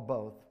and Paul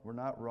both were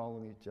not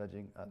wrongly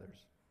judging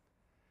others.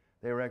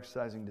 They were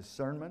exercising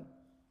discernment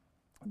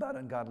about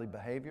ungodly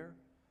behavior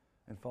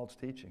and false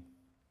teaching.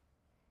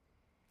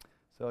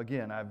 So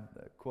again, I've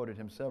quoted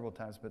him several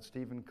times, but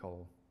Stephen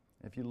Cole,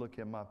 if you look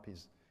him up,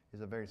 he's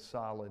a very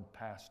solid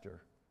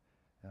pastor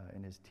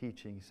in his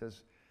teaching. He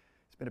says,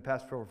 he's been a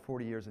pastor for over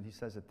 40 years, and he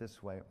says it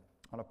this way: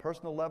 on a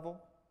personal level,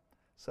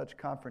 such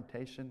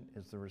confrontation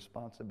is the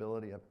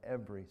responsibility of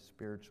every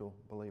spiritual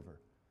believer.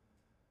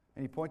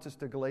 And he points us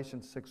to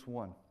Galatians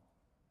 6:1,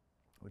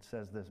 which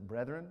says this,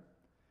 brethren,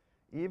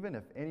 even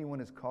if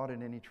anyone is caught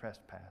in any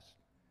trespass,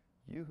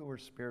 you who are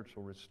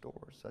spiritual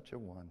restore such a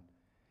one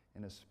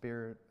in a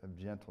spirit of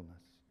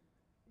gentleness,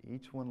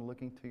 each one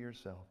looking to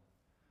yourself,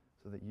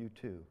 so that you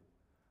too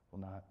will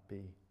not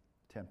be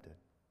tempted.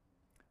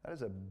 That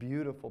is a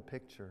beautiful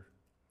picture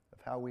of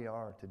how we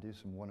are to do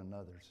some one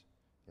another's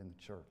in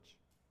the church.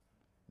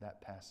 That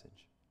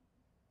passage.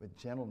 With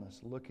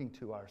gentleness, looking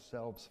to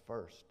ourselves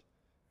first,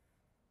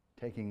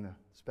 taking the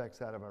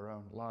specks out of our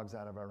own, logs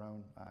out of our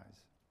own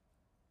eyes.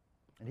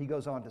 And he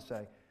goes on to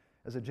say,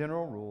 as a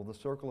general rule, the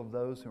circle of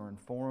those who are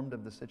informed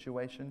of the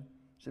situation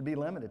should be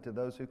limited to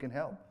those who can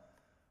help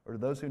or to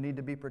those who need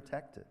to be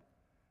protected.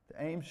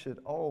 The aim should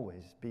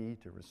always be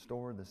to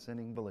restore the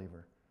sinning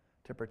believer,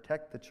 to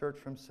protect the church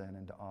from sin,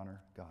 and to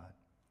honor God.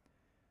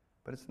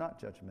 But it's not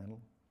judgmental,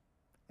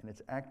 and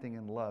it's acting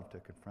in love to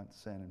confront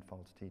sin and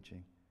false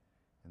teaching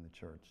in the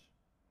church.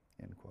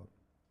 End quote.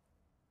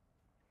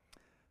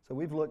 So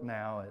we've looked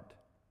now at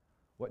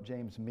what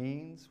James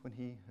means when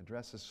he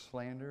addresses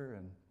slander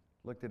and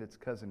looked at its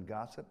cousin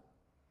gossip.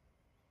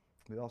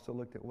 We also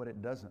looked at what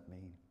it doesn't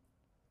mean.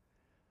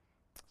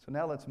 So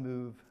now let's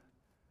move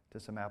to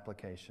some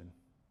application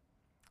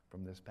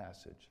from this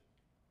passage.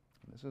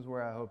 And this is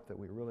where I hope that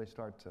we really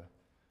start to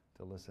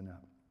listen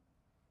up.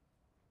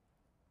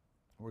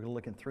 We're going to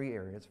look in 3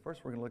 areas.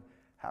 First, we're going to look,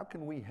 how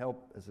can we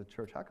help as a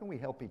church? How can we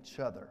help each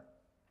other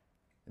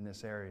in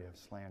this area of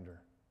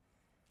slander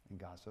and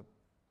gossip?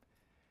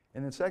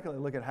 And then secondly,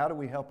 look at how do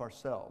we help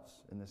ourselves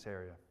in this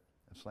area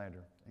of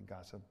slander and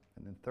gossip?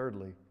 And then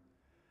thirdly,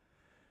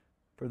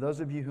 for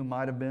those of you who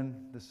might have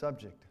been the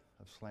subject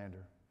of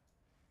slander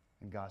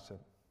and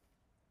gossip,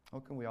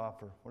 what can we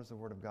offer? What does the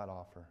Word of God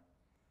offer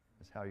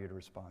as how you're to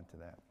respond to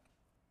that?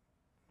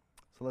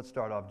 So let's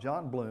start off.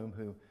 John Bloom,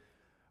 who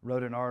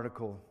wrote an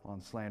article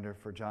on slander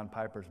for John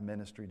Piper's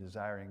ministry,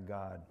 Desiring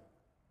God,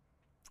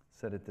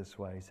 said it this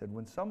way. He said,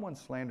 when someone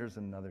slanders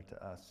another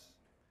to us,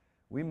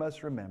 we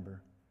must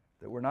remember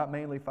that we're not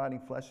mainly fighting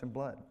flesh and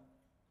blood,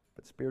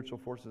 but spiritual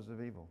forces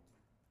of evil.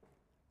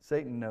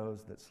 Satan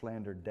knows that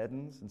slander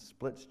deadens and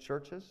splits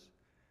churches,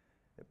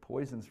 it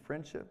poisons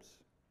friendships,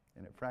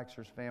 and it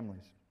fractures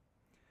families.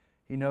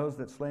 He knows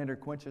that slander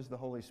quenches the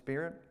Holy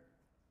Spirit,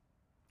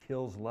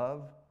 kills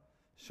love,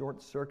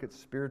 short-circuits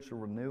spiritual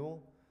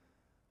renewal,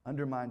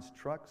 undermines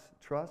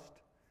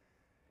trust,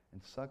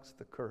 and sucks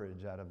the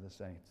courage out of the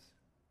saints.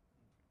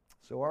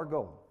 So our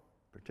goal,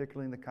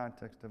 particularly in the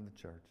context of the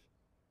church,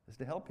 is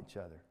to help each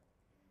other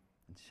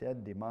and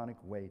shed demonic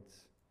weights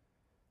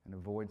and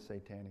avoid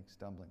satanic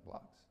stumbling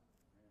blocks.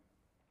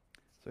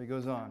 So he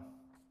goes on.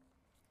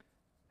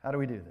 How do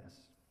we do this?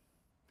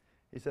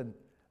 He said,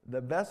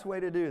 the best way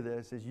to do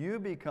this is you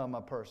become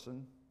a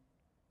person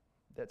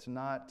that's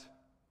not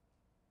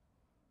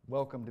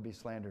welcome to be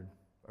slandered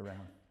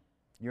around.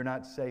 You're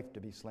not safe to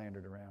be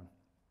slandered around.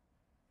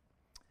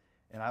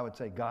 And I would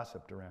say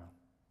gossiped around.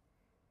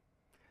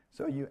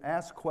 So you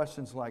ask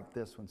questions like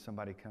this when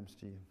somebody comes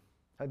to you.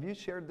 Have you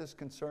shared this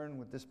concern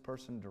with this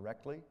person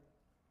directly?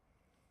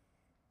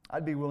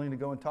 I'd be willing to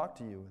go and talk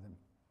to you with him.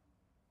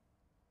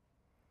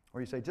 Or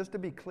you say, just to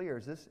be clear,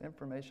 is this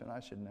information I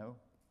should know?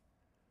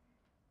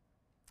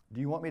 Do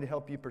you want me to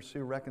help you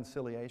pursue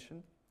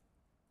reconciliation?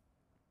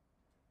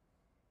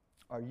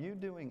 Are you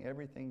doing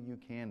everything you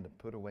can to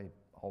put away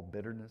all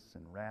bitterness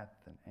and wrath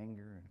and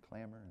anger and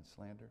clamor and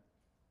slander?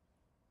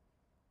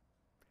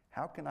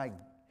 How can I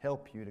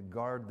help you to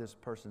guard this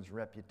person's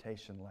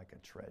reputation like a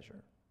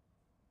treasure?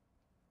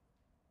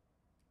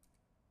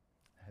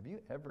 Have you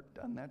ever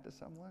done that to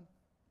someone?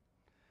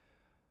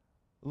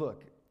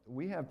 Look,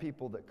 we have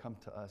people that come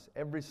to us,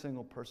 every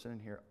single person in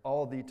here,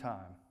 all the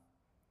time,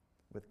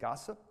 with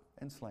gossip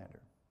and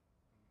slander.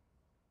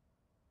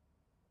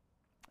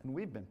 And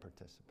we've been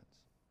participants.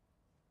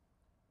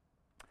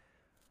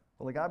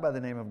 Well, a guy by the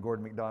name of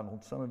Gordon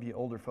MacDonald, some of you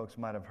older folks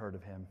might have heard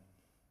of him,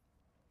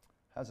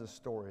 has a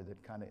story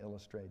that kind of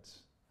illustrates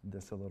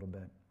this a little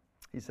bit.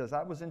 He says,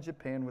 I was in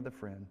Japan with a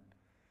friend,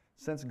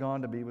 since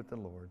gone to be with the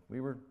Lord.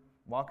 We were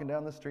walking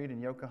down the street in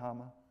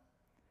Yokohama,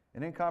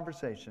 and in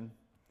conversation,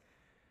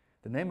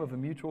 the name of a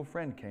mutual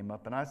friend came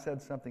up, and I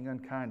said something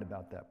unkind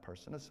about that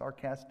person, a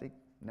sarcastic,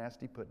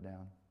 nasty put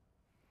down.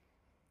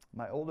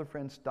 My older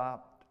friend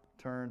stopped,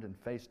 turned, and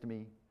faced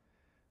me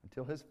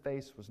until his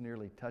face was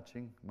nearly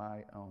touching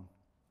my own.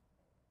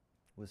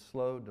 With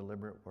slow,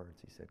 deliberate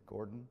words, he said,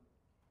 Gordon,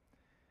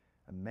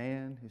 a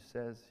man who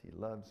says he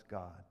loves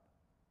God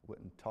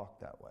wouldn't talk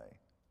that way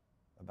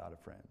about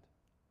a friend.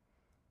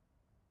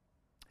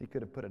 He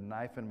could have put a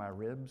knife in my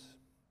ribs.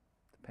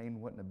 The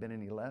pain wouldn't have been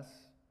any less.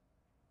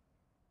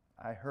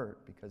 I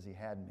hurt because he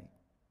had me.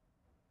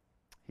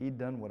 He'd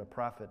done what a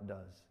prophet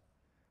does.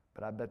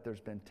 But I bet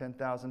there's been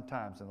 10,000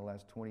 times in the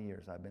last 20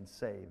 years I've been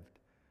saved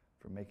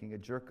from making a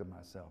jerk of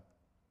myself.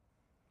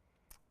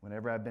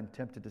 Whenever I've been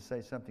tempted to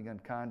say something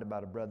unkind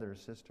about a brother or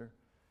sister,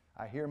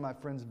 I hear my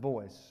friend's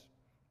voice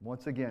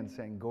once again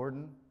saying,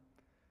 Gordon,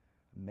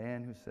 a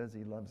man who says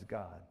he loves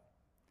God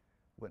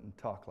wouldn't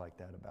talk like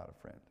that about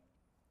a friend.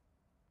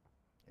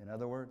 In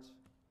other words,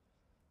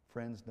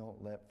 friends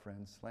don't let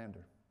friends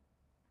slander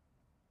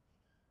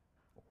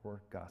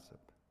or gossip.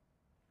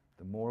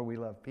 The more we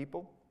love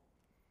people,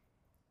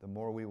 the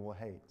more we will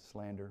hate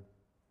slander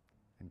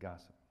and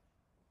gossip.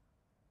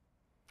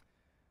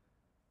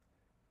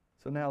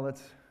 So now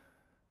let's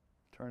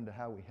turn to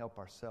how we help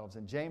ourselves.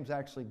 And James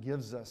actually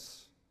gives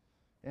us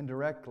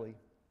indirectly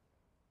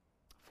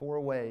 4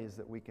 ways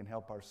that we can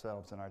help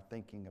ourselves in our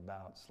thinking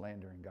about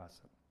slander and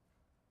gossip.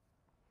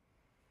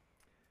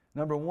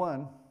 Number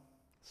 1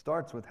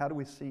 starts with how do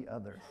we see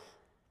others?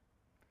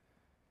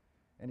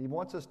 And he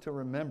wants us to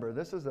remember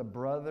this is a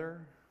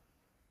brother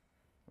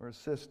or a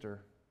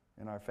sister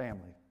in our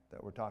family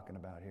that we're talking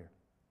about here.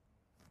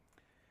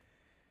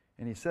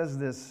 And he says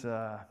this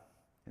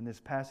in this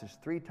passage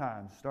 3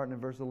 times, starting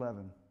in verse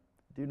 11.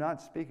 Do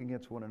not speak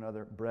against one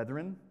another,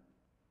 brethren,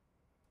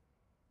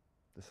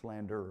 the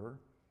slanderer.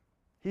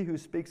 He who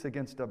speaks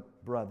against a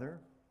brother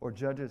or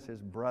judges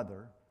his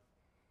brother.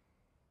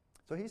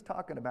 So he's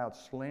talking about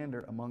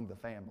slander among the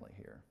family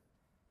here,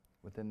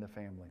 within the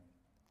family.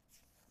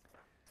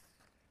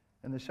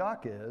 And the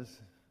shock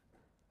is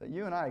that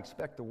you and I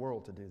expect the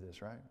world to do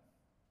this, right?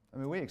 I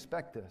mean, we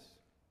expect this.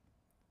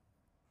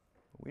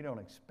 But we don't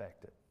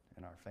expect it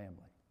in our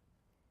family,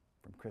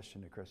 from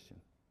Christian to Christian,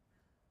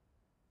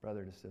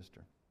 brother to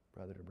sister,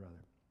 brother to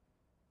brother.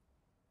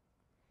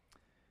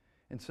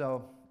 And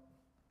so,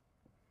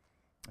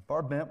 if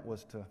our bent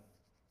was to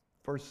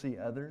first see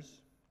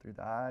others through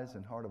the eyes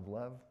and heart of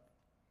love,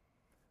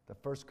 the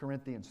 1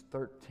 Corinthians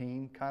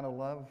 13 kind of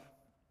love,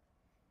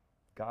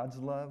 God's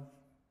love,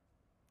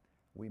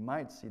 we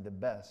might see the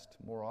best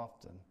more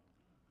often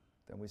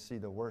than we see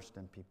the worst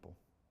in people.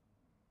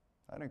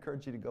 I'd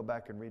encourage you to go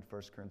back and read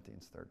 1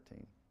 Corinthians 13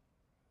 and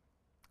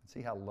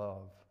see how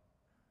love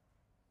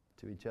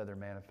to each other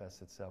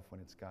manifests itself when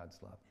it's God's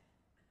love.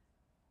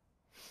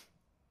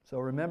 So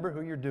remember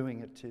who you're doing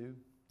it to.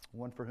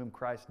 One for whom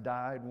Christ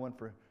died, one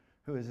for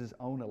who is his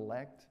own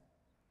elect,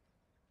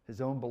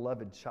 his own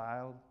beloved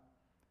child.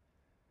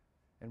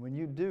 And when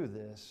you do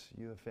this,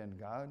 you offend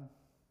God,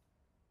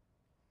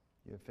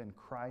 you offend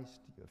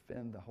Christ, you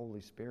offend the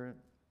Holy Spirit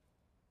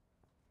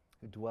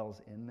who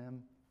dwells in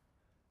them,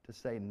 to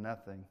say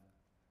nothing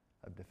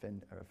of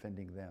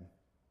offending them.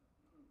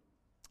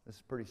 This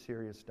is pretty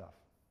serious stuff.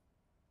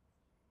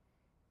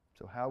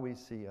 So how we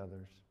see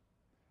others.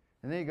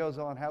 And then he goes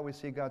on how we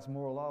see God's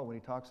moral law when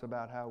he talks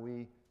about how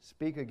we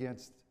speak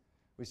against,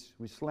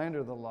 we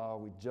slander the law,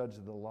 we judge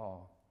the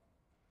law.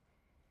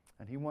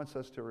 And he wants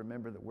us to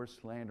remember that we're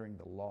slandering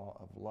the law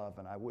of love.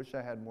 And I wish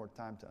I had more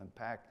time to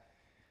unpack.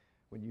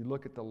 When you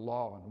look at the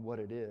law and what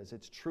it is,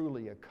 it's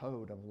truly a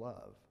code of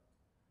love.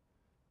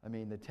 I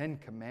mean, the 10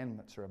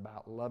 Commandments are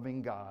about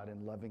loving God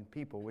and loving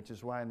people, which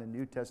is why in the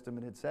New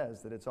Testament it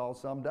says that it's all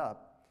summed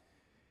up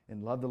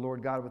in love the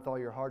Lord God with all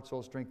your heart,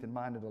 soul, strength, and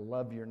mind, and to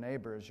love your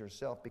neighbor as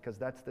yourself, because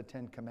that's the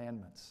 10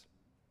 Commandments.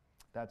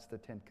 That's the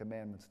 10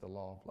 Commandments, the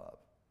law of love.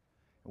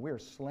 And we are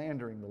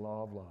slandering the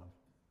law of love.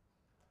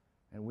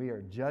 And we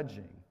are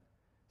judging,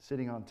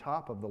 sitting on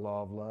top of the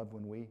law of love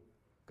when we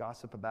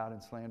gossip about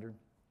and slander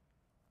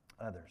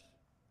others.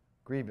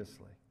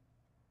 Grievously,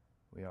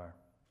 we are.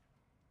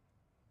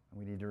 And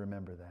we need to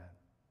remember that.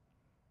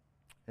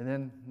 And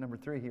then, number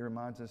 3, he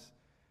reminds us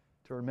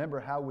to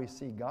remember how we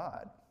see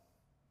God.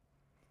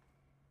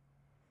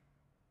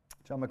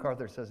 John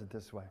MacArthur says it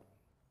this way.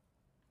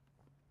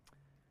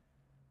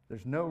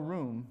 There's no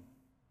room.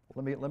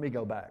 Let me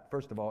go back.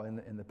 First of all,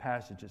 in the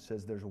passage it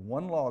says there's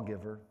one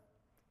lawgiver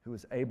who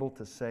is able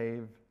to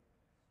save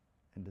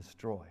and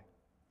destroy.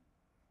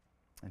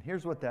 And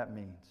here's what that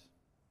means.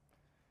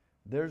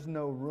 There's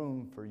no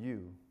room for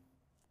you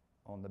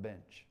on the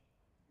bench.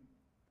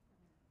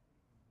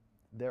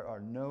 There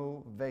are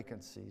no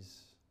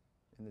vacancies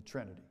in the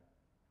Trinity.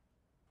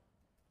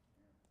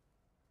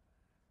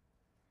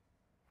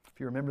 If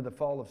you remember the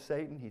fall of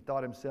Satan, he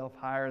thought himself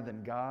higher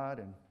than God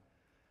and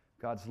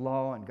God's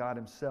law and God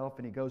himself.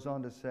 And he goes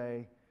on to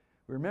say,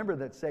 remember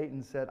that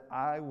Satan said,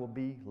 I will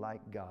be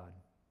like God.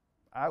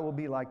 I will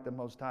be like the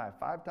Most High.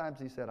 5 times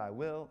he said, I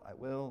will, I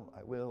will,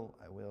 I will,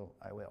 I will,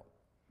 I will.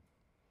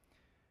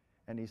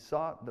 And he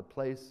sought the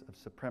place of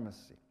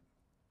supremacy.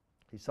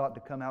 He sought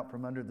to come out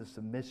from under the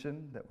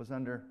submission that was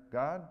under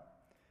God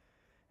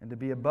and to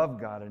be above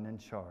God and in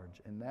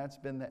charge. And that's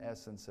been the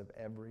essence of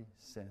every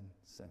sin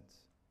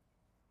since.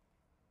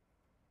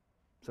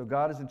 So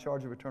God is in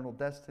charge of eternal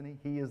destiny.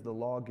 He is the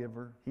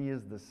lawgiver. He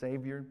is the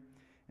Savior.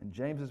 And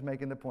James is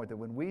making the point that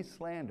when we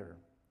slander,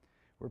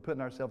 we're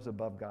putting ourselves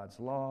above God's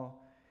law,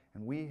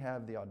 and we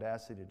have the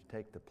audacity to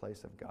take the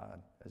place of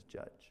God as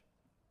judge.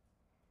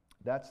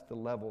 That's the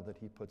level that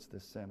he puts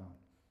this sin on.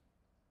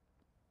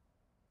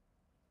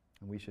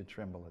 And we should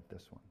tremble at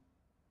this one.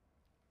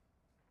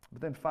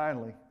 But then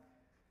finally,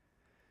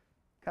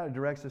 kind of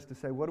directs us to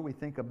say, what do we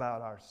think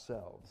about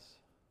ourselves?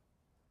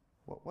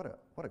 What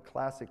a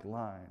classic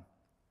line.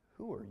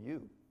 Who are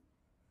you?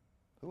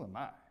 Who am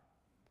I?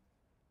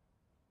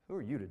 Who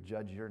are you to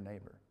judge your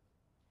neighbor?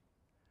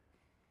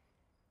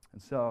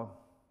 And so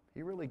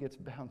he really gets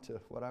down to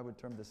what I would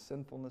term the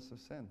sinfulness of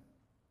sin.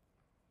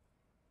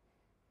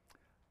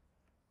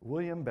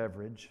 William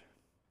Beveridge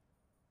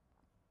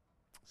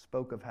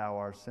spoke of how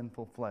our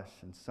sinful flesh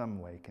in some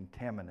way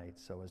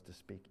contaminates, so as to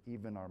speak,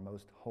 even our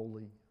most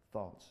holy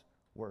thoughts,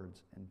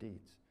 words, and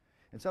deeds.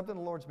 And something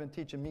the Lord's been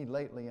teaching me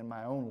lately in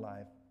my own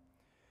life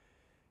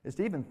is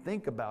to even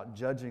think about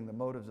judging the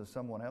motives of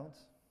someone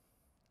else.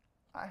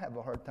 I have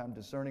a hard time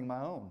discerning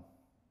my own.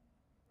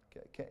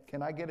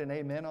 Can I get an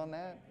amen on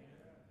that?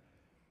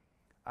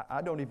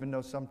 I don't even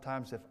know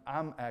sometimes if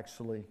I'm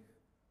actually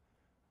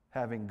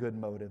having good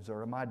motives,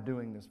 or am I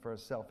doing this for a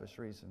selfish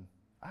reason?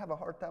 I have a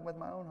hard time with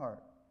my own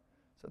heart.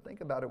 So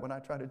think about it when I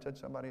try to judge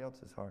somebody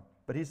else's heart.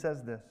 But he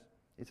says this.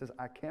 He says,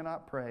 I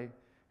cannot pray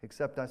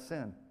except I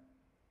sin.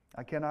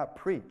 I cannot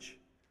preach,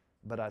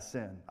 but I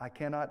sin. I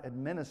cannot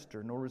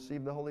administer nor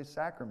receive the Holy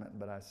Sacrament,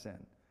 but I sin.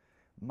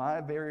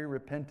 My very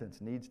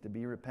repentance needs to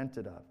be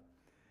repented of.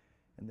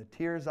 And the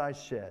tears I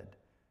shed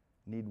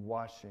need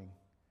washing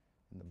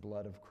in the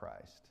blood of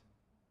Christ.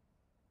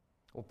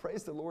 Well,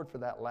 praise the Lord for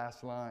that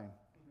last line.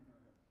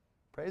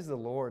 Praise the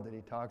Lord that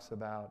he talks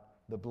about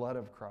the blood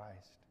of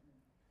Christ.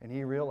 And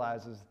he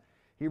realizes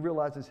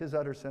his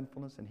utter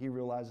sinfulness, and he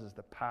realizes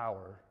the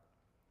power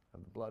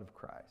of the blood of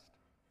Christ.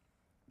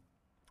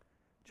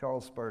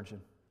 Charles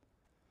Spurgeon.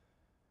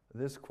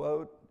 This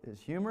quote is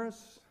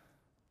humorous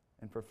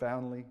and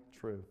profoundly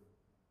true.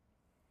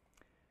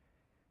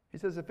 He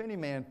says, if any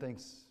man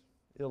thinks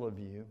ill of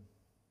you,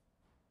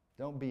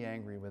 don't be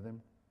angry with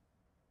him,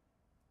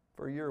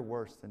 for you're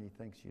worse than he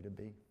thinks you to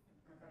be.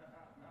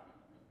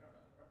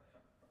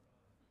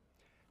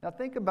 Now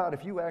think about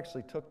if you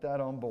actually took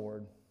that on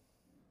board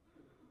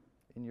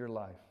in your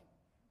life.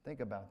 Think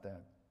about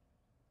that.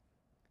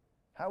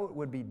 How it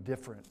would be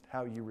different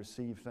how you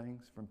receive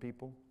things from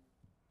people.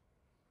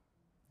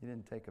 You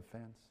didn't take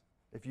offense.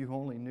 If you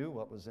only knew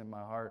what was in my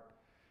heart,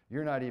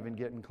 you're not even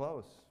getting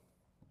close.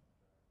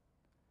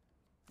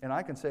 And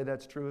I can say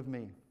that's true of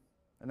me.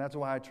 And that's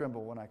why I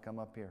tremble when I come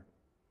up here.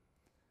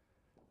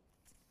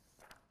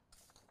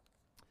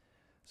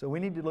 So we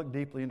need to look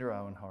deeply into our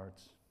own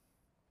hearts.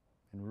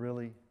 And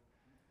really,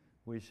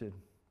 we should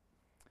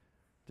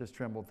just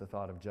tremble at the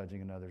thought of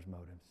judging another's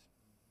motives.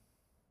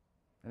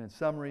 And in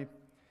summary,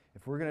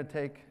 if we're going to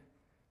take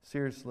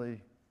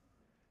seriously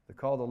the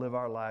call to live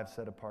our lives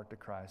set apart to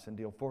Christ and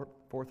deal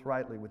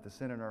forthrightly with the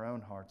sin in our own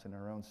hearts and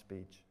our own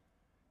speech,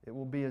 it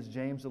will be, as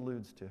James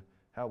alludes to,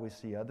 how we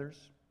see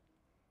others,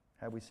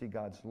 how we see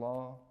God's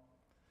law,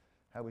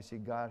 how we see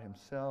God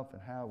Himself,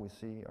 and how we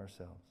see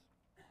ourselves.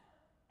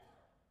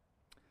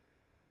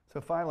 So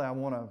finally, I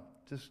want to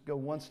just go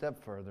one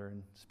step further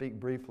and speak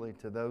briefly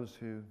to those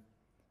who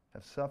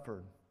have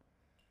suffered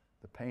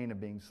the pain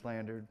of being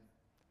slandered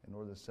and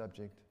or the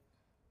subject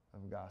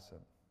of gossip.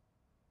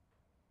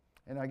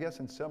 And I guess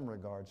in some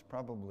regards,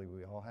 probably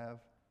we all have.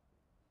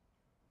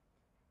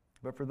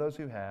 But for those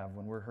who have,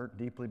 when we're hurt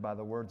deeply by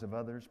the words of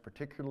others,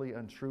 particularly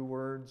untrue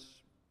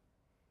words,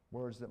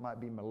 words that might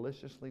be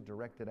maliciously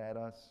directed at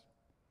us,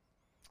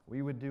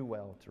 we would do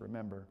well to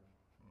remember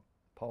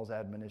Paul's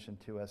admonition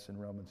to us in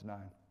Romans 9.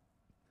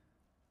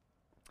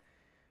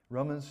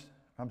 Romans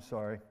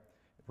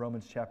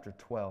chapter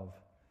 12,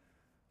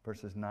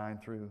 verses 9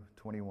 through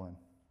 21.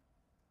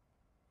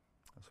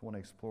 I just want to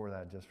explore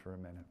that just for a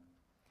minute.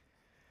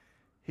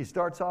 He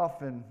starts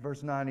off in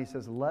verse 9, he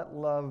says, "Let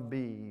love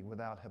be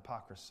without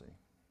hypocrisy."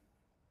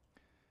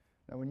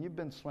 Now, when you've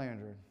been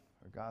slandered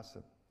or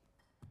gossiped,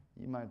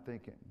 you might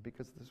think,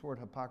 because this word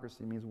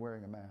hypocrisy means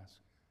wearing a mask.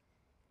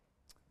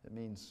 It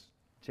means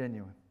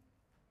genuine.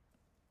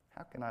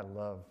 How can I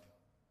love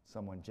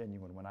someone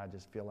genuine when I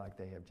just feel like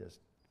they have just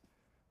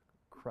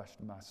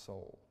crushed my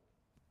soul?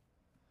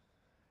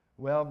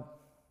 Well,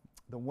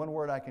 the one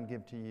word I can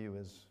give to you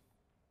is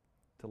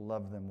to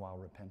love them while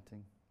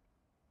repenting.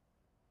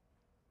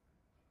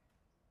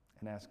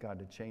 And ask God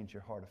to change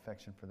your heart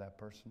affection for that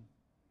person,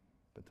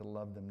 but to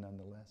love them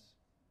nonetheless.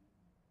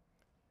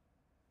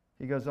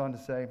 He goes on to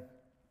say,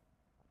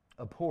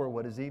 abhor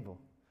what is evil.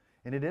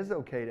 And it is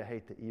okay to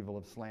hate the evil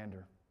of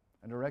slander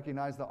and to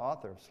recognize the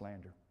author of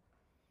slander.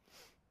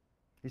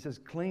 He says,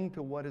 cling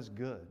to what is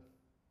good.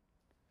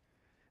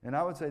 And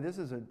I would say this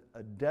is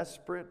a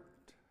desperate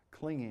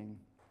clinging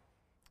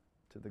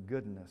to the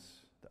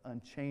goodness, the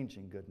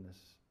unchanging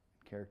goodness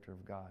and character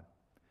of God.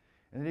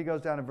 And then he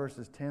goes down to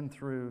verses 10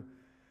 through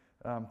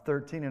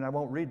 13, and I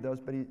won't read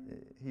those, but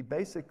he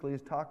basically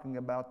is talking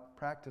about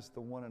practice the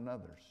one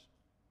another's.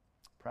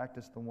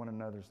 Practice the one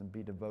another's and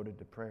be devoted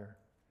to prayer.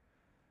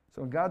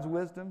 So in God's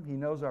wisdom, He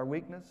knows our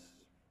weakness.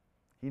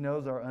 He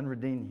knows our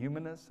unredeemed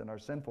humanness and our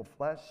sinful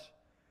flesh.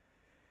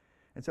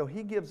 And so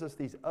He gives us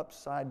these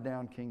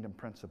upside-down kingdom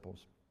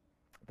principles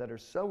that are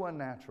so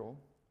unnatural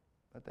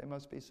that they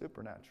must be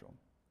supernatural,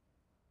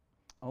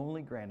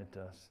 only granted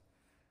to us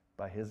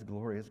by His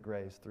glorious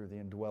grace through the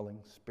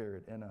indwelling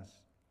Spirit in us.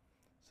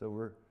 So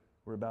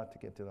we're about to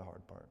get to the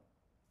hard part.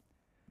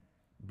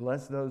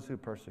 Bless those who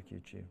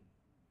persecute you.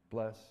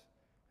 Bless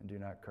and do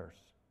not curse.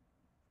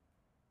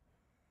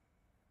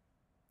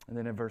 And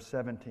then in verse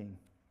 17,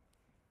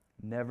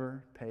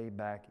 never pay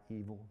back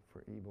evil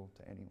for evil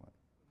to anyone.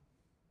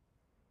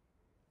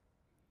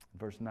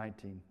 Verse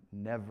 19,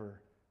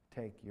 never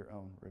take your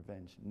own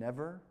revenge.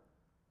 Never,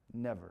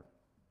 never.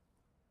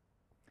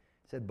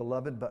 He said,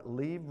 beloved, but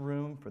leave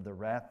room for the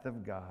wrath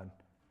of God,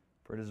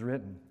 for it is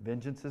written,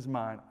 vengeance is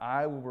mine,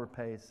 I will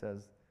repay,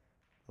 says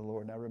the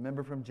Lord. Now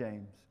remember from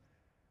James,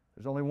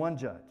 there's only one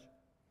judge,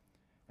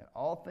 and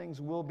all things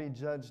will be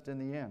judged in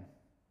the end,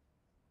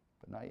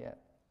 but not yet.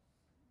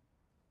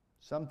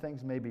 Some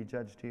things may be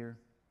judged here,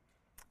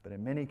 but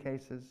in many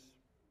cases,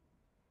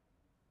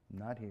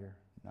 not here,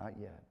 not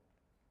yet,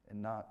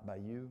 and not by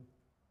you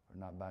or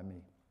not by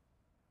me.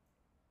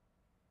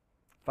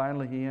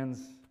 Finally, he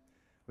ends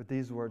with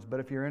these words, but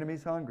if your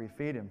enemy's hungry,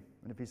 feed him,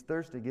 and if he's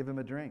thirsty, give him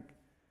a drink.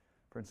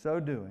 For in so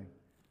doing,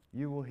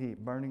 you will heap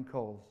burning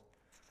coals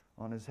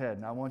on his head.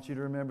 Now I want you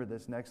to remember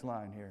this next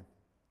line here.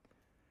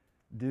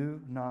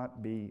 Do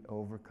not be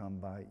overcome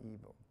by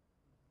evil,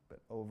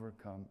 but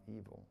overcome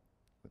evil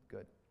with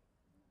good.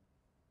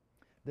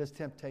 This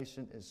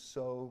temptation is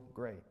so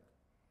great.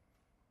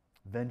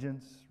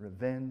 Vengeance,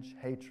 revenge,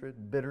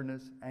 hatred,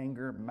 bitterness,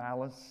 anger,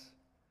 malice.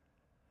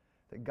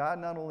 That God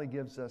not only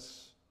gives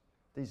us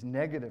these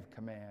negative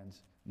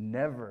commands,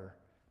 never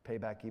pay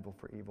back evil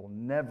for evil,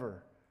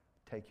 never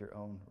take your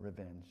own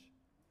revenge,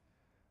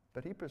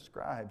 but He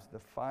prescribes the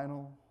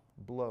final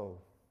blow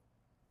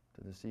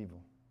to this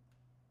evil.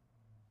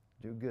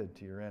 Do good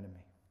to your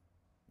enemy.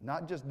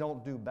 Not just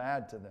don't do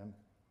bad to them,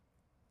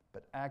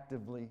 but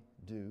actively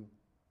do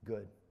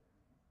good.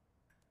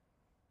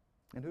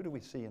 And who do we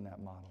see in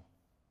that model?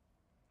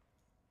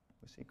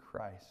 We see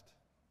Christ,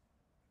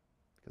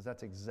 because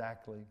that's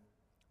exactly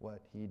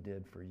what He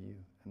did for you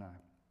and I.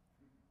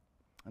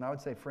 And I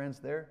would say, friends,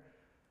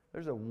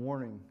 there's a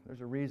warning,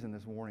 there's a reason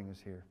this warning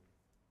is here.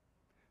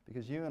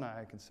 Because you and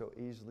I can so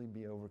easily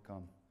be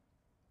overcome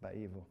by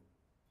evil.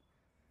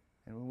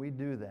 And when we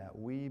do that,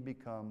 we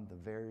become the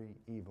very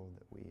evil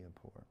that we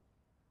abhor.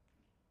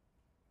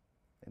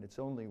 And it's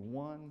only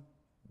one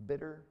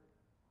bitter,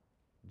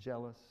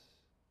 jealous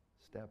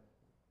step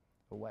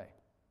away.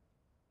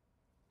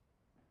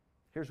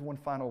 Here's one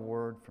final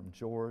word from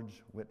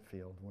George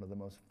Whitefield, one of the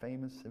most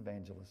famous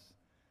evangelists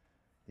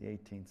of the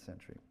 18th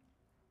century.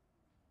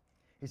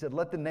 He said,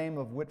 "Let the name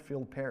of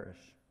Whitefield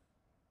perish,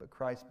 but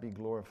Christ be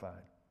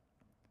glorified.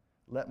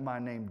 Let my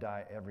name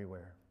die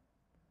everywhere.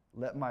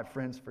 Let my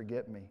friends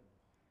forget me,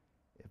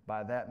 if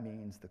by that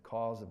means the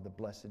cause of the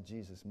blessed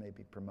Jesus may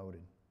be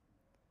promoted.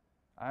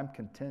 I'm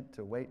content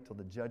to wait till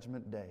the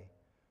judgment day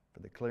for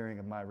the clearing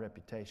of my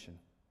reputation.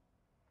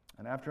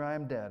 And after I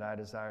am dead, I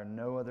desire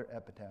no other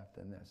epitaph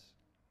than this.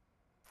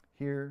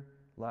 Here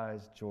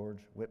lies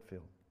George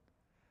Whitefield.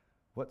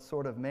 What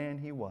sort of man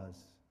he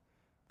was,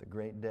 the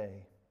great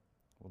day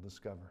will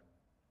discover."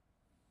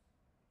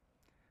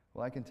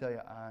 Well, I can tell you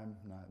I'm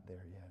not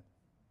there yet.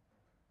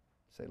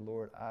 Say,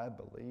 "Lord, I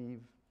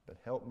believe, but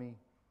help me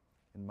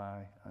in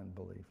my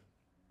unbelief."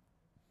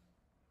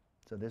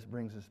 So this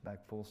brings us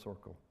back full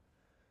circle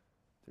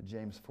to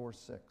James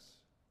 4:6,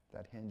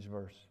 that hinge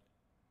verse.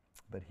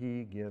 "But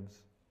he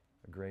gives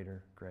a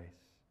greater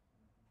grace.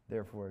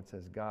 Therefore," it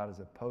says, "God is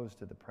opposed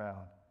to the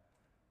proud,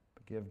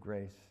 but gives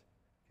grace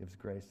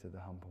to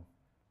the humble."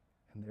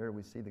 And there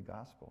we see the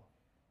gospel.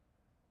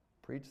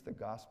 Preach the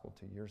gospel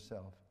to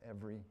yourself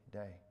every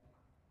day.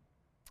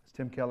 As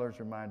Tim Keller's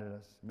reminded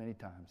us many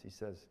times, he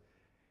says,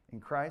 "In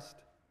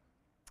Christ,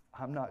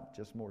 I'm not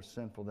just more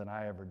sinful than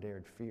I ever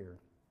dared fear,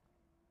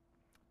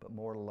 but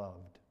more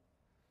loved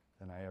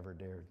than I ever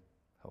dared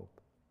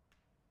hope.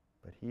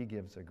 But he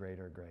gives a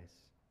greater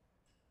grace,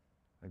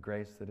 a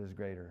grace that is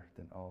greater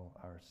than all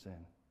our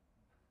sin."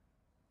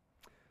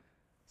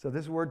 So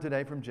this word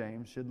today from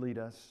James should lead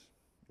us,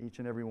 each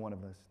and every one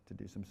of us, to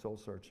do some soul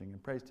searching.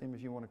 And praise team,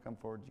 if you want to come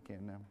forward, you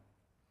can now.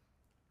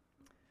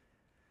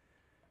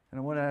 And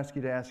I want to ask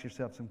you to ask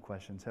yourself some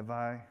questions. Have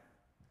I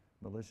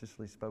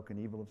maliciously spoken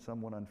evil of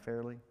someone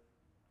unfairly,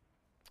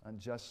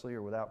 unjustly,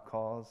 or without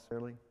cause?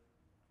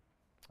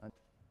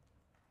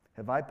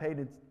 Have I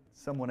painted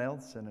someone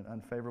else in an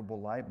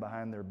unfavorable light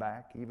behind their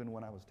back, even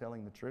when I was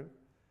telling the truth?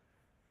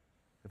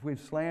 If we've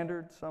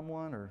slandered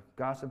someone or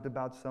gossiped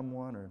about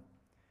someone or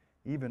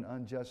even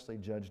unjustly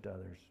judged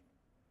others,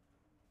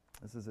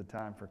 this is a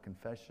time for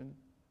confession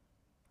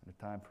and a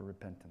time for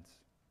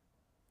repentance.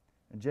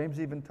 And James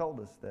even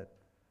told us that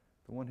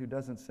the one who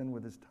doesn't sin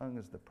with his tongue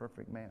is the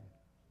perfect man.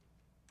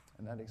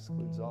 And that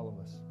excludes all of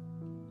us.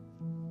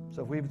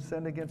 So if we've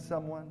sinned against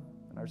someone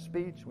in our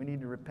speech, we need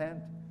to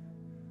repent,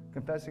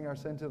 confessing our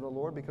sin to the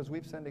Lord because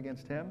we've sinned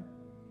against him,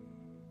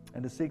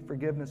 and to seek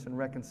forgiveness and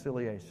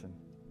reconciliation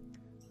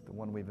with the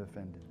one we've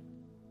offended.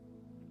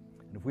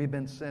 And if we've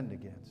been sinned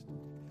against,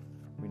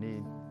 we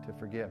need to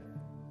forgive.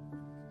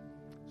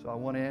 So I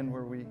want to end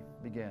where we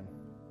began,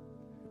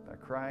 by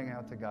crying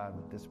out to God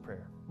with this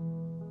prayer.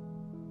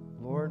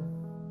 Lord,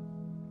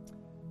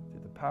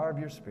 through the power of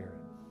your Spirit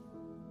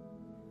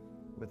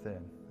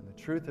within and the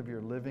truth of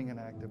your living and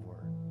active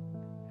word,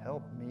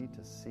 help me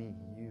to see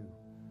you,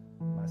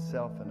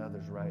 myself, and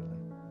others rightly.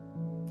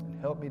 And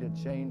help me to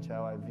change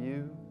how I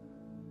view,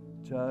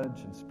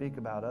 judge, and speak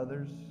about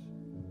others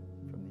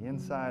from the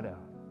inside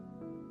out,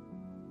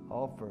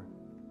 all for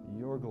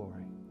your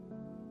glory,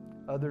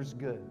 others'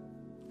 good,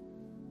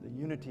 the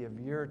unity of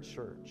your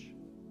church,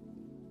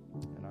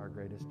 and our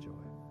greatest joy.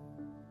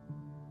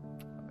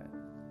 Amen.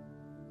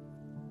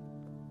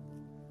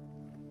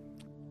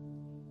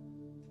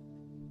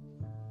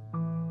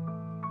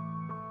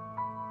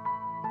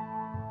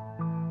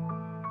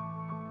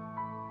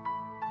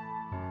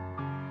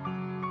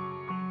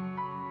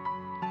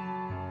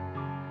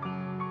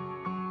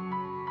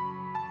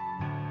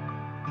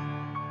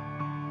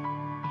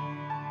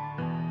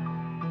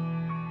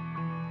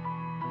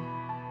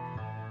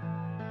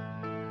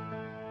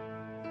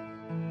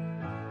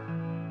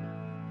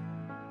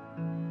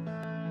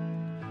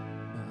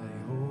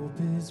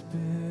 Is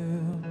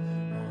built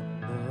on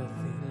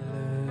nothing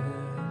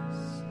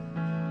less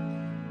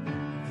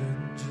than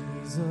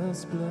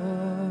Jesus'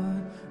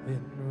 blood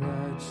and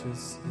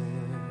righteousness.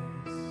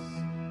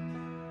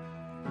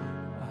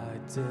 I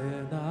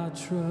dare not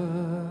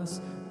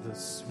trust the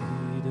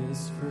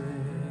sweetest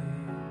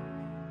frame,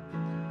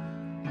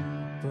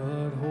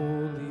 but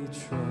wholly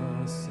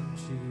trust in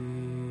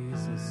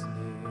Jesus' name.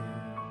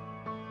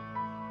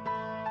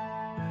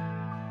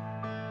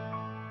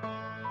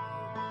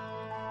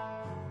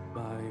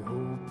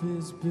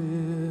 Is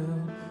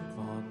built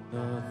on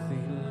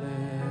nothing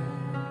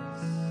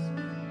less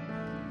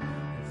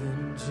than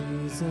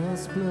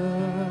Jesus'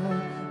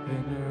 blood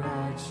and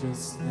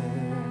righteousness.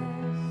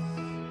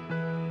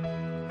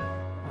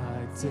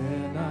 I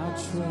dare not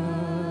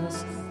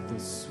trust the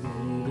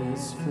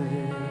sweetest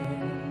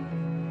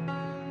frame,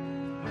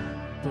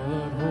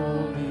 but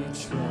wholly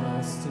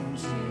trust in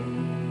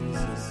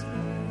Jesus'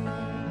 name.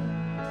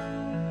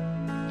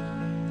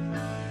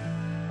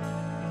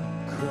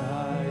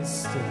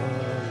 Christ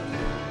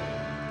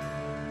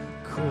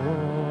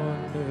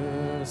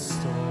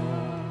cornerstone,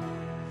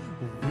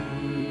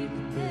 weak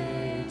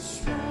made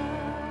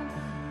strong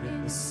in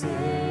the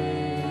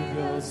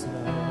Savior's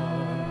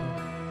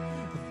love.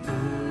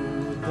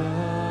 Through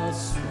the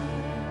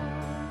storm,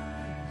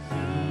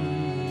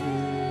 He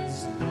is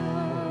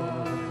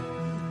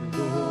Lord.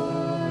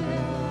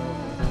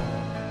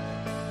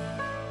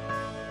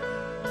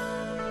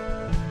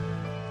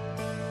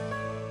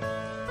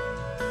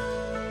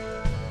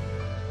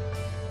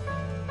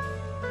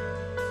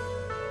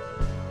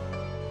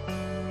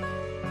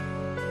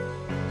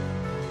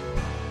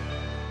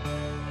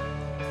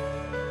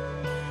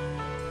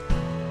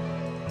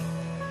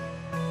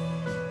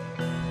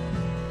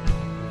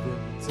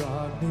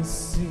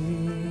 darkness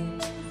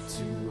seemed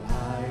to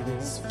hide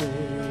His face.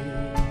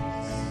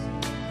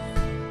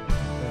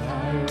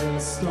 I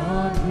rest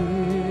on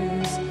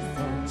His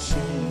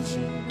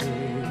unchanging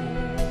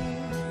grace.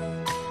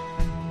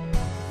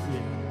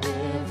 In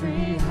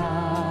every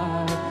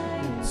high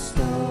and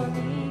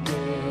stormy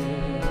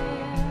gale,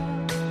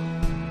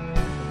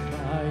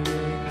 my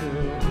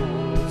anchor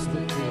holds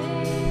within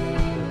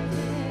the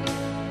veil.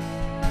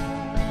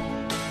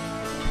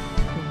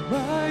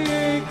 My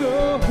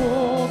anchor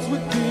holds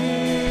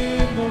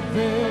within the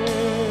veil.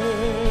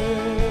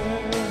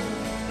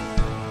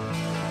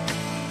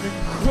 In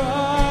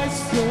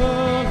Christ the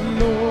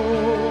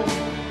Lord,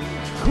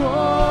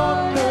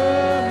 cornerstone,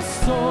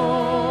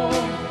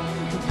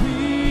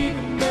 we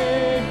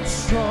made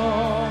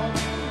strong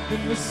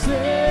in the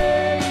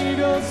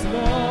Savior's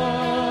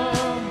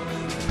love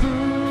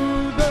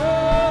through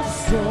the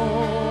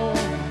storm.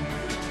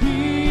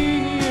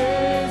 He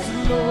is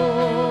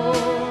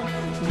Lord,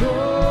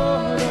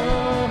 Lord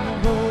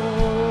of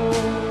all.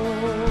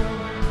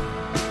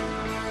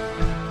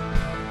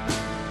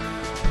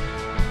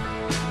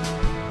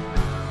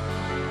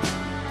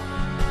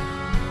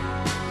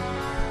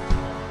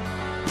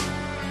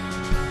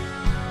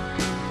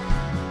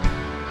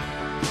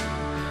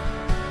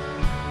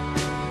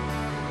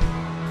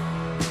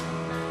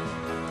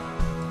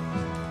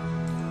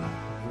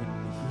 When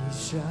He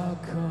shall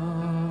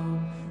come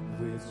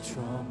with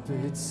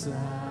trumpet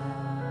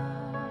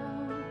sound,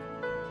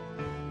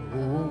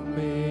 oh,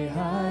 may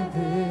I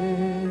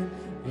then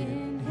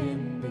in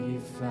Him be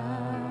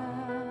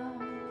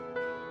found,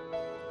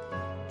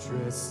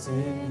 dressed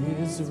in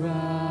His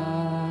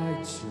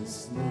righteousness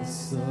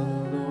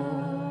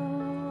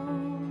alone,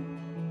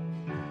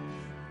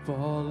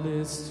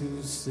 faultless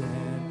to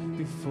stand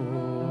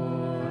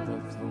before the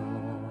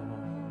throne.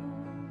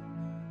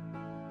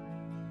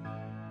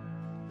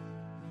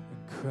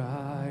 In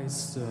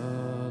Christ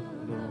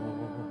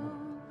alone,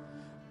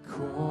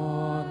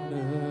 cornerstone,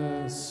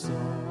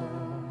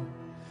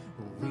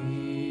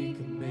 weak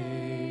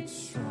made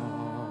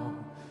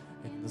strong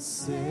in the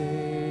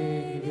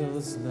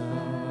Savior's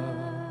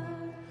love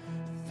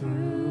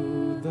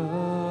through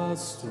the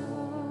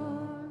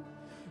storm.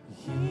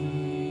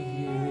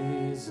 He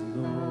is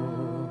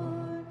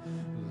Lord,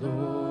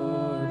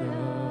 Lord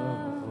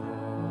of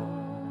all,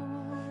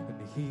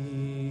 and He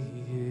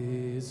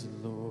is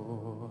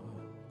Lord,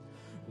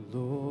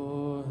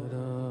 Lord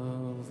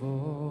of all.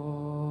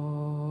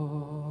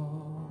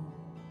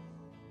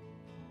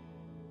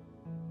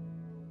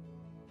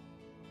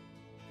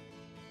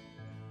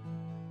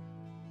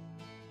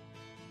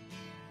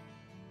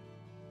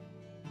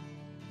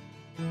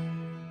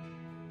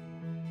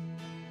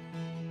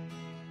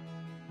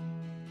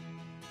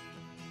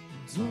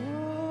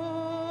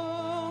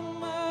 All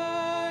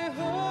my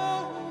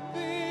hope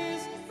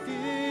is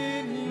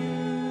in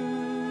You.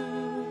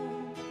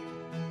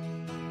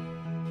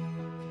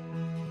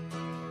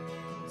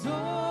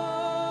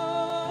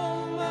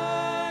 All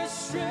my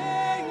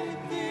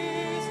strength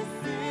is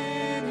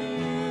in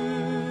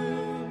You.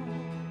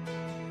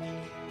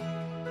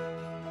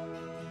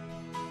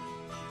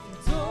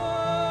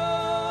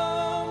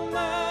 All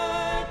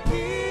my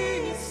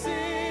peace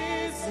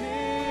is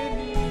in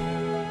You.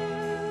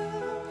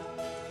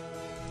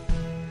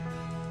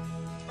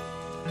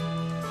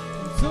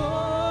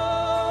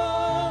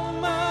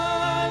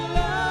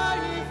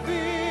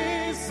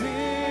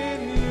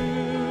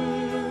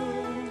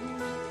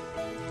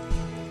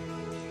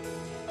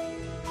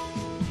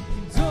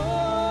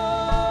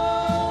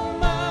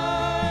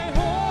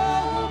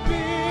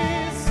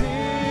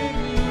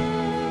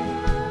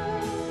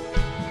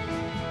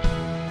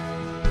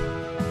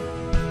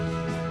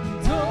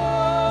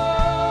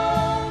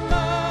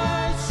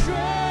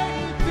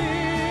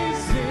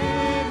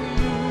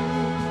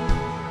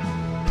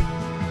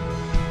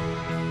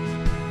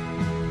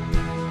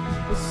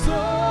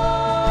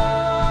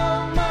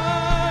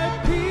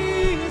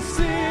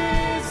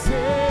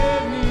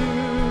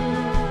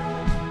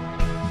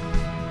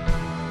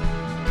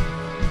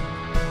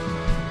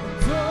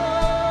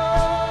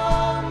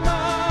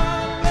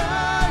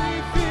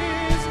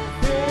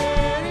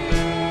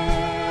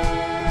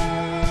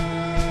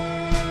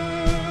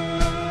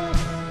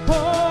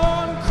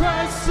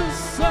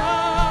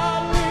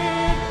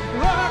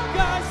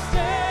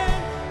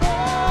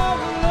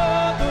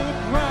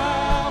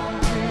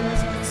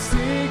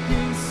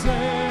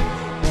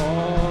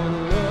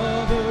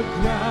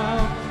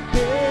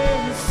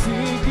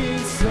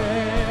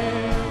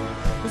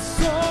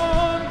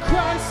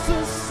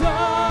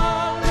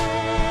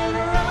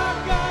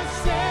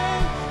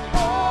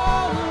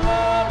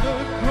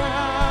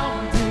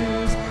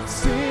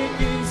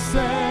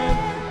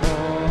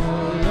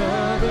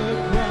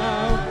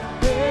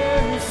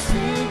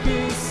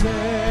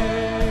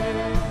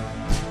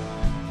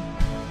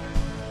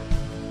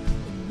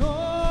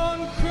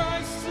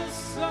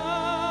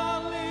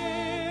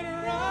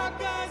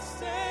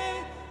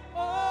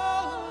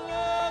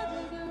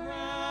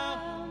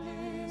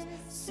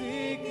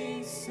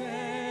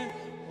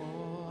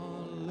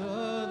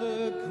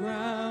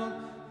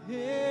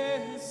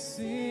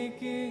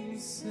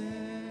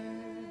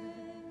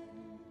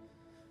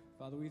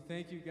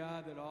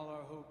 God, that all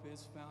our hope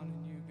is found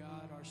in you,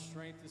 God. Our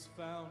strength is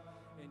found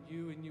in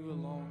you and you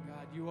alone,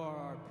 God. You are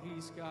our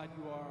peace, God.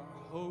 You are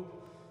our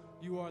hope.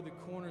 You are the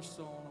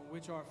cornerstone on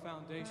which our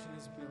foundation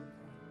is built,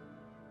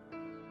 God.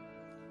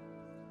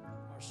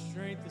 Our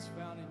strength is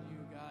found in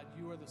you, God.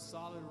 You are the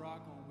solid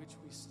rock on which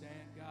we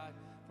stand, God,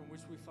 from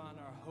which we find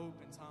our hope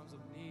in times of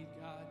need,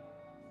 God.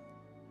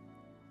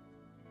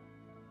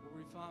 Where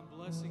we find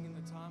blessing in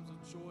the times of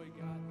joy,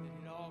 God, that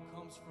it all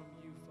comes from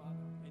you,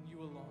 Father, and you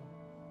alone.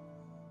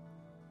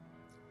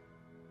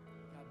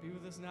 God, be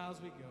with us now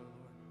as we go.